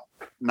top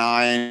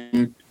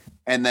 9.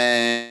 And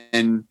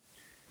then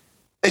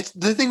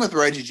the thing with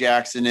Reggie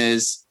Jackson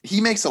is he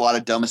makes a lot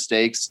of dumb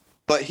mistakes,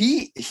 but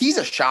he's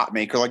a shot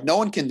maker. Like, no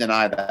one can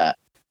deny that.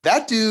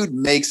 That dude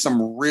makes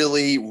some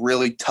really,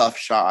 really tough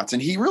shots.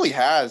 And he really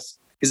has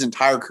his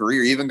entire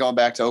career, even going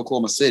back to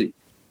Oklahoma City.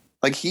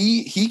 Like,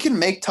 he can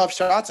make tough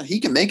shots, and he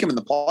can make them in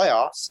the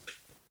playoffs.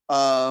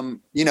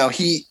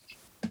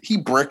 He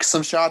bricks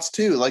some shots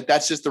too. Like,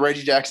 that's just the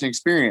Reggie Jackson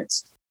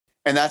experience.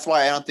 And that's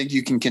why I don't think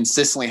you can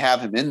consistently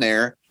have him in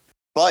there.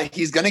 But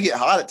he's going to get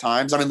hot at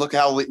times. I mean, look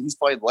how he's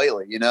played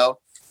lately.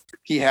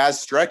 He has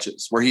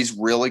stretches where he's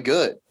really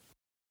good.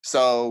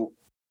 So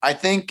I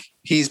think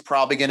he's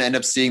probably going to end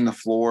up seeing the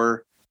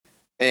floor.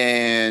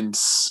 And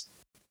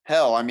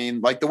hell, I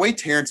mean, like, the way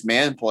Terrence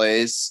Mann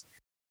plays,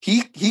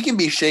 he can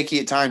be shaky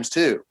at times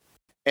too.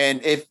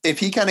 And if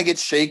he kind of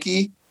gets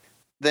shaky,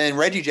 then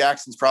Reggie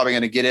Jackson's probably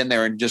going to get in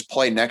there and just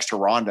play next to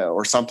Rondo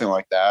or something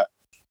like that.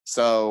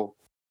 So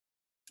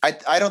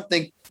I don't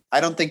think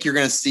you're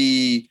going to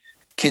see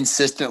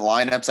consistent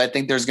lineups. I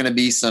think there's going to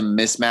be some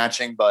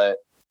mismatching, but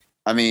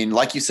I mean,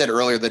 like you said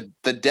earlier,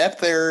 the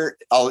depth there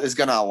is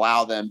going to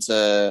allow them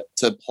to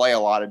play a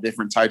lot of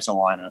different types of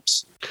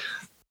lineups.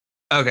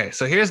 Okay,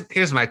 so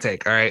here's my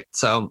take. All right,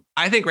 so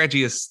I think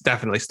Reggie is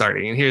definitely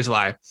starting, and here's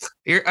why.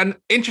 Here's an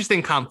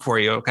interesting comp for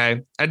you,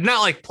 okay? And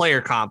not like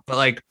player comp, but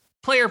like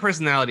player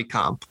personality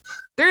comp.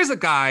 There's a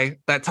guy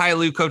that Ty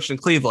Lue coached in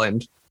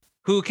Cleveland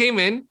who came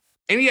in,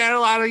 and he had a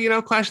lot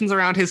of questions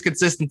around his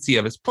consistency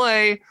of his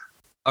play,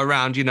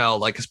 around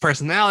like his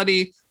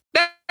personality.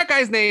 That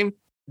guy's name,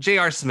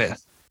 J.R.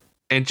 Smith,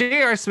 and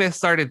J.R. Smith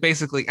started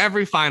basically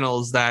every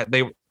finals that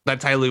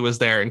Ty Lue was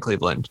there in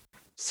Cleveland.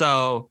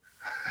 So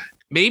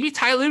maybe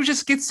Ty Lue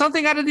just gets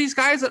something out of these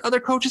guys that other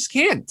coaches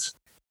can't,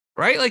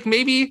 right? Like,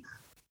 maybe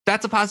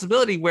that's a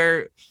possibility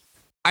where,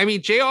 I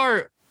mean,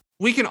 JR,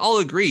 we can all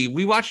agree,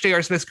 we watched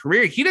J.R. Smith's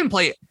career. He didn't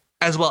play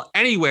as well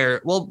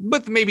anywhere. Well,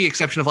 with maybe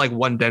exception of like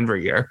one Denver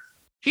year,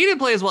 he didn't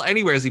play as well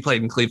anywhere as he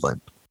played in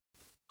Cleveland.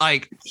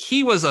 Like,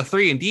 he was a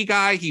 3-and-D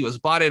guy. He was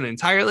bought in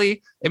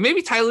entirely. And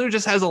maybe Ty Lue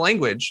just has a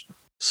language.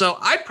 So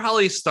I'd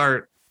probably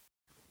start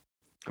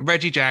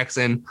Reggie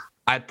Jackson.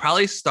 I'd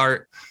probably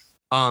start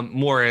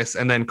Morris,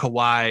 and then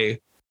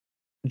Kawhi,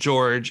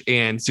 George,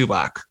 and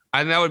Zubac.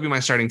 That would be my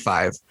starting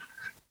 5.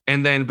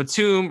 And then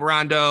Batum,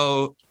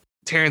 Rondo,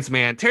 Terrence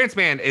Mann. Terrence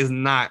Mann is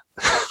not,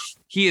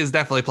 he is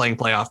definitely playing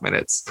playoff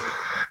minutes.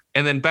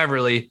 And then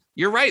Beverly,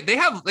 you're right. They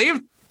have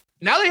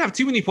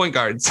too many point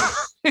guards.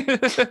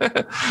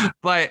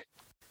 But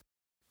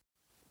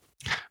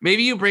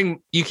maybe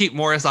you keep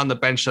Morris on the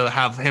bench to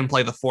have him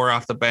play the 4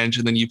 off the bench,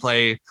 and then you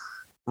play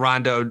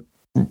Rondo,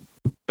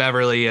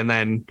 Beverly, and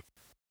then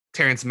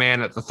Terrence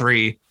Mann at the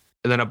 3,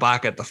 and then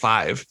Ibaka at the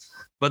 5.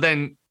 But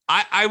then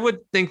I would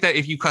think that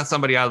if you cut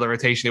somebody out of the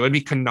rotation, it would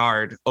be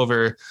Kennard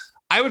over.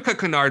 I would cut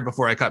Kennard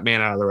before I cut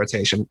Mann out of the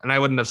rotation, and I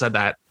wouldn't have said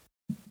that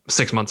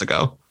 6 months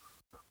ago.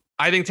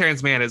 I think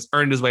Terrence Mann has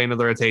earned his way into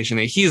the rotation.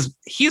 And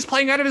he's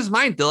playing out of his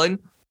mind, Dylan.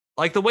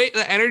 Like,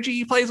 the energy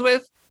he plays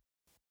with,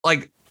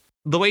 like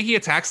the way he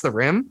attacks the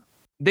rim,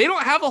 they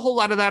don't have a whole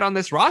lot of that on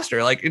this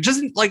roster. Like, it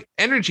doesn't, like,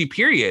 energy,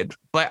 period.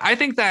 But I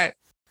think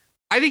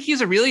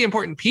he's a really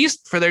important piece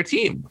for their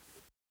team.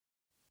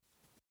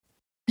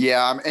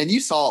 Yeah, and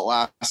you saw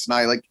it last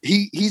night. Like,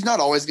 he's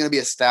not always going to be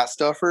a stat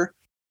stuffer,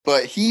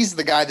 but he's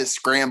the guy that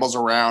scrambles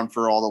around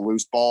for all the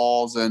loose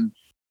balls, and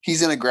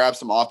he's going to grab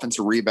some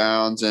offensive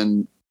rebounds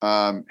and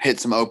hit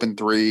some open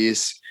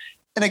threes.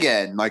 And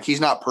again, like,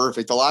 he's not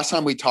perfect. The last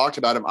time we talked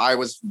about him, I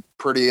was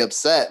pretty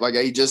upset. Like,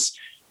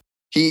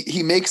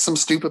 he makes some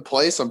stupid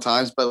plays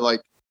sometimes, but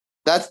like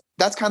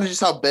that's kind of just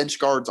how bench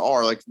guards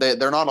are. Like,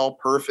 they're not all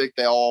perfect.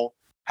 They all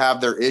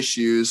have their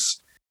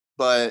issues,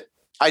 but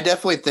I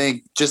definitely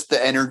think just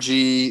the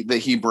energy that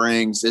he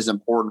brings is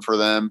important for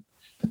them.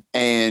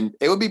 And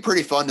it would be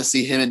pretty fun to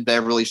see him and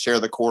Beverly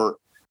share the court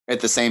at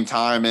the same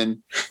time.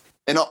 And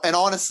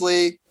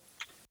honestly,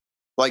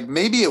 like,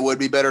 maybe it would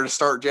be better to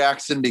start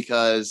Jackson,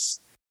 because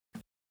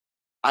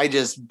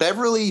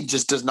Beverly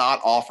just does not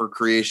offer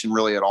creation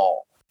really at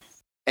all.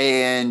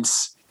 And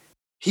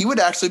he would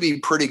actually be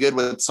pretty good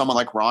with someone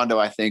like Rondo,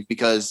 I think,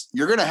 because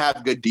you're going to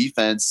have good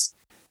defense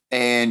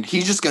and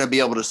he's just going to be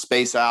able to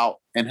space out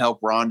and help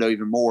Rondo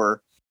even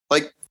more.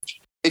 Like,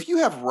 if you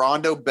have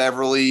Rondo,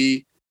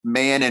 Beverly,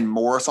 Mann, and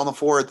Morris on the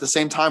floor at the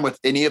same time with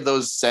any of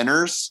those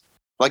centers,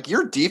 like,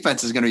 your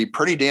defense is going to be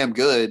pretty damn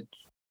good,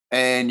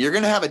 and you're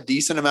going to have a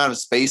decent amount of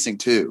spacing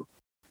too.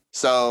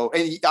 So,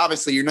 and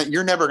obviously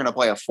you're never going to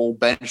play a full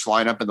bench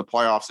lineup in the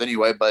playoffs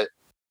anyway, but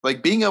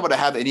like, being able to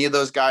have any of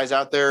those guys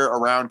out there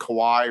around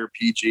Kawhi or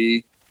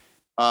PG,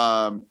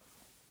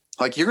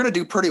 like, you're going to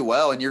do pretty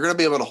well, and you're going to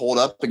be able to hold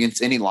up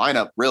against any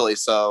lineup, really.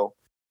 So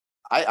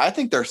I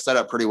think they're set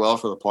up pretty well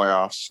for the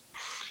playoffs.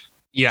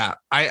 Yeah,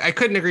 I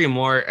couldn't agree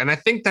more. And I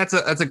think that's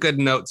a good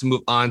note to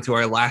move on to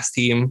our last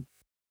team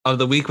of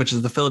the week, which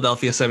is the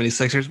Philadelphia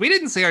 76ers. We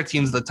didn't say our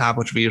teams at the top,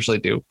 which we usually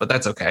do, but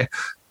that's okay.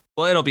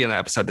 Well, it'll be in the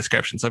episode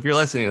description. So if you're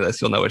listening to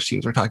this, you'll know which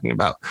teams we're talking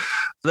about.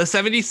 The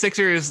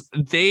 76ers,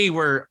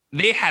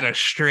 they had a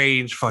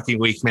strange fucking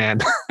week, man.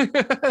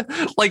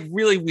 Like,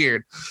 really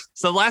weird.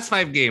 So the last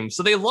 5 games.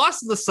 So they lost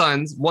to the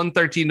Suns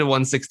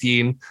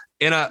 113-116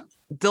 in a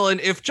Dylan,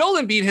 if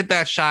Joel Embiid hit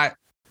that shot,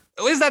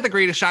 is that the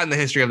greatest shot in the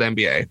history of the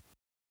NBA?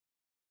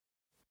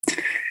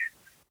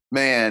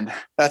 Man,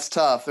 that's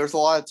tough. There's a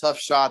lot of tough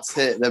shots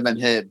that have been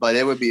hit, but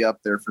it would be up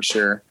there for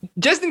sure.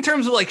 Just in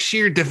terms of like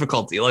sheer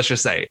difficulty, let's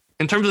just say.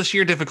 In terms of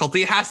sheer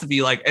difficulty, it has to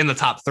be like in the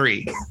top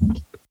 3.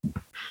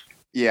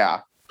 Yeah.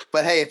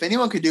 But hey, if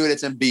anyone could do it,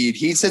 it's Embiid.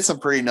 He's hit some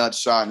pretty nuts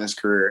shot in his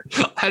career.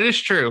 That is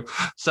true.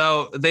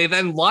 So they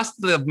then lost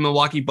to the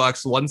Milwaukee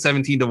Bucks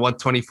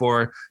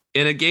 117-124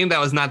 in a game that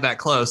was not that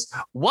close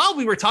while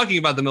we were talking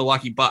about the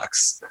Milwaukee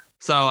Bucks.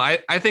 So I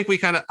think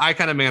I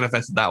kind of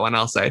manifested that one,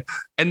 I'll say.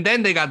 And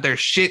then they got their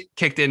shit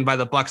kicked in by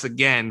the Bucks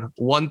again,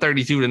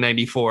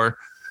 132-94.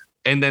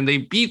 And then they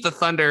beat the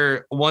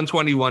Thunder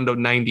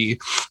 121-90.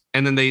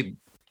 And then they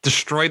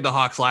destroyed the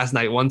Hawks last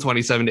night,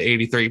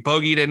 127-83.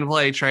 Bogey didn't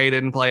play. Trey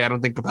didn't play. I don't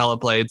think Capella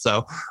played.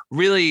 So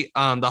really,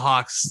 the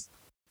Hawks,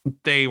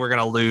 they were going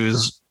to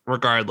lose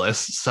regardless.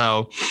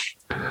 So,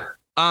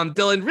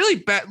 Dylan, really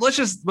bad. Let's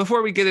just,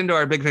 before we get into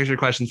our big picture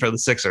questions for the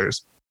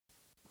Sixers,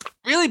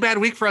 really bad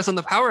week for us on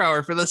the Power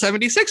Hour for the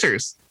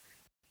 76ers.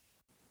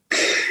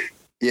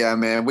 Yeah,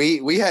 man,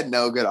 we had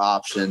no good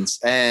options.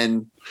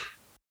 And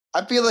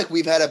I feel like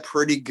we've had a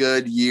pretty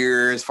good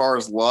year as far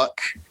as luck.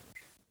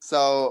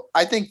 So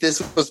I think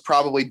this was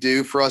probably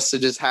due for us to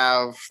just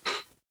have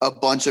a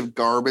bunch of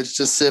garbage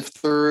to sift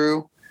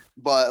through.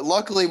 But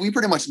luckily, we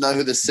pretty much know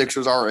who the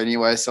Sixers are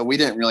anyway, so we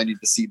didn't really need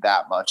to see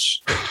that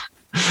much.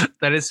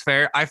 That is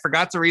fair. I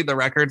forgot to read the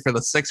record for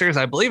the Sixers.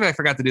 I believe I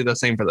forgot to do the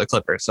same for the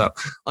Clippers. So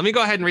let me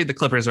go ahead and read the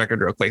Clippers record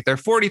real quick. They're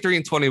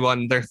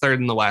 43-21. They're 3rd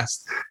in the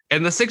West.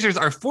 And the Sixers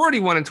are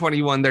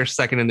 41-21. They're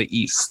 2nd in the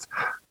East.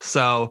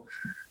 So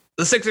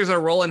the Sixers are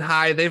rolling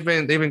high. They've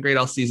been great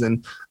all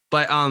season.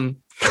 But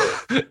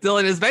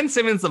Dylan, is Ben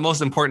Simmons the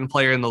most important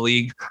player in the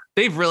league?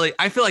 I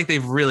feel like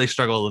they've really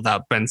struggled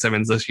without Ben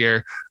Simmons this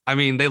year. I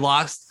mean, they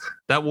lost.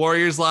 That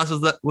Warriors loss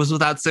was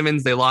without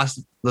Simmons. They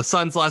lost. The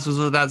Suns loss was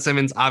without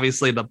Simmons.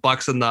 Obviously, the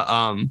Bucks and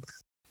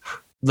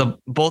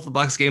both the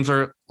Bucks games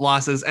were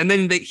losses. And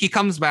then he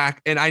comes back,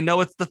 and I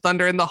know it's the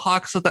Thunder and the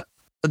Hawks with the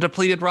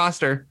depleted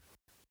roster,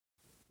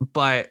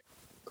 but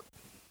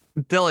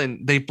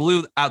Dylan, they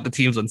blew out the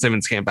teams when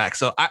Simmons came back.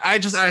 So I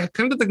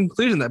come to the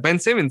conclusion that Ben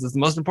Simmons is the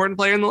most important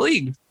player in the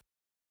league.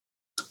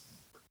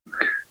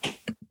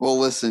 Well,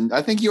 listen,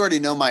 I think you already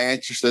know my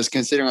answer to this,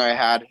 considering I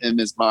had him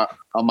as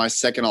on my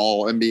second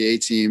all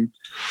NBA team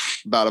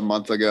about a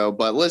month ago.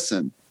 But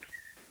listen,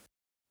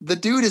 the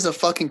dude is a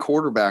fucking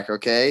quarterback,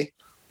 okay?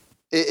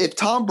 If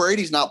Tom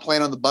Brady's not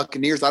playing on the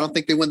Buccaneers, I don't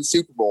think they win the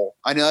Super Bowl.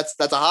 I know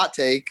that's a hot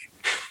take,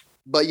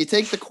 but you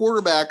take the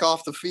quarterback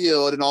off the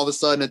field and all of a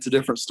sudden it's a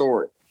different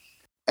story.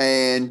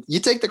 And you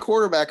take the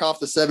quarterback off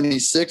the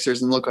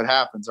 76ers and look what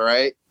happens, all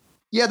right?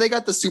 Yeah, they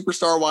got the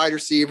superstar wide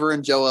receiver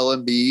and Joel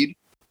Embiid.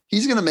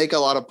 He's going to make a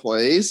lot of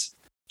plays,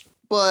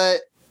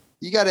 but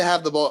you got to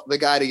have the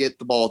guy to get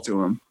the ball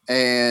to him.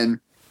 And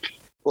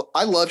well,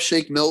 I love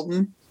Shake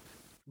Milton,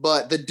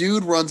 but the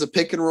dude runs a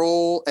pick and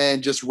roll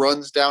and just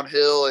runs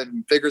downhill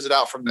and figures it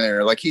out from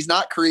there. Like, he's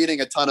not creating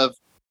a ton of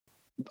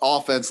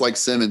offense like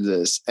Simmons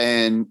is.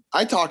 And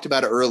I talked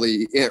about it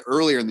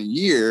earlier in the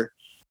year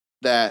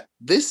that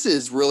this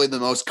is really the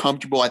most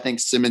comfortable I think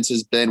Simmons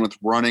has been with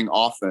running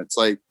offense.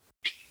 Like,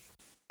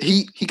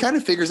 he kind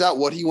of figures out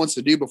what he wants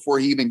to do before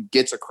he even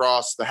gets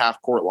across the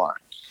half court line.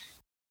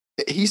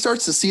 he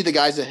starts to see the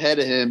guys ahead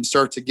of him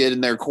start to get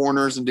in their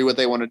corners and do what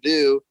they want to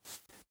do.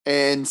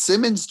 And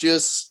Simmons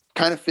just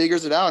kind of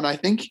figures it out. And I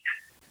think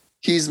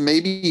he's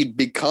maybe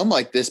become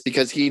like this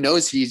because he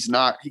knows he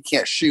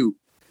can't shoot.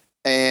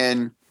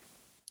 And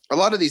a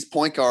lot of these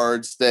point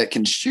guards that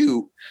can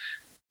shoot,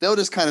 they'll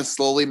just kind of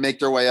slowly make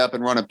their way up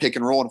and run a pick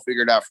and roll and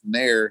figure it out from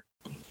there.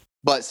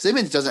 But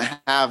Simmons doesn't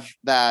have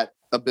that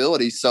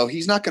ability, so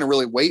he's not going to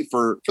really wait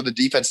for the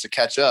defense to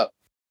catch up.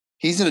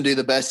 He's going to do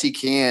the best he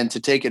can to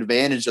take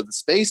advantage of the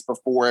space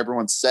before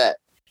everyone's set.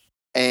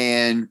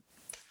 And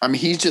I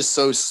mean, he's just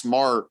so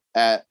smart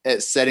at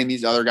setting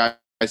these other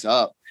guys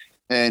up.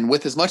 And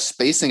with as much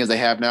spacing as they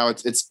have now,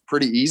 it's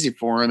pretty easy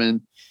for him.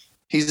 And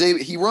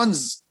he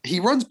runs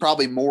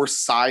probably more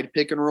side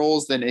pick and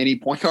rolls than any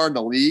point guard in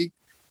the league.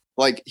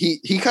 Like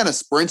he kind of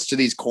sprints to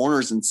these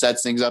corners and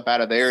sets things up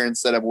out of there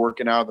instead of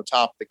working out of the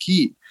top of the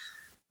key,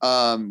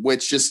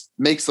 which just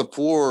makes the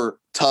floor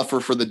tougher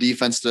for the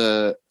defense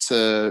to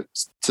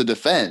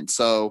defend.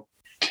 So,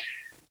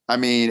 I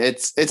mean,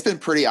 it's been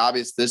pretty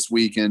obvious this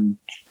week, and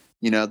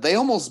they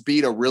almost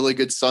beat a really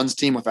good Suns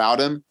team without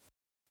him,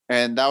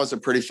 and that was a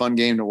pretty fun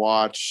game to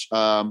watch.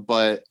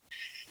 But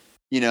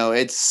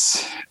it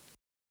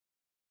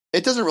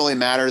doesn't really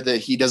matter that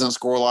he doesn't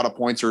score a lot of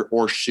points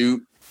or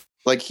shoot.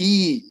 Like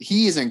he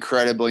is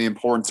incredibly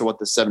important to what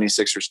the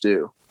 76ers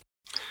do.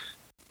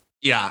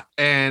 Yeah.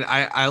 And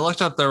I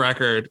looked up the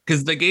record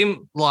because the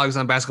game logs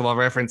on Basketball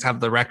Reference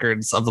have the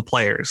records of the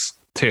players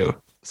too.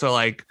 So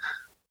the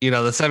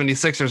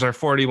 76ers are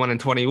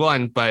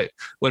 41-21, but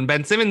when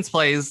Ben Simmons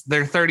plays,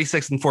 they're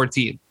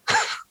 36-14.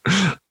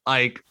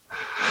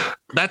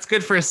 That's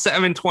good for a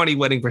 720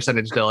 winning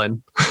percentage,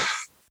 Dylan.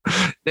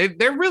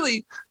 They're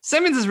really,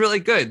 Simmons is really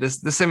good, the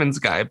Simmons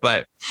guy.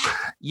 But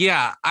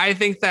yeah, I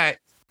think that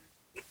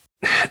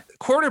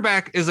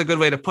quarterback is a good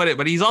way to put it,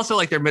 but he's also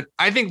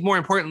I think more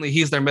importantly,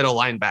 he's their middle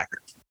linebacker,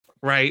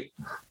 right?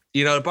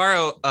 To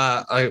borrow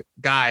a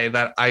guy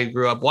that I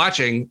grew up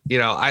watching,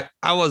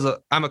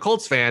 I'm a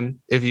Colts fan,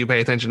 if you pay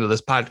attention to this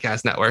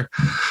podcast network,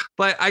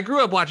 but I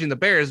grew up watching the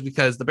Bears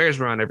because the Bears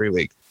were on every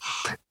week.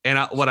 And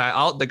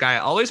the guy I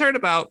always heard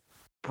about,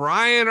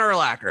 Brian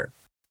Urlacher,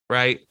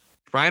 right?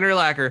 Brian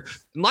Urlacher.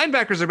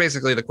 Linebackers are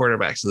basically the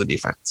quarterbacks of the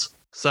defense.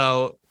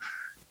 So,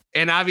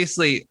 and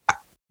obviously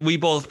we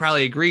both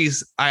probably agree.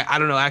 I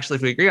don't know actually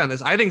if we agree on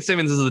this. I think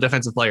Simmons is the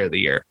defensive player of the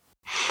year.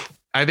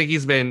 I think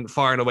he's been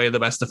far and away the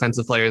best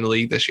defensive player in the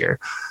league this year.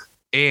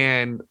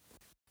 And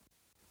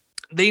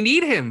they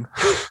need him.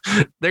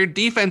 Their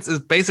defense is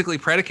basically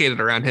predicated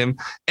around him.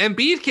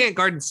 Embiid can't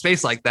guard in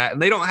space like that.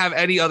 And they don't have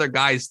any other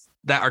guys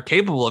that are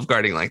capable of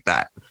guarding like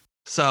that.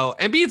 So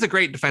Embiid's a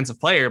great defensive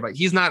player, but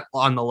he's not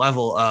on the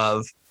level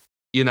of,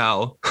 he's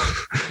on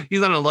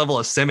the level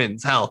of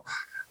Simmons. Hell,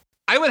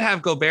 I would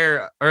have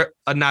Gobert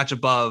a notch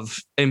above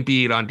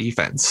Embiid on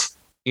defense.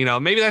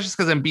 Maybe that's just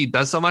because Embiid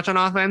does so much on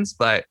offense,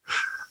 but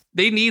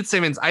they need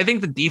Simmons. I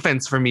think the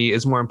defense for me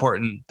is more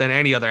important than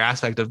any other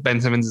aspect of Ben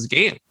Simmons'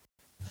 game.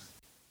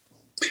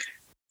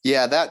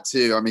 Yeah, that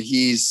too. I mean,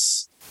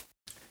 he's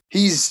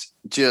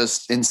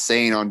just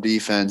insane on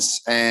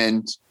defense.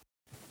 And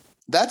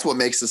that's what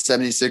makes the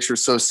 76ers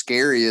so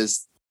scary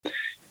is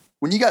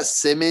when you got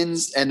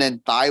Simmons and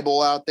then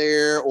Thibault out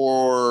there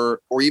or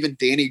even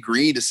Danny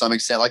Green to some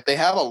extent, they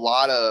have a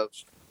lot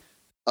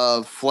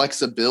of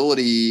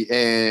flexibility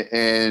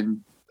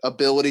and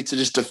ability to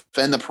just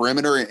defend the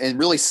perimeter and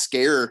really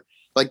scare.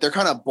 They're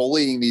kind of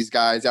bullying these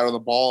guys out of the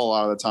ball a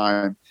lot of the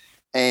time.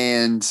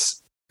 And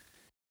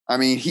I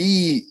mean,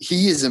 he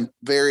is a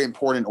very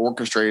important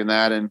orchestrating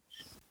that. And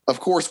of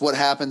course, what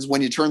happens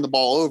when you turn the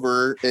ball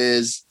over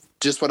is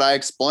just what I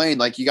explained.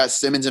 You got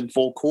Simmons in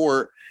full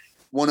court,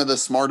 one of the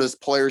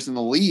smartest players in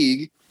the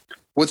league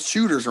with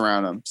shooters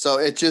around him. So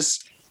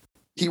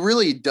he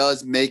really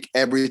does make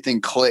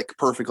everything click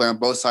perfectly on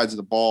both sides of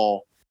the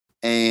ball.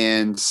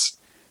 And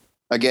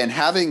again,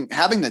 having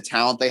the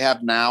talent they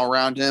have now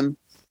around him,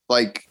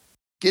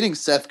 getting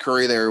Seth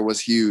Curry there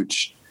was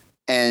huge.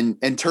 And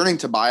turning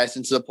Tobias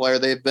into the player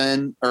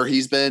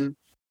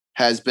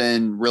has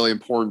been really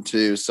important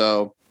too.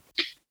 So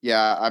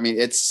yeah, I mean,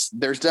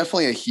 there's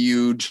definitely a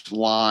huge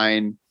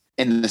line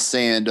in the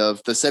sand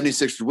of the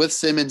 76ers with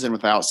Simmons and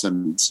without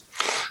Simmons.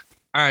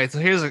 All right. So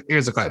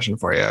here's a question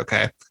for you.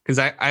 Okay. Cause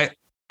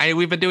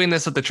we've been doing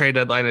this with the trade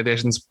deadline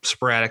editions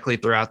sporadically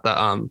throughout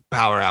the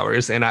power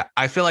hours. And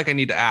I feel like I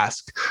need to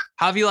ask,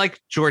 how have you liked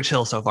George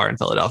Hill so far in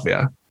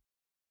Philadelphia?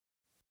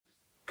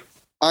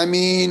 I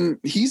mean,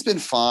 he's been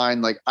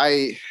fine.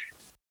 I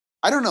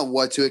don't know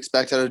what to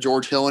expect out of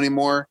George Hill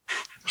anymore.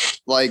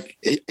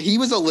 He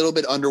was a little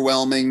bit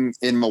underwhelming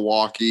in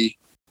Milwaukee.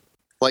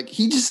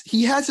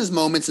 He has his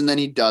moments and then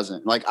he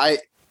doesn't. I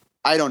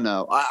don't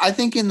know. I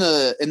think in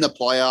the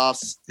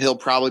playoffs he'll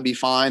probably be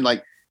fine.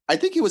 I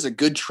think it was a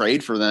good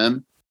trade for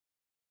them.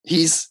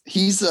 He's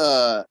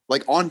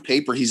on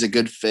paper he's a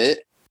good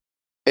fit.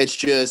 It's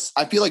just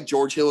I feel like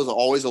George Hill is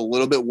always a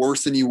little bit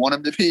worse than you want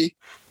him to be.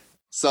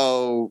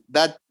 So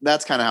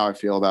that's kind of how I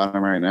feel about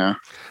him right now.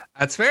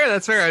 That's fair.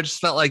 That's fair. I just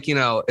felt like,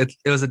 it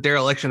was a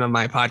dereliction of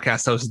my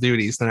podcast host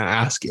duties to not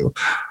ask you.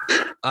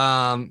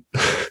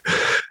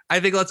 I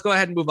think let's go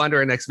ahead and move on to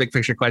our next big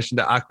picture question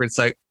to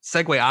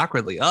segue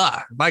awkwardly.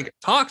 If I could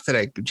talk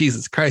today,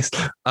 Jesus Christ.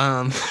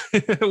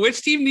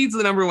 Which team needs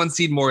the number one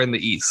seed more in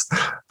the East?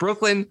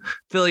 Brooklyn,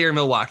 Philly, or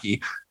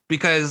Milwaukee?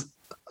 Because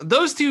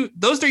those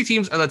three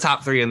teams are the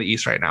top three in the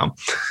East right now.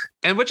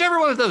 And whichever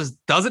one of those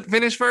doesn't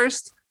finish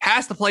first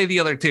has to play the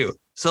other two.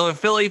 So if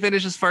Philly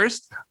finishes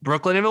first,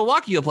 Brooklyn and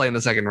Milwaukee will play in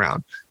the second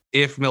round.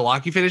 If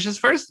Milwaukee finishes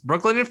first,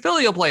 Brooklyn and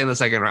Philly will play in the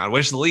second round,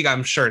 which the league,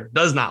 I'm sure,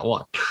 does not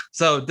want.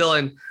 So,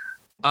 Dylan,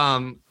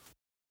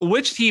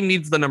 which team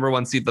needs the number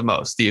one seed the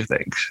most, do you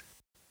think?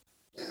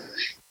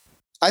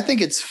 I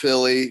think it's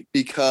Philly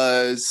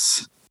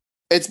because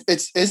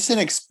it's an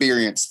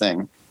experience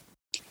thing.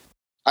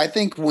 I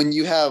think when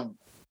you have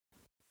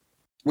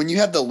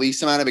the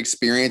least amount of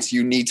experience,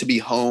 you need to be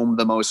home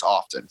the most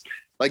often.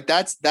 Like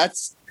that's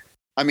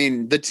I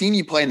mean, the team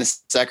you play in the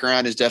second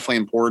round is definitely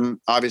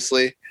important,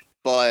 obviously,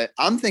 but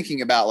I'm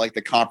thinking about like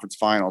the conference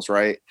finals,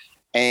 right?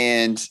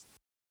 And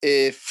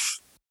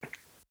if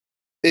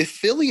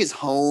Philly is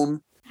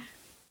home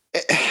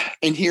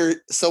and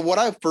here, so what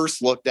I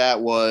first looked at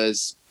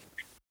was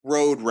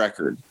road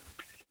record,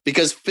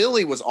 because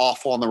Philly was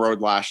awful on the road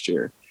last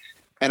year.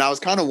 And I was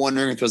kind of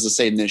wondering if it was the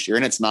same this year,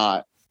 and it's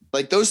not.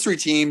 Like those three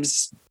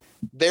teams,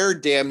 they're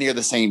damn near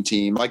the same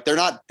team. Like they're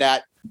not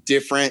that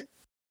different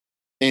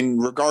in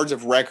regards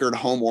of record,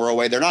 home or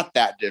away. They're not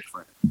that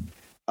different.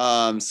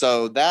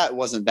 So that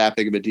wasn't that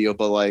big of a deal.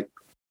 But like,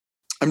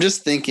 I'm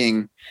just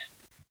thinking,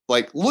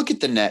 like, look at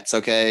the Nets,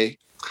 okay?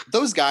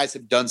 Those guys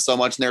have done so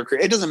much in their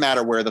career. It doesn't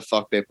matter where the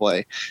fuck they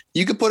play.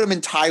 You could put them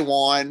in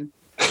Taiwan.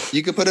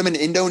 You could put them in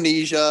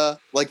Indonesia.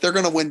 Like, they're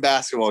going to win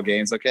basketball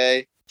games,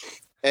 okay?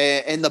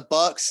 And the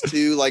Bucks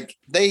too. Like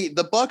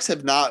the Bucks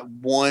have not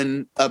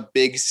won a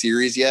big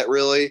series yet,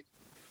 really.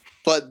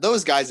 But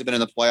those guys have been in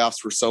the playoffs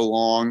for so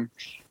long.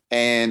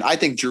 And I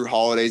think Drew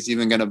Holiday is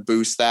even going to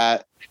boost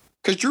that.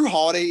 Because Drew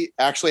Holiday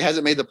actually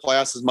hasn't made the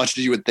playoffs as much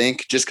as you would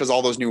think, just because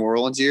all those New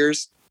Orleans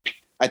years.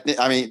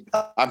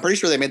 I'm pretty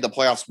sure they made the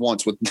playoffs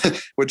once with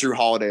with Drew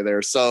Holiday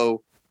there.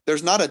 So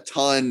there's not a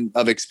ton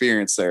of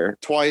experience there.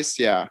 Twice,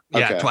 yeah.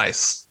 Okay. Yeah,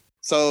 twice.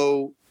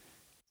 So,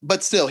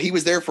 but still, he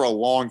was there for a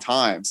long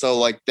time. So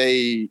like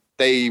they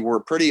were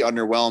pretty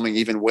underwhelming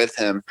even with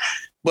him.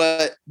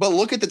 But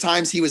look at the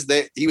times he was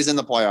there. He was in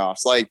the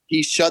playoffs. Like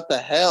he shut the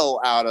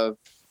hell out of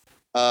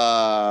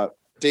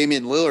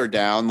Damian Lillard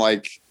down.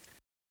 Like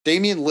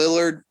Damian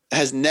Lillard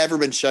has never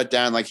been shut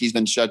down like he's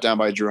been shut down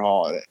by Drew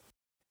Holiday.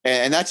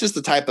 And that's just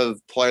the type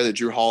of player that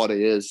Drew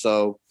Holiday is.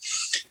 So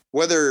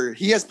whether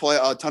he has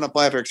a ton of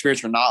playoff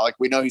experience or not, like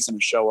we know he's going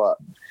to show up.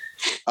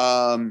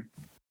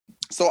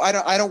 So I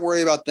don't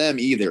worry about them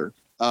either.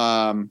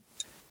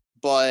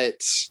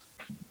 But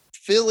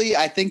Philly,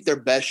 I think their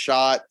best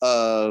shot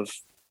of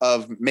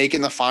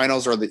making the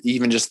finals or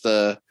even just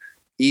the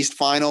East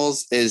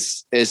finals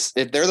is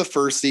if they're the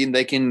first seed,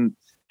 they can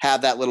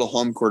have that little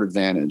home court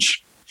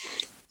advantage.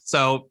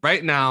 So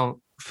right now,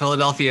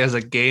 Philadelphia is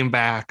a game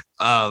back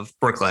of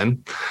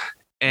Brooklyn,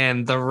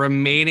 and the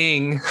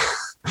remaining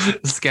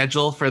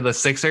schedule for the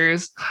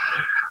Sixers,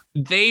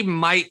 they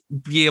might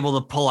be able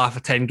to pull off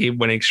a 10-game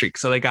winning streak.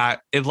 So they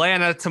got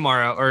Atlanta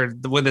tomorrow, or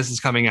when this is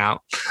coming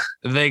out.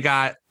 They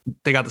got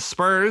the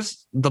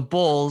Spurs, the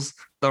Bulls,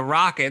 the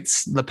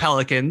Rockets, the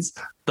Pelicans,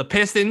 the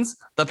Pistons,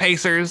 the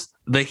Pacers,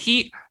 the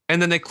Heat,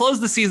 and then they close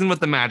the season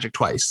with the Magic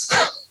twice.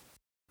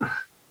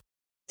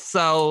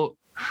 So,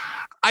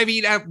 I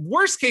mean, at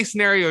worst case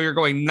scenario, you're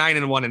going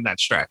 9-1 in that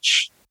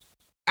stretch.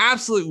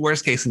 Absolute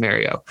worst case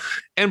scenario.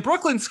 And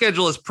Brooklyn's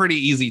schedule is pretty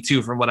easy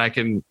too, from what I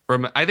can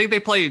remember. I think they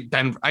play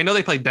Denver. I know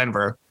they played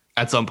Denver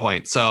at some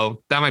point,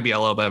 so that might be a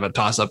little bit of a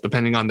toss-up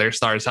depending on their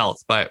stars'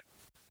 health. But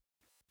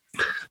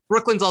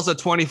Brooklyn's also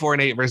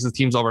 24-8 versus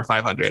teams over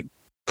 500.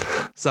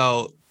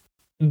 So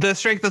the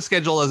strength of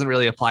schedule doesn't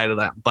really apply to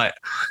them. But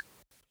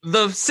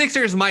the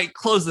Sixers might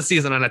close the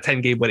season on a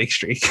 10-game winning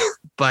streak.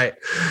 But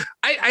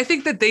I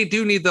think that they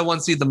do need the one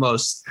seed the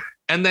most.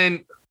 And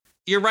then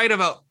you're right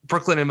about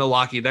Brooklyn and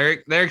Milwaukee.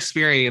 Their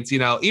experience,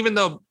 even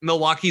though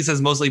Milwaukee's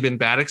has mostly been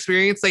bad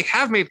experience, they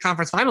have made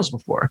conference finals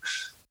before.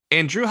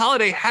 And Drew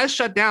Holiday has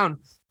shut down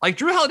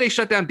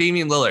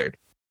Damian Lillard.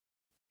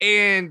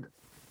 And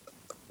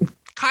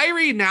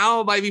Kyrie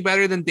now might be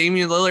better than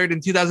Damian Lillard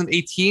in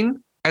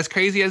 2018, as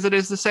crazy as it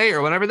is to say,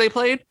 or whenever they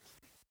played.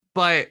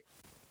 But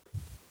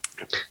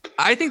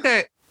I think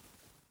that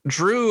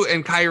Drew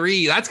and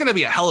Kyrie, that's going to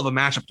be a hell of a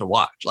matchup to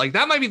watch. Like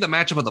that might be the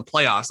matchup of the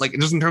playoffs, like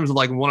just in terms of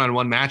like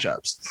one-on-one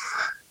matchups.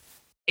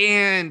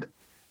 And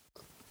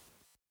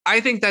I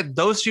think that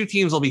those two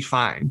teams will be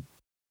fine.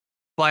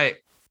 But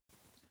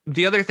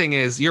the other thing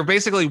is you're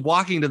basically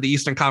walking to the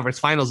Eastern Conference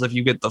Finals if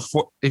you get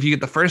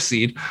the first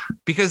seed,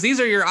 because these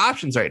are your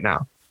options right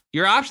now.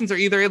 Your options are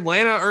either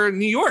Atlanta or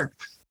New York.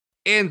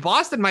 And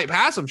Boston might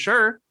pass them,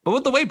 sure. But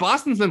with the way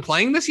Boston's been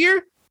playing this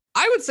year,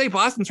 I would say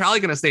Boston's probably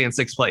going to stay in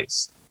sixth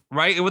place.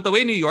 Right. And with the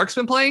way New York's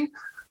been playing,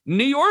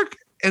 New York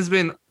has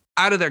been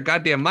out of their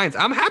goddamn minds.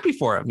 I'm happy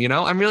for them.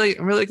 I'm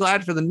really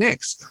glad for the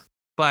Knicks,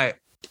 but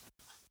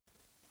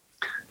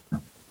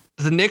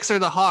the Knicks or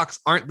the Hawks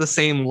aren't the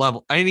same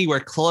level, anywhere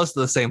close to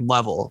the same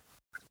level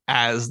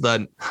as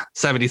the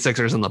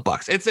 76ers and the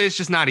Bucks. It's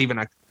just not even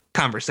a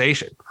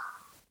conversation.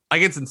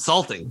 Like, it's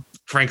insulting,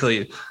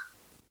 frankly,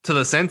 to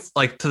the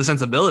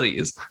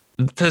sensibilities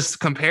to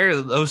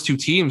compare those two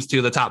teams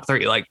to the top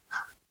three. Like,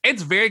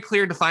 it's very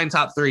clear to find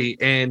top three,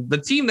 and the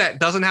team that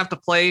doesn't have to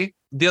play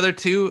the other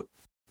two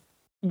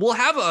will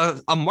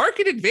have a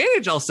market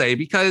advantage, I'll say,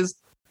 because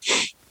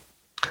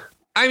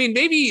I mean,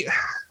 maybe,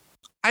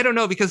 I don't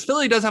know, because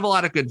Philly does have a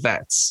lot of good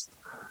vets,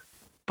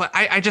 but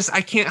I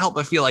can't help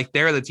but feel like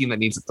they're the team that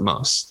needs it the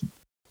most.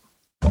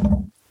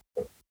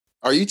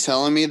 Are you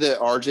telling me that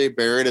RJ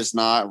Barrett is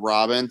not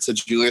Robin to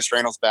Julius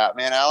Randle's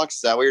Batman, Alex?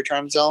 Is that what you're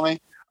trying to tell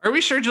me? Are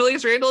we sure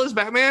Julius Randle is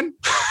Batman?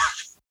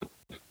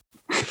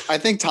 I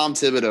think Tom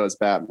Thibodeau is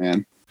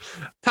Batman.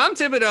 Tom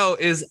Thibodeau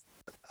is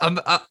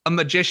a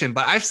magician,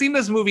 but I've seen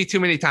this movie too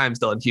many times,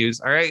 Dylan Hughes.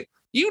 All right.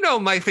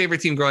 My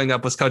favorite team growing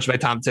up was coached by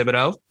Tom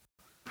Thibodeau.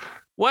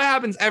 What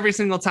happens every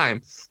single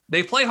time?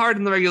 They play hard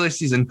in the regular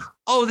season.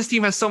 Oh, this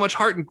team has so much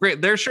heart and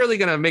grit. They're surely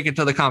going to make it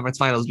to the conference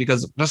finals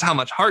because of just how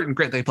much heart and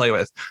grit they play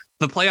with.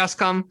 The playoffs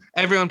come,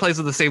 everyone plays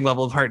with the same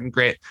level of heart and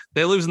grit.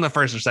 They lose in the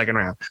first or second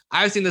round.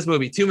 I've seen this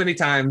movie too many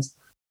times,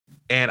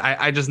 and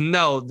I just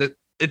know that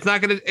it's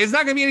not gonna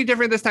be any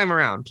different this time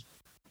around.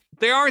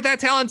 They aren't that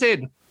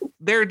talented.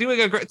 They're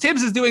doing a great.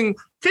 Tibbs is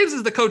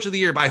the coach of the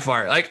year by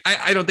far. Like,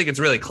 I don't think it's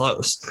really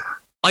close.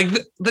 Like,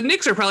 the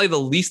Knicks are probably the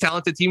least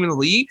talented team in the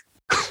league,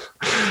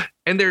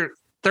 and they're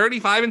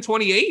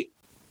 35-28.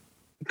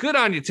 Good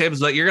on you, Tibbs,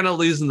 but you're gonna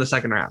lose in the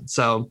second round.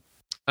 So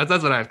that's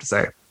what I have to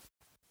say.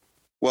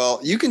 Well,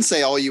 you can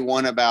say all you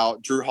want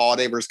about Drew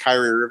Holiday versus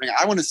Kyrie Irving.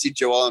 I want to see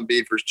Joel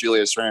Embiid versus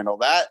Julius Randle.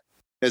 That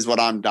is what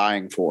I'm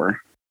dying for.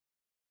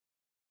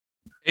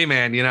 Hey,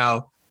 man,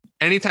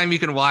 anytime you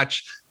can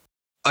watch,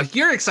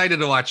 you're excited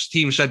to watch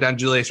teams shut down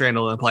Julius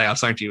Randle in the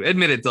playoffs, aren't you?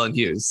 Admit it, Dylan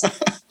Hughes.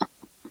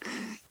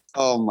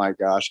 Oh, my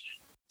gosh.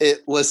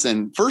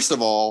 Listen, first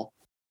of all,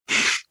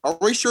 are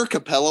we sure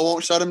Capella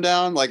won't shut him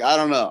down? Like, I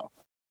don't know.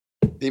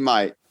 He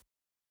might.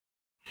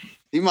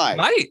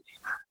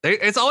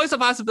 It's always a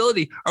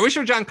possibility. Are we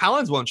sure John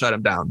Collins won't shut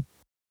him down?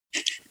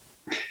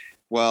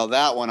 Well,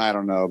 that one I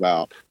don't know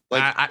about.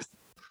 Like,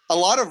 a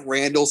lot of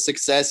Randall's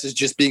success is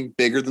just being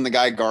bigger than the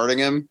guy guarding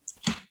him.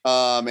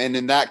 And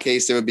in that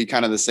case, it would be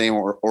kind of the same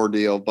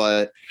ordeal.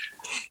 But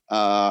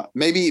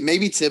maybe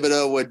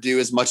Thibodeau would do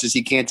as much as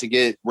he can to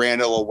get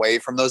Randall away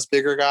from those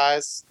bigger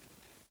guys.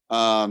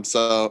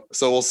 So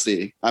we'll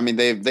see. I mean,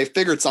 they've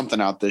figured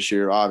something out this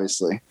year,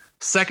 obviously.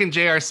 Second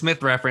J.R.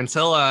 Smith reference.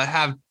 He'll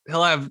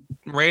have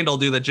Randall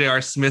do the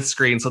J.R. Smith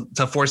screen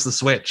to force the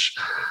switch.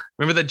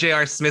 Remember the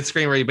J.R. Smith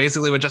screen where he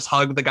basically would just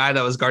hug the guy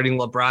that was guarding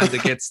LeBron to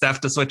get Steph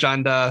to switch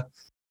onto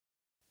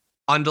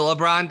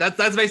LeBron?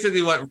 That's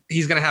basically what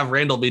he's going to have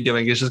Randall be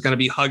doing. He's just going to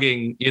be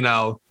hugging,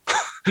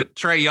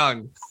 Trae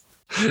Young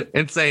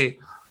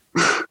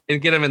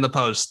and get him in the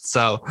post.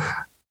 So,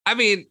 I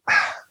mean,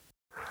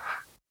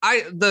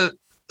 the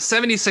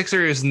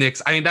 76ers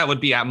Knicks, I mean, that would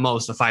be at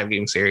most a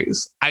 5-game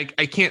series. I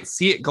can't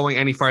see it going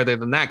any farther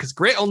than that because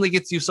grit only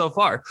gets you so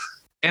far.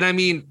 And I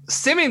mean,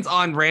 Simmons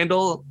on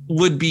Randall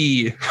would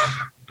be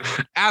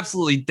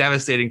absolutely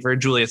devastating for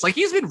Julius. Like,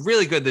 he's been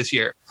really good this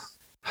year.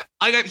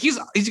 He's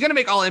going to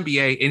make all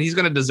NBA and he's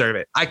going to deserve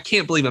it. I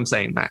can't believe I'm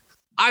saying that.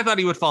 I thought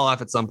he would fall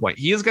off at some point.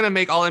 He is going to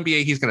make all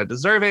NBA. He's going to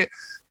deserve it.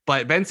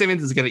 But Ben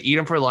Simmons is going to eat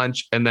him for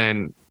lunch. And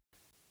then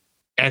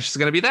it's just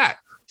going to be that.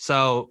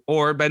 So,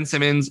 or Ben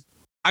Simmons,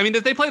 I mean,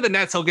 if they play the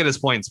Nets, he'll get his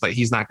points, but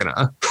he's not going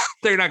to,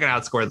 they're not going to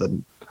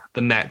outscore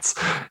the Nets.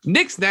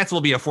 Knicks Nets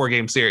will be a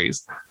 4-game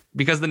series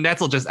because the Nets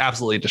will just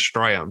absolutely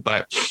destroy them.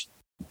 But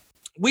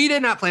we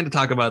did not plan to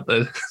talk about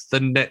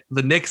the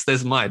Knicks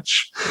this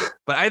much,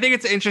 but I think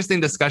it's an interesting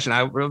discussion.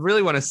 I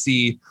really want to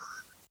see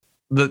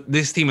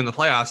this team in the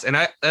playoffs,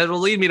 and it'll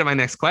lead me to my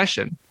next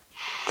question.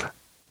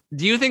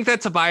 Do you think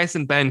that Tobias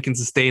and Ben can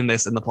sustain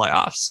this in the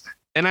playoffs?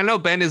 And I know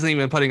Ben isn't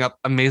even putting up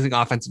amazing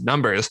offensive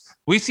numbers.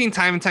 We've seen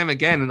time and time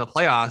again in the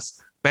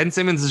playoffs, Ben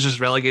Simmons is just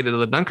relegated to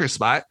the dunker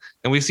spot,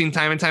 and we've seen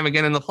time and time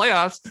again in the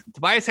playoffs,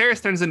 Tobias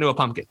Harris turns into a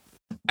pumpkin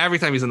every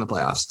time he's in the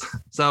playoffs.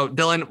 So,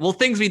 Dylan, will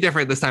things be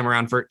different this time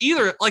around for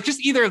either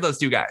of those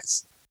two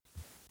guys?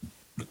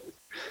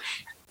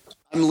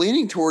 I'm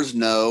leaning towards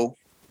no,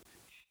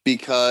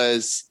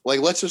 because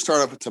let's just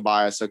start off with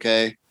Tobias.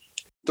 Okay.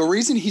 The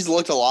reason he's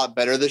looked a lot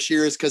better this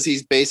year is because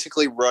he's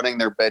basically running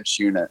their bench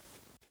unit.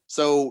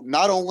 So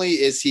not only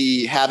is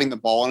he having the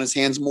ball in his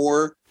hands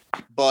more,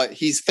 but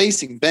he's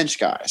facing bench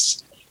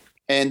guys.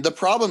 And the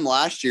problem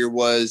last year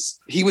was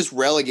he was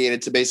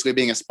relegated to basically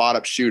being a spot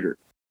up shooter.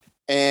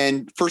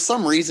 And for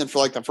some reason,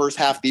 for the first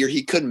half of the year,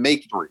 he couldn't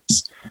make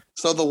threes.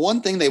 So the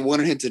one thing they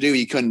wanted him to do,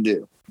 he couldn't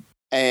do.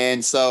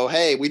 And so,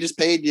 hey, we just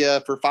paid you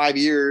for 5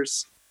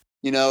 years,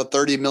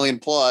 $30 million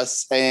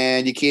plus,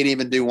 and you can't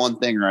even do one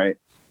thing right.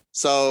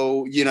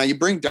 So, you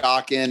bring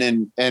Doc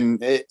in and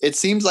it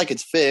seems like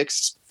it's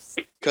fixed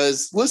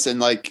because,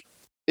 listen,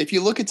 if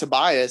you look at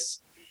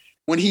Tobias,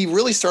 when he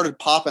really started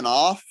popping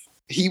off,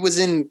 he was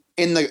on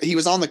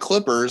the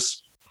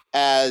Clippers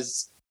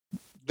as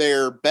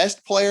their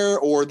best player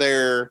or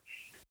their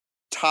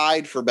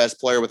tied for best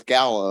player with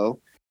Gallo.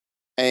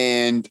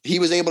 And he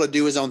was able to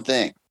do his own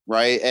thing.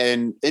 Right.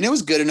 And it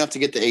was good enough to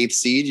get the 8th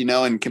seed,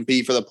 and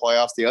compete for the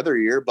playoffs the other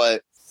year.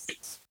 But,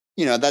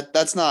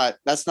 that's not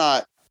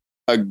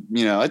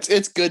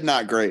it's good,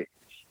 not great.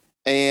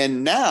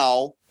 And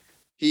now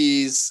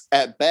he's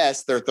at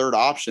best their third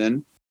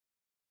option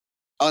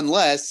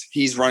unless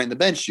he's running the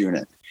bench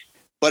unit.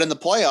 But in the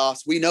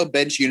playoffs, we know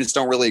bench units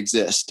don't really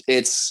exist.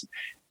 It's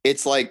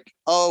like,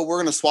 oh, we're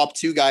going to swap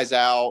 2 guys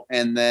out,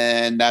 and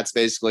then that's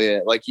basically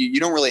it. Like, you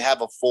don't really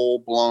have a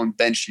full-blown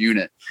bench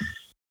unit.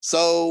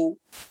 So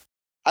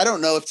I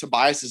don't know if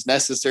Tobias is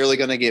necessarily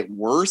going to get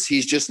worse.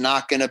 He's just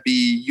not going to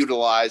be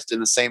utilized in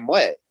the same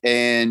way.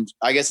 And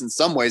I guess in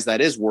some ways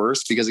that is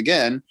worse because,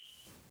 again,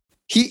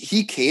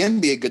 he can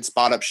be a good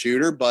spot-up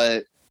shooter,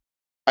 but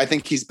I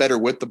think he's better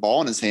with the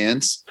ball in his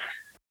hands.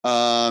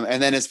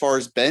 And then as far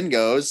as Ben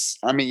goes,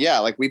 I mean, yeah,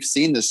 like we've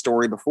seen this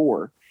story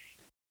before.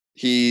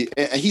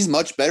 He's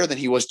much better than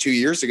he was 2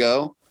 years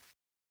ago.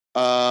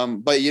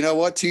 But you know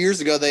what? 2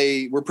 years ago,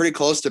 they were pretty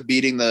close to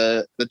beating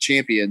the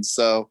champions.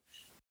 So,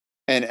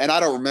 and I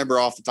don't remember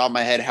off the top of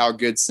my head how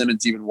good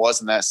Simmons even was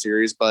in that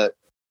series. But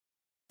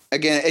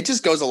again, it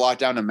just goes a lot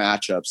down to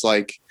matchups.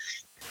 Like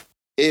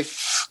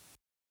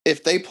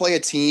if they play a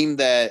team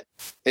that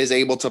is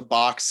able to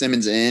box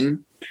Simmons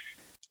in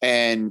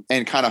and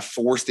kind of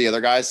force the other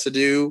guys to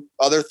do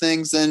other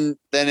things, then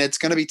it's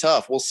going to be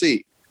tough. We'll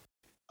see.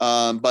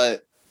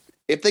 But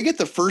if they get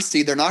the first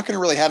seed, they're not going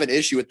to really have an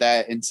issue with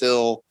that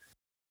until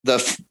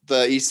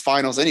the East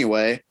Finals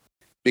anyway,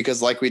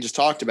 because like we just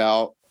talked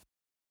about,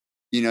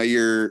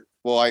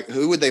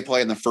 who would they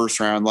play in the first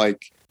round?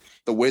 Like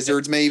the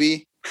Wizards,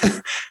 maybe.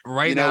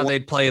 Right now,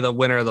 they'd play the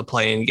winner of the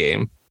play-in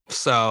game.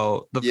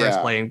 So the first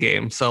play-in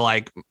game. So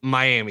like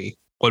Miami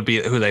would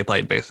be who they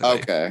played basically.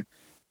 Okay.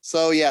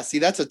 So yeah, see,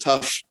 that's a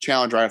tough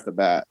challenge right off the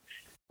bat.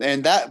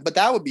 But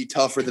that would be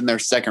tougher than their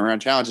second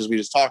round challenges we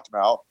just talked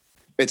about.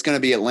 It's going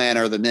to be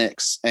Atlanta or the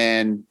Knicks.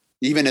 And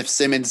even if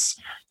Simmons,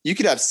 you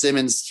could have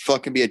Simmons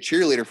fucking be a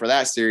cheerleader for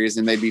that series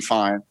and they'd be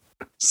fine.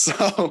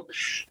 So,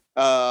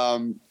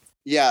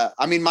 yeah,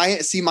 I mean,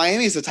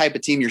 Miami is the type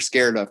of team you're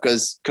scared of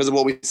because of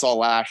what we saw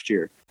last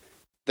year.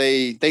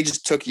 They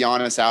just took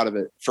Giannis out of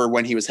it for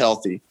when he was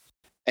healthy,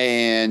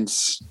 and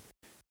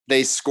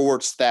they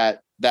scorched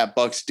that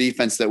Bucks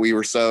defense that we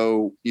were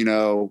so,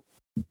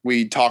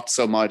 we talked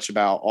so much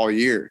about all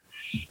year.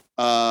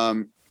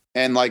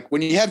 And like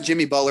when you have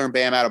Jimmy Butler and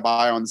Bam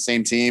Adebayo on the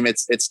same team,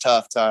 it's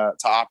tough to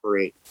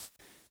operate.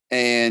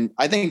 And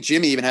I think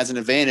Jimmy even has an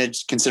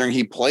advantage considering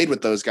he played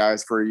with those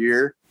guys for a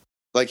year.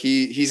 Like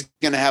he's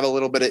going to have a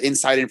little bit of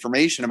inside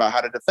information about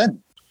how to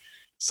defend.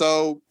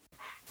 So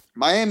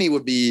Miami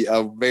would be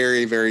a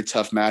very, very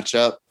tough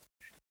matchup.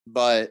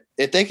 But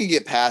if they could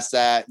get past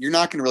that, you're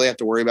not going to really have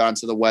to worry about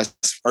until the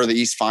West or the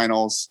East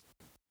Finals.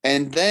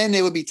 And then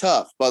it would be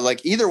tough. But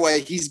like either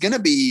way, he's going to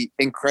be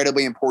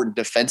incredibly important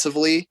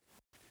defensively.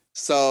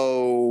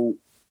 So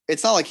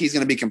it's not like he's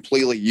going to be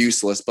completely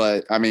useless.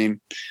 But I mean,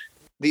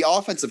 the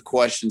offensive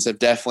questions have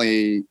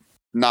definitely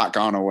not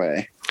gone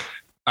away.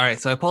 All right.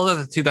 So I pulled up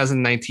the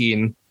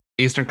 2019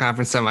 Eastern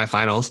Conference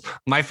semifinals,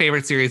 my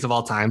favorite series of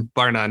all time,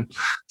 bar none.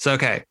 So,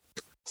 okay.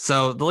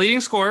 So the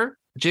leading scorer,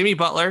 Jimmy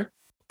Butler,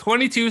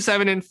 22,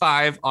 7, and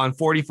 5 on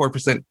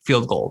 44%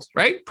 field goals,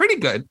 right? Pretty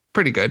good.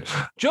 Pretty good.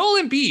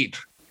 Joel Embiid.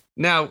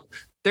 Now,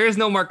 there is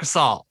no Marc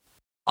Gasol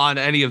on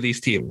any of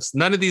these teams.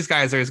 None of these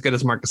guys are as good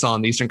as Marc Gasol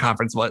in the Eastern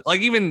Conference, was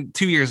like even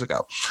 2 years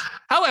ago.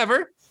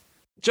 However,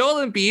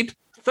 Joel Embiid,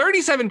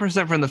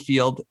 37% from the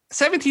field,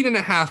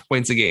 17.5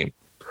 points a game.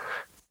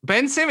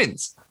 Ben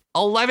Simmons,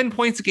 11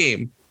 points a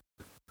game.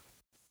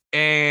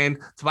 And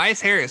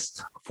Tobias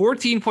Harris,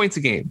 14 points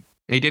a game.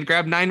 And he did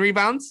grab 9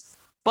 rebounds,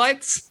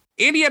 but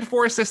and he had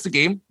 4 assists a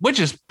game, which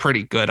is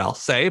pretty good, I'll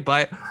say,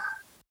 but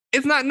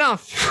it's not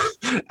enough.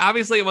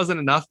 Obviously, it wasn't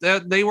enough.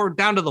 They were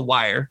down to the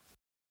wire.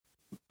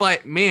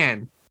 But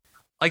man,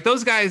 like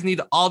those guys need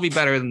to all be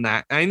better than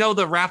that. And I know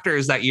the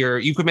Raptors that year,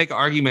 you could make an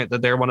argument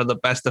that they're one of the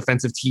best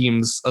defensive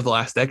teams of the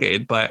last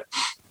decade, but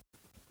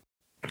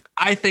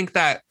I think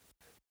that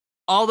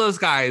all those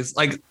guys,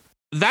 like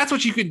that's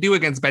what you could do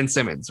against Ben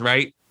Simmons,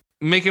 right?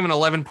 Make him an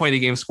 11 point a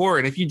game scorer.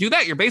 And if you do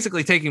that, you're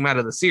basically taking him out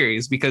of the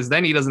series because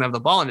then he doesn't have the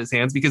ball in his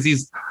hands because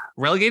he's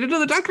relegated to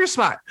the dunker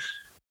spot.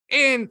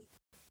 And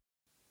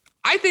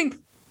I think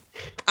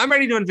I'm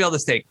ready to unveil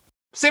this take.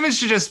 Simmons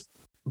should just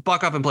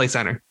buck up and play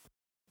center.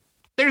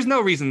 There's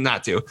no reason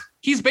not to.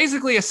 He's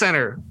basically a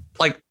center,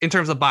 like in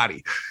terms of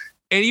body.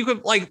 And you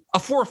could like a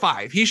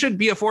 4-5. He should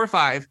be a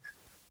 4-5.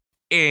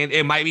 And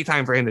it might be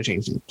time for him to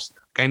change teams.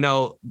 I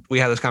know we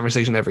have this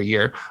conversation every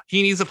year.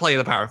 He needs to play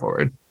the power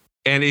forward.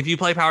 And if you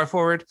play power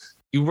forward,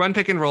 you run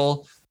pick and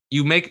roll,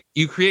 you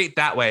create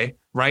that way,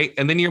 right?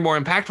 And then you're more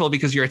impactful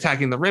because you're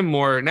attacking the rim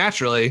more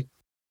naturally.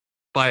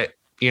 But,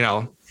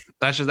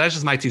 that's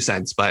just my 2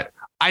 cents. But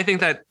I think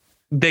that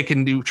they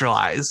can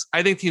neutralize.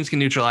 I think teams can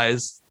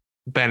neutralize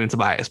Ben and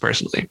Tobias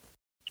personally.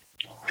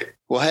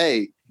 Well,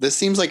 hey, this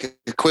seems like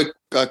a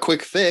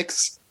quick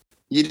fix.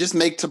 You just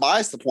make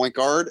Tobias the point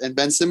guard and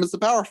Ben Simmons the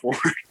power forward.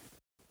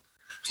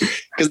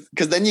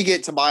 Because then you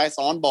get Tobias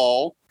on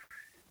ball,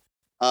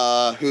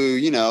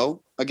 who,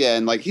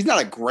 again, like he's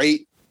not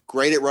great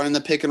at running the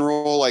pick and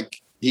roll.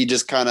 Like he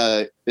just kind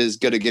of is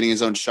good at getting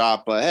his own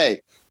shot. But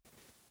hey,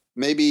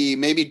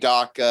 maybe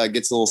Doc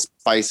gets a little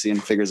spicy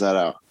and figures that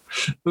out.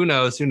 Who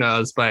knows?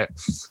 But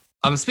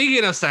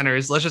speaking of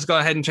centers, let's just go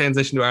ahead and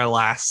transition to our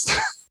last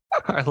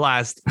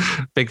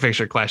big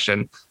picture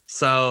question.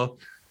 So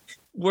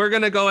we're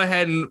going to go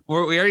ahead and we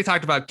already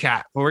talked about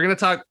Cat, but we're going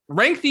to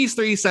rank these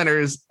three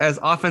centers as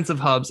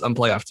offensive hubs on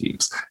playoff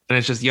teams. And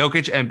it's just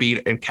Jokic,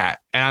 Embiid, and Cat.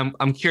 And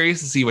I'm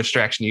curious to see which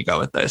direction you go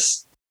with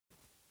this.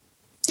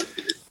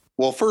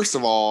 Well, first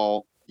of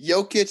all,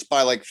 Jokic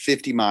by like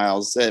 50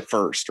 miles at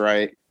first,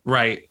 right?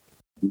 Right.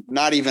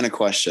 Not even a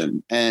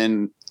question.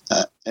 And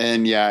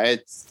yeah,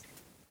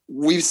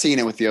 we've seen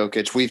it with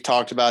Jokic. We've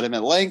talked about him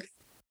at length.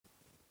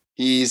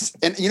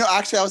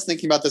 Actually, I was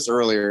thinking about this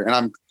earlier,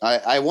 and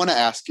I want to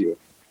ask you.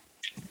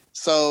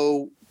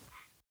 So,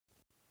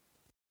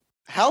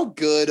 how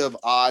good of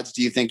odds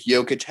do you think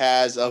Jokic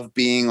has of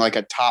being like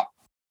a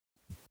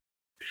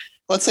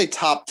let's say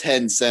top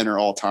 10 center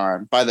all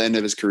time by the end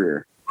of his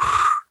career?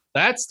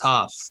 That's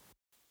tough.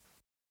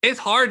 It's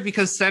hard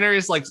because center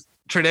is like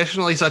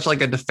traditionally such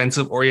like a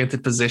defensive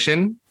oriented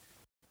position.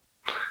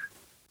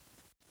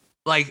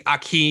 Like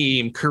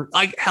Akeem,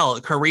 like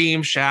hell, Kareem,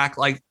 Shaq,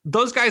 like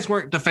those guys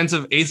weren't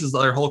defensive aces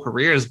their whole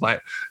careers,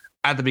 but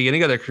at the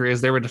beginning of their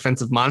careers, they were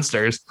defensive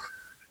monsters.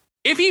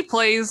 If he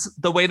plays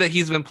the way that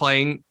he's been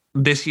playing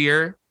this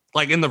year,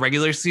 like in the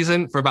regular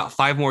season for about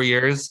 5 more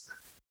years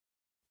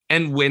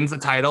and wins the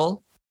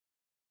title,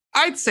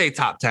 I'd say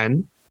top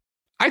 10.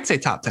 I'd say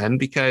top 10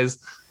 because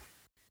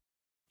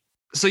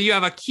so you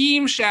have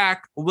Akeem, Shaq,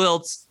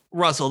 Wilt,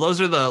 Russell.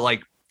 Those are the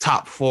like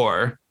top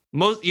 4.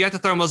 You have to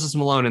throw Moses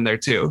Malone in there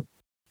too.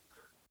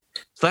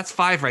 So that's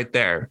 5 right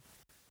there.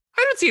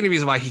 I don't see any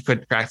reason why he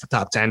couldn't crack the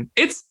top 10.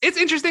 It's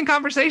interesting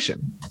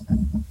conversation.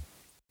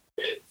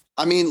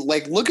 I mean,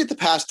 like, look at the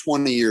past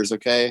 20 years,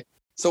 okay?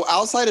 So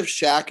outside of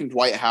Shaq and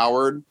Dwight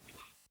Howard,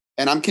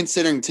 and I'm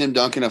considering Tim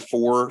Duncan a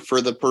 4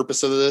 for the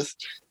purpose of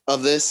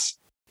this.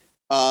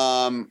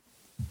 I mean,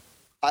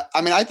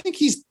 I think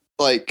he's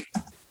like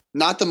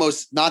not the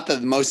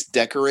most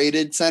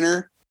decorated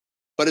center,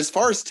 but as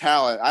far as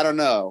talent, I don't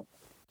know.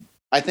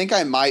 I think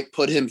I might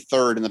put him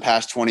 3rd in the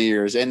past 20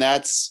 years.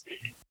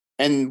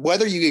 And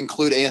whether you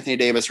include Anthony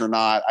Davis or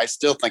not, I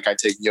still think I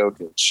take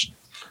Jokic.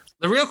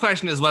 The real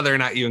question is whether or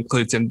not you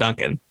include Tim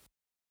Duncan.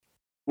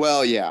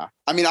 Well, yeah.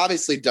 I mean,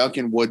 obviously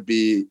Duncan would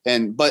be,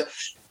 but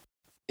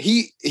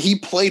he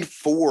played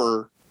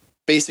 4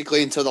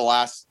 basically until the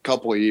last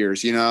couple of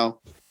years,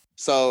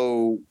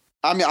 So,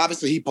 I mean,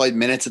 obviously he played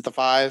minutes at the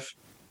 5.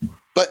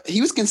 But he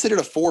was considered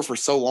a 4 for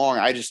so long.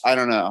 I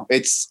don't know.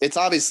 It's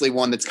obviously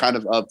one that's kind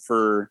of up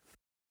for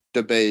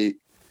debate.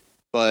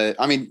 But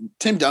I mean,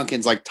 Tim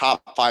Duncan's like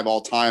top 5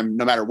 all time,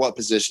 no matter what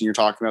position you're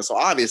talking about. So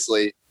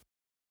obviously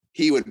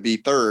he would be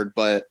 3rd,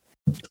 but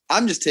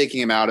I'm just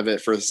taking him out of it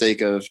for the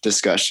sake of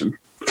discussion.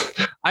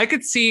 I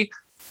could see.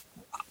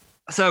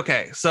 So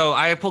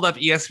I pulled up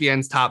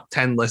ESPN's top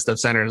 10 list of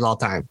centers all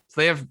time. So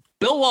they have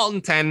Bill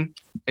Walton 10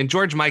 and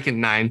George Mikan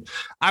 9.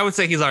 I would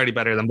say he's already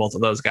better than both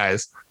of those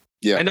guys.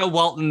 Yeah, I know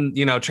Walton,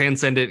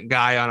 transcendent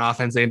guy on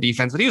offense and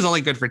defense, but he was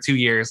only good for 2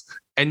 years.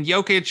 And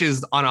Jokic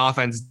is on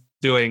offense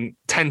doing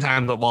 10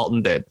 times what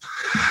Walton did.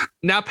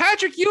 Now,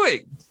 Patrick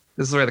Ewing,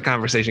 this is where the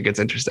conversation gets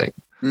interesting.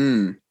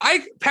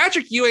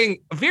 Patrick Ewing,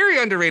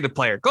 very underrated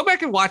player. Go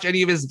back and watch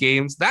any of his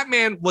games. That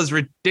man was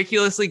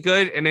ridiculously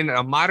good, and in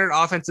a modern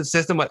offensive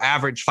system would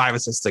average 5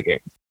 assists a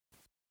game.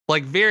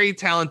 Like, very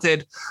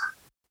talented.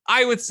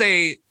 I would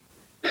say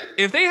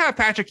if they have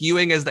Patrick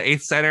Ewing as the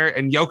 8th center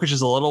and Jokic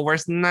is a little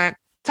worse than that,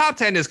 top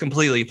 10 is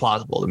completely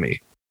plausible to me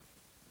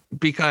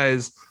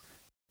because,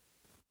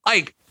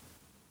 like,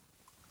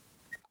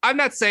 I'm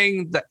not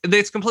saying that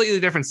it's completely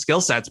different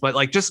skill sets, but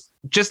like just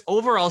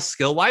overall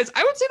skill wise,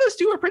 I would say those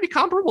two are pretty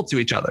comparable to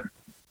each other.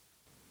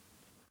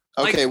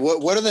 Okay,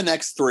 what are the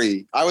next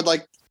 3? I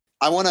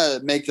want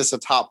to make this a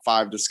top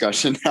 5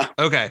 discussion now.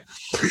 Okay,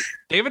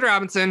 David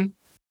Robinson,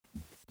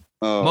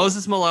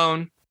 Moses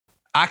Malone,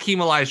 Akeem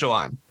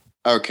Olajuwon.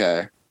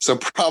 Okay, so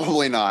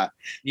probably not.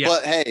 Yeah.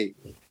 But hey,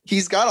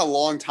 he's got a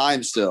long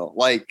time still.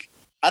 Like,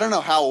 I don't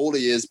know how old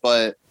he is,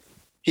 but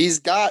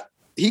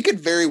he could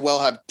very well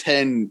have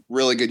 10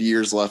 really good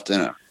years left in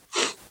him.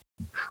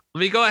 Let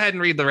me go ahead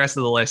and read the rest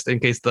of the list in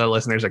case the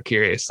listeners are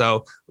curious.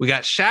 So we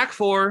got Shaq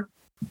 4,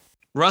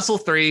 Russell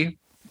 3,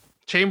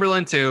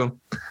 Chamberlain 2,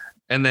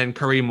 and then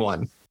Kareem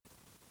 1.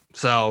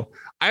 So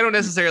I don't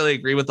necessarily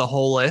agree with the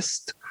whole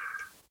list,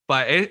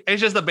 but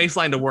it's just a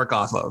baseline to work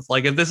off of.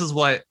 Like, if this is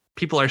what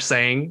people are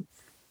saying,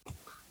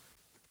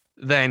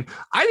 then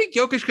I think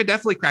Jokic could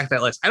definitely crack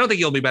that list. I don't think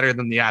he'll be better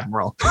than the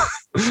Admiral.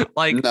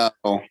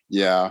 No,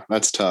 yeah,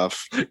 that's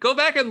tough. Go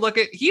back and look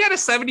he had a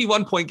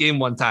 71-point game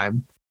one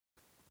time.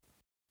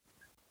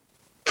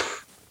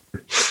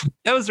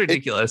 That was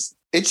ridiculous.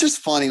 It's just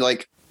funny.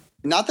 Like,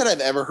 not that I've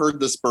ever heard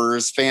the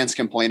Spurs fans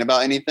complain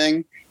about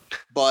anything,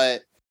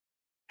 but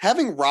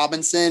having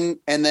Robinson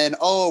and then,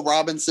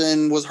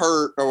 Robinson was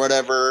hurt or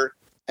whatever.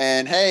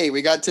 And hey,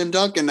 we got Tim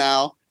Duncan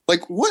now.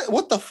 Like,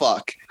 what the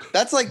fuck?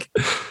 That's like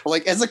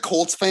as a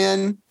Colts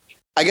fan,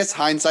 I guess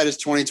hindsight is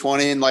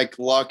 2020 and like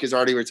Luck is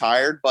already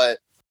retired, but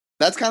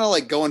that's kind of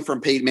like going from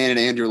Peyton Manning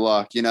to Andrew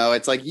Luck. You know,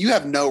 it's like you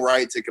have no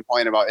right to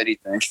complain about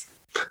anything.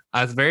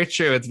 That's very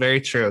true. It's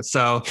very true.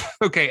 So,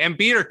 okay,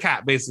 Embiid or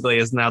Cat basically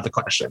is now the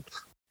question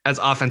as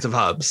offensive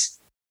hubs.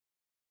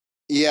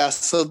 Yeah,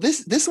 so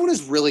this one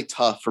is really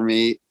tough for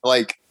me.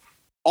 Like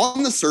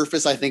on the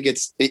surface, I think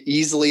it's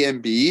easily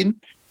Embiid.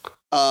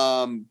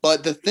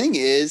 But the thing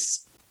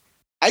is,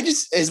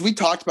 as we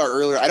talked about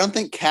earlier, I don't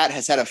think Cat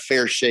has had a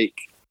fair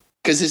shake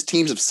because his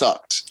teams have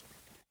sucked.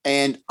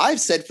 And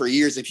I've said for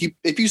years, if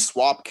you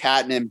swap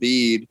Cat and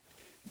Embiid,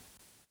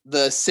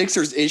 the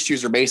Sixers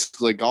issues are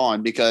basically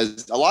gone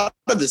because a lot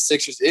of the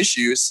Sixers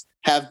issues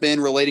have been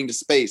relating to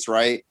space,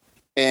 right?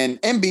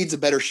 And Embiid's a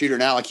better shooter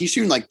now. Like he's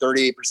shooting like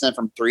 38%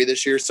 from three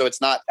this year, so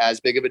it's not as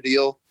big of a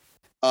deal.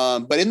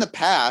 But in the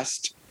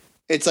past,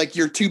 it's like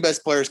your two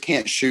best players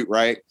can't shoot,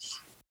 right?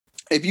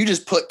 If you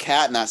just put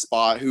Cat in that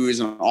spot, who is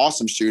an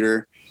awesome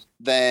shooter,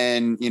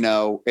 then, you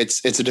know,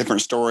 it's a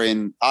different story.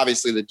 And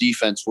obviously the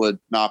defense would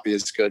not be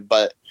as good.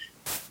 But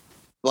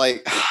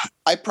like,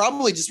 I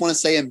probably just want to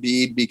say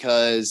Embiid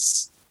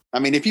because, I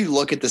mean, if you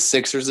look at the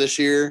Sixers this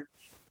year,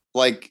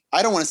 like,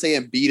 I don't want to say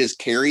Embiid has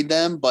carried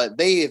them, but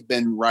they have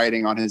been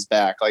riding on his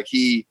back. Like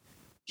he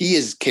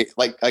is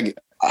like, I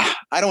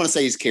don't want to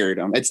say he's carried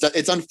them.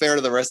 It's unfair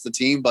to the rest of the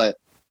team, but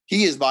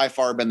he has by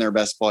far been their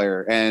best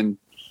player. And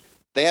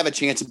they have a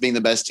chance of being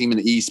the best team in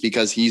the East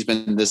because he's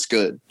been this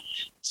good.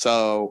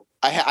 So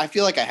I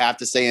feel like I have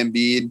to say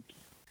Embiid.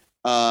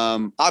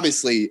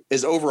 Obviously,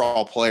 as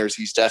overall players,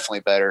 he's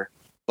definitely better.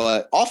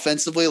 But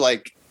offensively,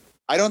 like,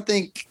 I don't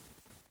think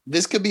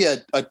this could be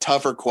a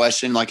tougher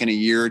question like in a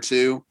year or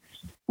two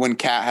when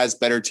Cat has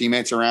better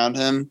teammates around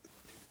him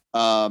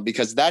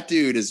because that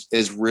dude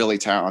is really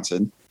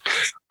talented.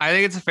 I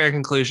think it's a fair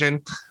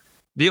conclusion.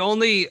 The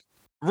only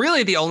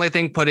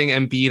thing putting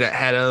Embiid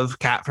ahead of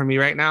Cat for me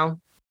right now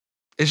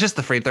is just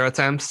the free throw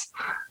attempts.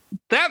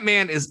 That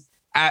man is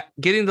at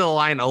getting to the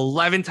line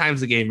 11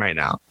 times a game right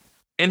now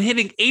and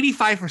hitting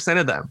 85%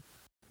 of them.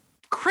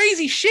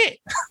 Crazy shit.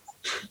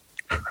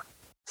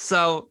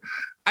 So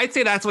I'd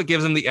say that's what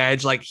gives him the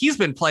edge. Like he's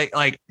been playing,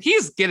 like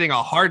he's getting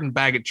a Harden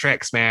bag of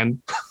tricks,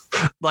 man.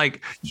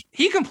 Like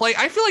he can play.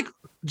 I feel like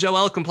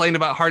Joel complained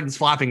about Harden's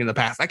flopping in the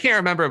past. I can't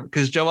remember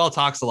because Joel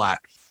talks a lot.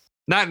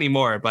 Not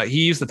anymore, but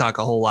he used to talk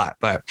a whole lot.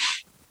 But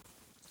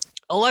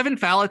 11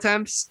 foul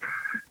attempts.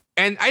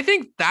 And I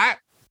think that,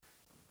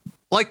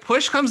 like,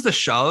 push comes to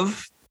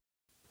shove,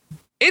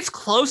 it's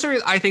closer,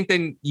 I think,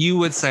 than you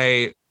would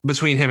say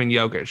between him and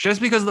Jokic, just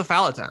because of the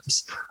foul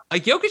attempts.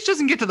 Like, Jokic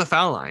doesn't get to the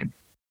foul line.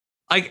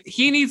 Like,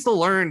 he needs to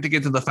learn to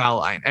get to the foul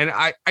line. And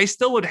I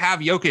still would have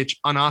Jokic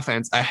on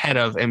offense ahead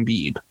of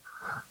Embiid.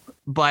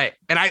 But,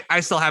 and I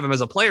still have him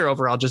as a player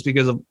overall just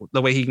because of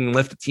the way he can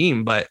lift a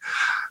team. But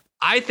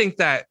I think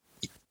that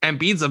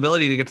Embiid's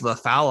ability to get to the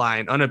foul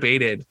line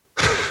unabated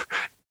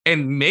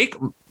and make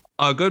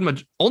a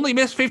good, only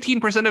miss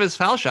 15% of his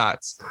foul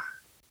shots.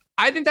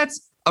 I think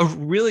that's a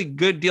really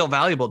good deal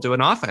valuable to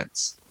an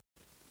offense.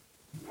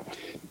 I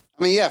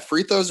mean, yeah,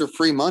 free throws are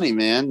free money,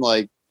 man.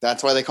 Like,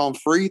 that's why they call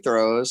them free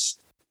throws.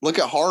 Look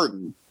at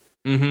Harden.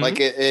 Mm-hmm. Like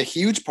a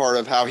huge part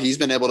of how he's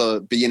been able to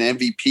be an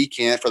MVP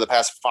candidate for the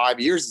past 5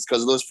 years is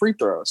because of those free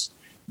throws.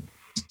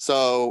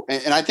 So,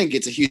 and I think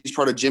it's a huge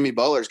part of Jimmy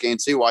Butler's game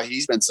too, why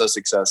he's been so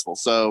successful.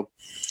 So,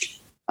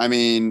 I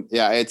mean,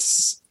 yeah,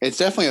 it's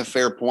definitely a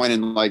fair point.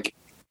 And like,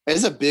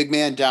 as a big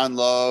man down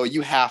low,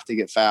 you have to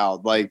get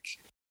fouled. Like,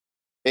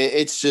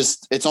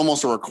 it's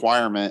almost a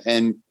requirement.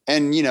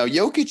 And you know,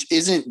 Jokic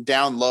isn't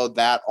down low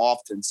that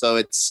often, so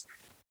it's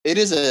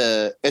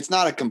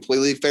not a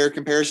completely fair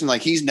comparison.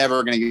 Like, he's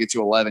never going to get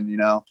to 11, you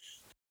know,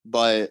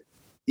 but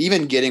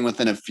even getting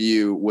within a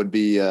few would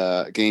be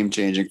game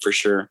changing for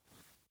sure.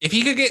 If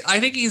he could get, I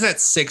think he's at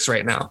 6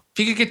 right now.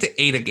 If he could get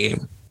to 8 a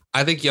game,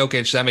 I think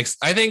Jokic,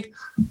 I think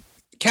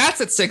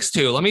Cat's at 6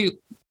 too. Let me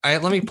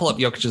pull up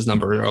Jokic's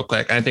number real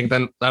quick. I think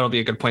then that'll be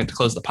a good point to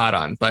close the pod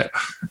on. But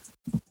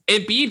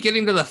Embiid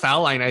getting to the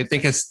foul line, I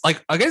think, is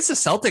like against the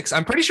Celtics.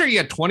 I'm pretty sure he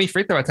had 20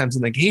 free throw attempts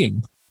in the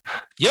game.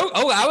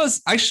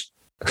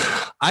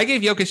 I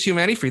gave Jokic too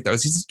many free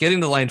throws. He's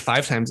getting to the line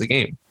 5 times a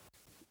game.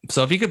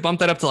 So if he could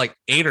bump that up to like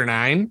 8 or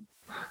 9,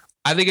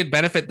 I think it'd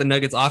benefit the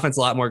Nuggets offense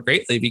a lot more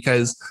greatly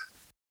because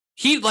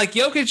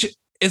Jokic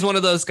is one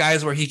of those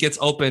guys where he gets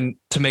open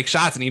to make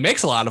shots and he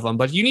makes a lot of them,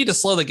 but you need to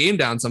slow the game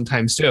down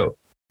sometimes too.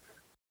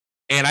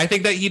 And I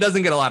think that he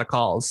doesn't get a lot of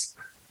calls.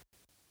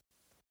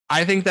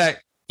 I think that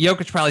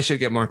Jokic probably should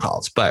get more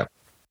calls, but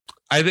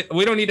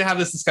we don't need to have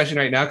this discussion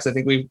right now because I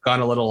think we've gone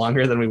a little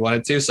longer than we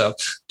wanted to. So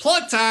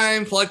plug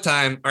time.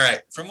 All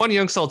right. From one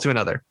young soul to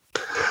another.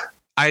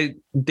 I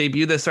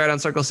debuted this right on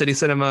Circle City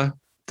Cinema,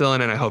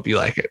 Dylan, and I hope you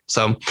like it.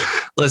 So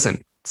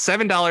listen,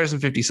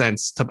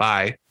 $7.50 to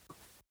buy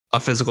a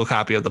physical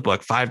copy of the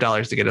book,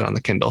 $5 to get it on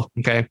the Kindle.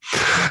 Okay.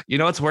 You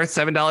know what's worth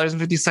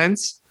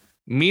 $7.50?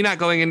 Me not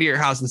going into your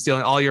house and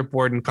stealing all your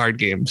board and card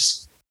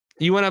games.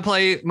 You want to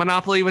play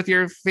Monopoly with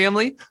your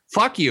family?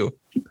 Fuck you.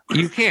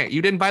 You can't.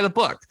 You didn't buy the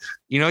book.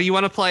 You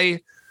want to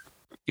play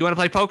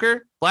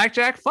poker,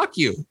 blackjack? Fuck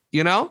you.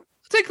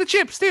 Take the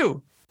chips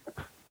too.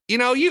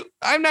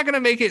 I'm not going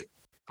to make it.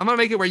 I'm going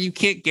to make it where you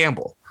can't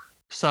gamble.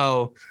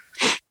 So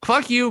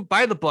fuck you.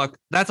 Buy the book.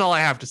 That's all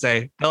I have to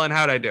say. Dylan,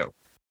 how'd I do?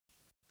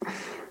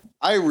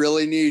 I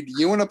really need,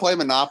 you want to play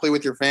Monopoly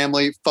with your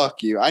family?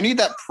 Fuck you. I need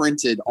that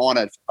printed on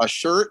a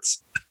shirt,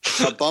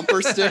 a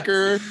bumper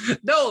sticker.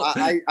 No,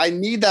 I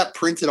need that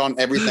printed on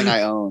everything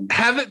I own.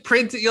 Have it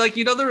printed. Like,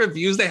 the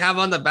reviews they have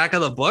on the back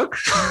of the book.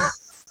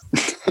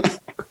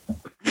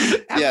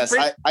 Yes.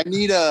 I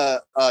need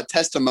a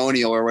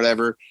testimonial or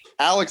whatever.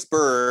 Alex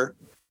Burr,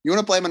 you want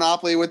to play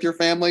Monopoly with your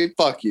family?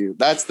 Fuck you.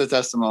 That's the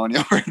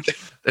testimonial right there.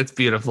 It's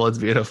beautiful. It's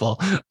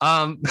beautiful.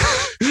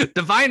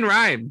 Divine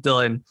Rhyme,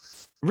 Dylan.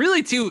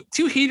 Really two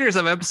heaters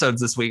of episodes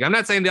this week. I'm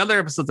not saying the other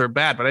episodes are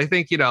bad, but I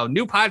think,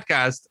 new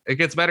podcast, it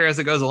gets better as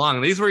it goes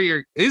along. These were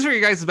your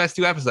guys' best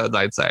 2 episodes,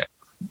 I'd say.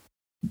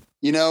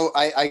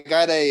 I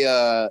got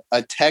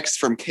a text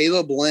from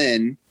Caleb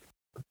Lynn,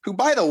 who,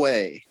 by the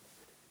way,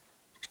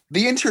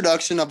 the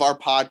introduction of our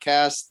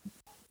podcast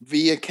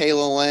via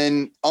Caleb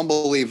Lynn,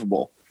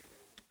 unbelievable.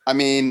 I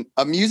mean,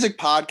 a music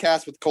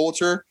podcast with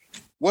culture.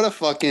 What a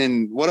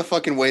fucking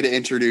way to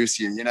introduce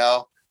you,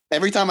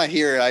 Every time I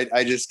hear it,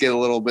 I just get a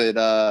little bit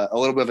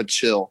of a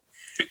chill.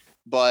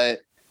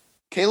 But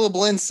Caleb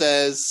Lynn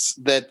says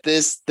that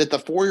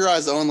the For Your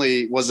Eyes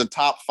Only was a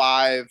top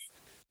 5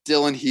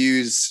 Dylan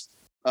Hughes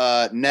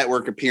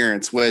network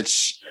appearance,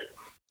 which,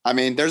 I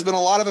mean, there's been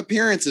a lot of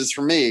appearances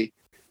for me.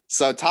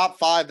 So top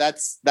 5,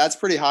 that's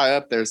pretty high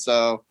up there.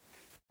 So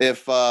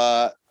if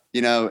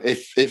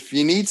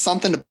you need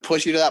something to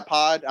push you to that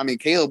pod, I mean,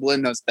 Caleb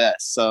Lynn knows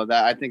best. So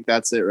I think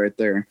that's it right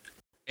there.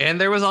 And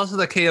there was also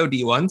the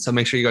KOD one, so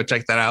make sure you go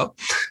check that out.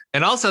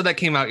 And also that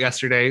came out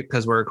yesterday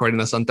because we're recording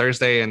this on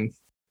Thursday and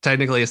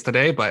technically it's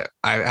today, but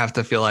I have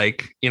to feel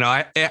like,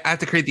 I have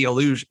to create the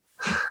illusion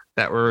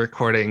that we're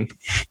recording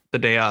the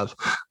day of.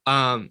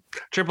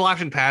 Triple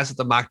option pass at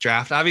the mock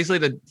draft. Obviously,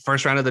 the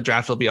first round of the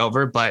draft will be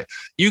over, but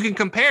you can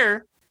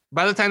compare.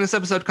 By the time this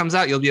episode comes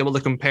out, you'll be able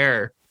to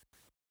compare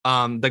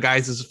the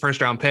guys' first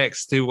round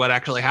picks to what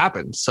actually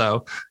happened.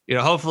 So,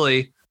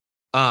 hopefully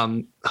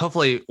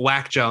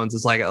Whack Jones,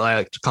 is like I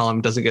like to call him,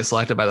 doesn't get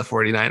selected by the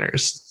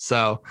 49ers.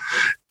 So,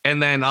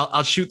 and then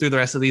I'll shoot through the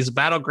rest of these.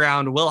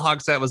 Battleground, Will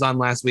Hogsett was on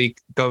last week.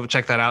 Go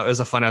check that out. It was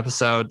a fun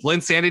episode. Lynn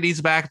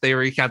Sanity's back. They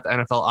recapped the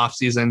NFL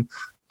offseason.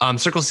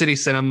 Circle City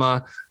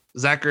Cinema,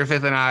 Zach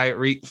Griffith and I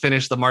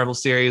finished the Marvel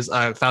series,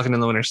 Falcon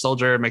and the Winter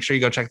Soldier. Make sure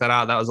you go check that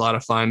out. That was a lot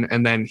of fun.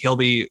 And then he'll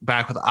be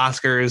back with the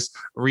Oscars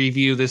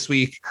review this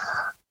week.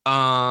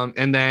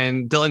 And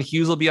then Dylan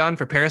Hughes will be on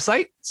for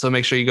Parasite. So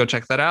make sure you go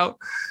check that out.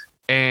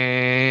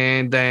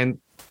 And then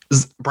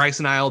Bryce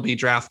and I will be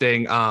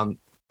drafting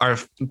our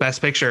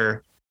best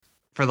picture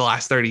for the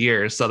last 30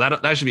 years. So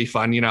that should be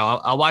fun.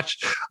 I'll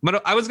watch.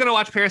 I was going to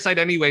watch Parasite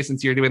anyway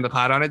since you're doing the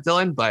pod on it,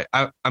 Dylan, but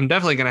I'm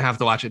definitely going to have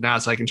to watch it now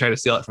so I can try to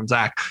steal it from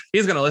Zach.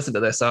 He's going to listen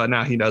to this. So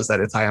now he knows that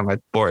it's high on my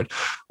board.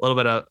 A little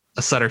bit of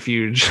a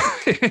subterfuge.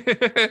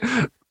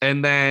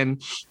 And then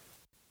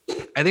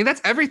I think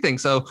that's everything.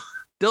 So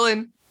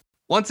Dylan,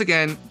 once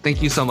again,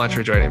 thank you so much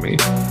for joining me.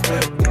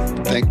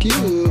 Thank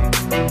you.